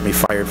tried to get me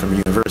fired from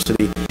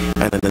university,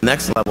 and then the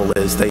next level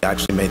is they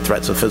actually made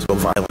threats of physical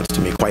violence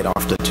to me quite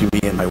often, to me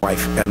and my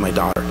wife and my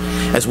daughter.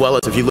 As well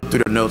as if you look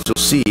through their notes,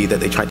 you'll see that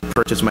they tried to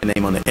purchase my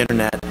name on the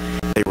internet,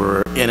 they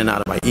were in and out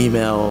of my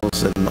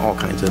emails and all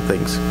kinds of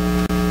things.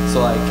 So,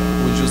 like,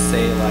 would you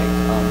say, like,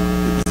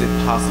 is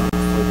it possible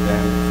for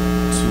them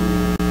to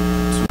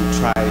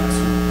try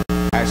to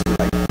actually,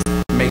 like,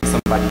 make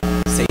somebody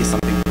say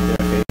something in their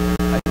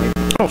favor? Like,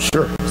 maybe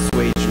sure.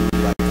 persuade you,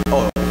 like,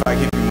 oh, if I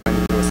give you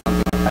money or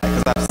something like that?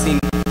 Because I've seen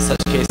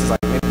such cases,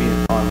 like, maybe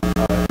on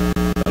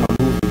a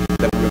movie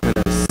that we're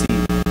going to see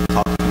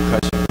called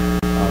Concussion.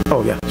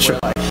 Sure.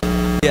 Where, like,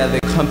 yeah,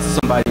 they come to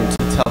somebody and to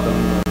tell them,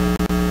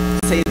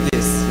 say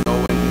this,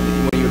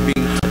 when you're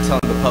being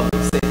telling the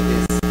public, say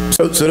this.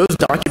 So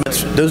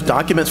those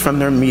documents from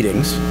their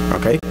meetings,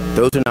 okay,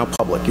 those are now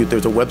public.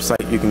 There's a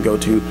website you can go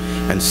to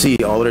and see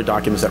all of their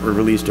documents that were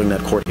released during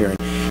that court hearing.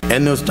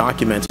 And those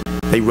documents,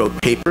 they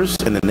wrote papers,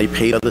 and then they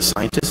paid other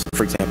scientists,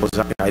 for example,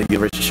 a guy at the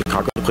University of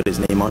Chicago, to put his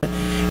name on it.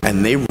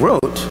 And they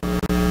wrote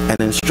and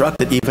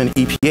instructed even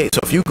EPA. So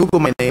if you Google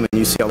my name and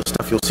you see all this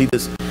stuff, you'll see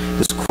this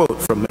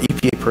quote from an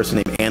EPA person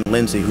named Ann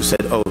Lindsay, who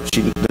said, oh,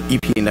 the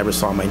EPA never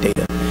saw my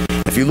data.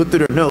 If you look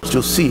through their notes,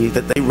 you'll see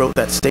that they wrote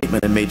that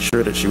statement and made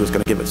sure that she was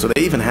going to give it. So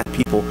they even had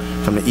people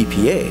from the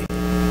EPA.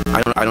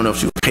 I don't know if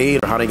she was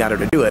paid or how they got her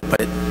to do it,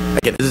 but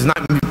again, this is not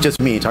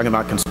just me talking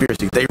about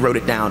conspiracy. They wrote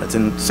it down. It's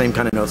in the same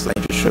kind of notes that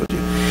I just showed you.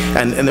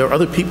 And there are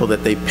other people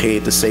that they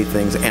paid to say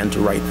things and to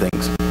write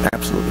things.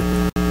 Absolutely.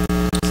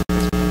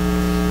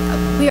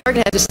 We are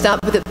going to have to stop,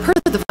 but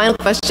the final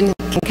question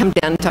can come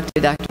down and talk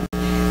to Dr.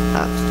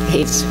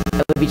 Hayes.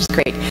 That would be just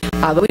great.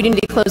 But we need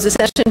to close the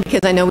session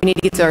because I know we need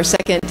to get to our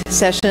second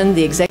session,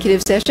 the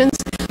executive sessions.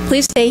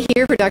 Please stay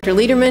here for Dr.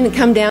 Lederman.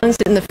 Come down and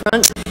sit in the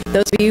front.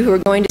 Those of you who are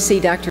going to see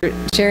Dr.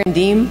 Sharon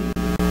Deem,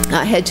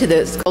 head to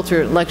the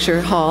Sculpture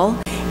Lecture Hall,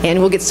 and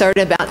we'll get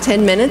started in about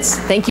 10 minutes.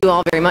 Thank you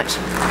all very much.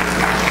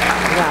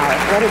 Wow,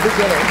 what a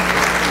beginning.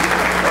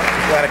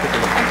 Glad I could do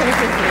it. I'm going to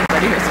think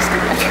anybody who has to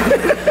speak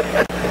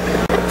after.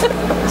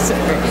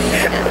 Sorry.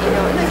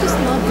 And I just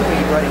love the way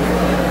you brought in your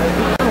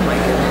family. Oh my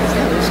goodness,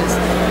 that was just,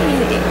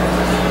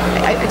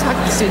 I talk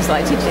to the students a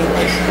lot. I teach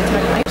English.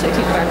 I teach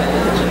environmental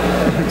religion.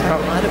 I talk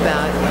a lot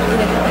about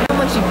how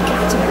much you've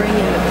got to bring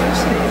in the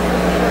person.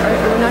 Or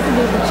we're not going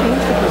to be able to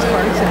change people's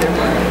hearts and their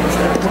minds.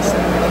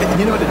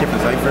 You know the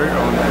difference? I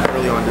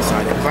early on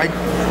decided, because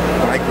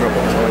when I grew up,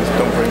 I was always,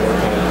 don't bring work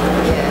home.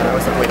 Yeah. And I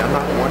was like, wait, I'm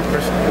not one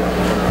person.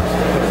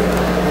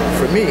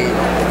 For me,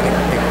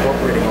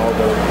 incorporating all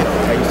the,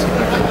 I used to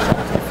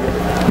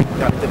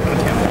not the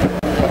contaminant.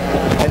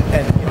 And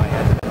I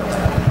had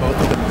both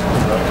of them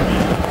love to be.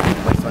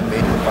 My son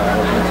majored in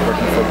biology, he's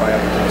working for a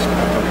biological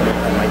company,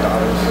 and my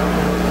daughter's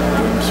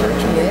doing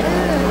research.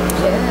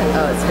 Yeah.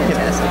 Oh, it's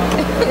fantastic.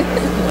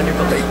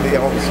 Wonderful. They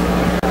always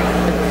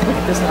look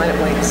at this line, I'm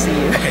wanting to see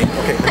you.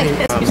 Okay.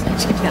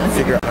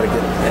 Figure out how to get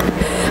it.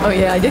 Oh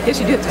yeah, I guess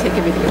you do have to take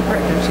everything apart,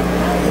 don't you?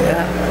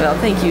 Yeah. Well,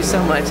 thank you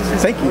so much. This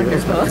is Thank you.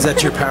 Wonderful. Is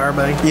that your power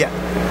bank? Yeah.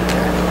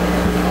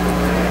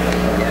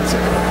 Yes, sir.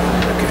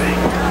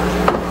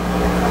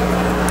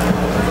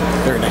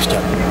 Very nice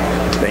job.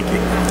 Thank you.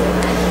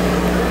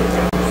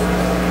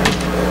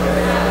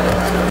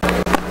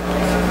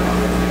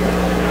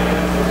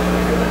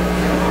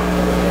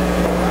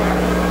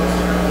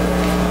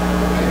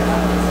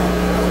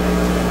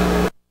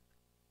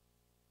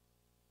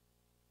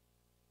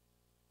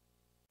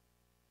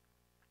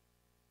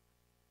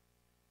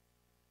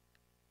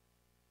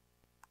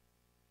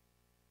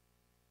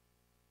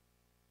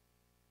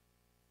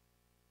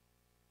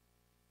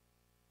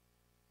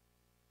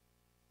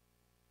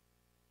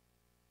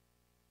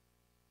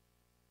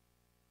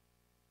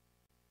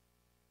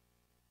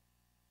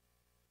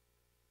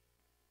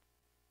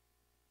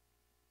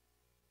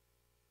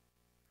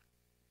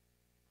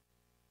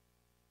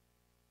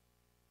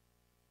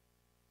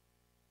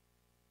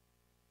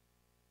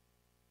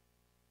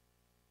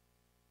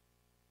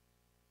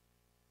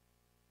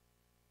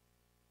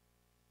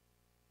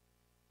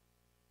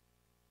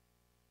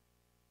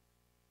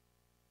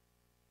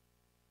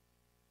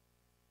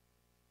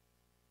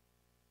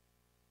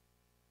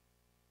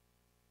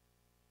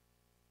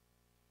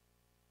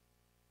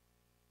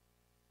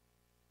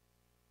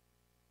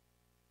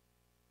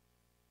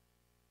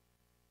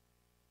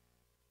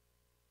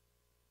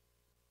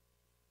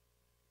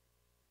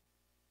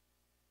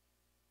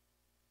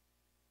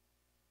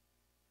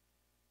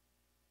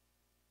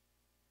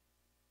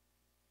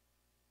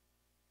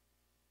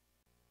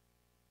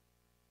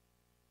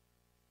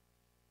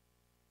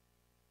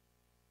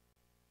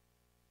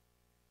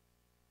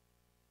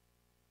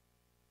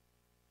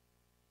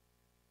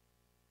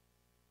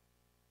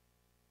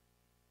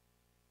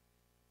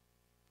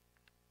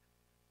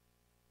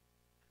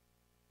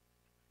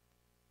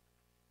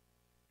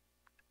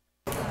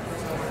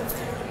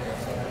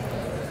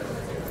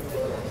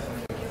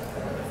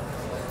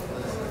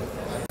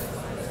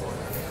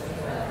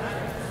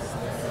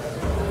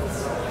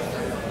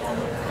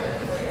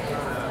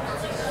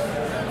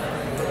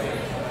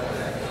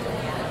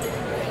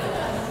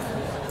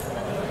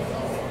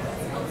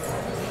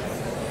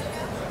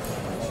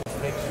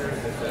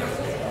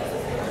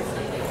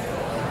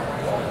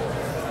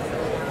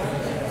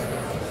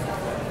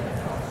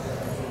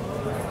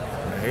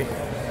 Right.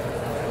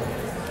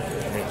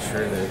 Make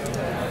sure that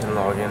you can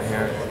log in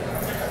here.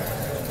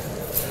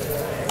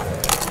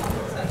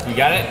 You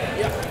got it?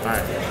 Yeah. All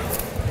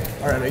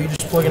right. All right, are you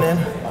just plugging in?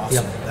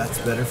 Awesome. Yep. That's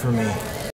better for me.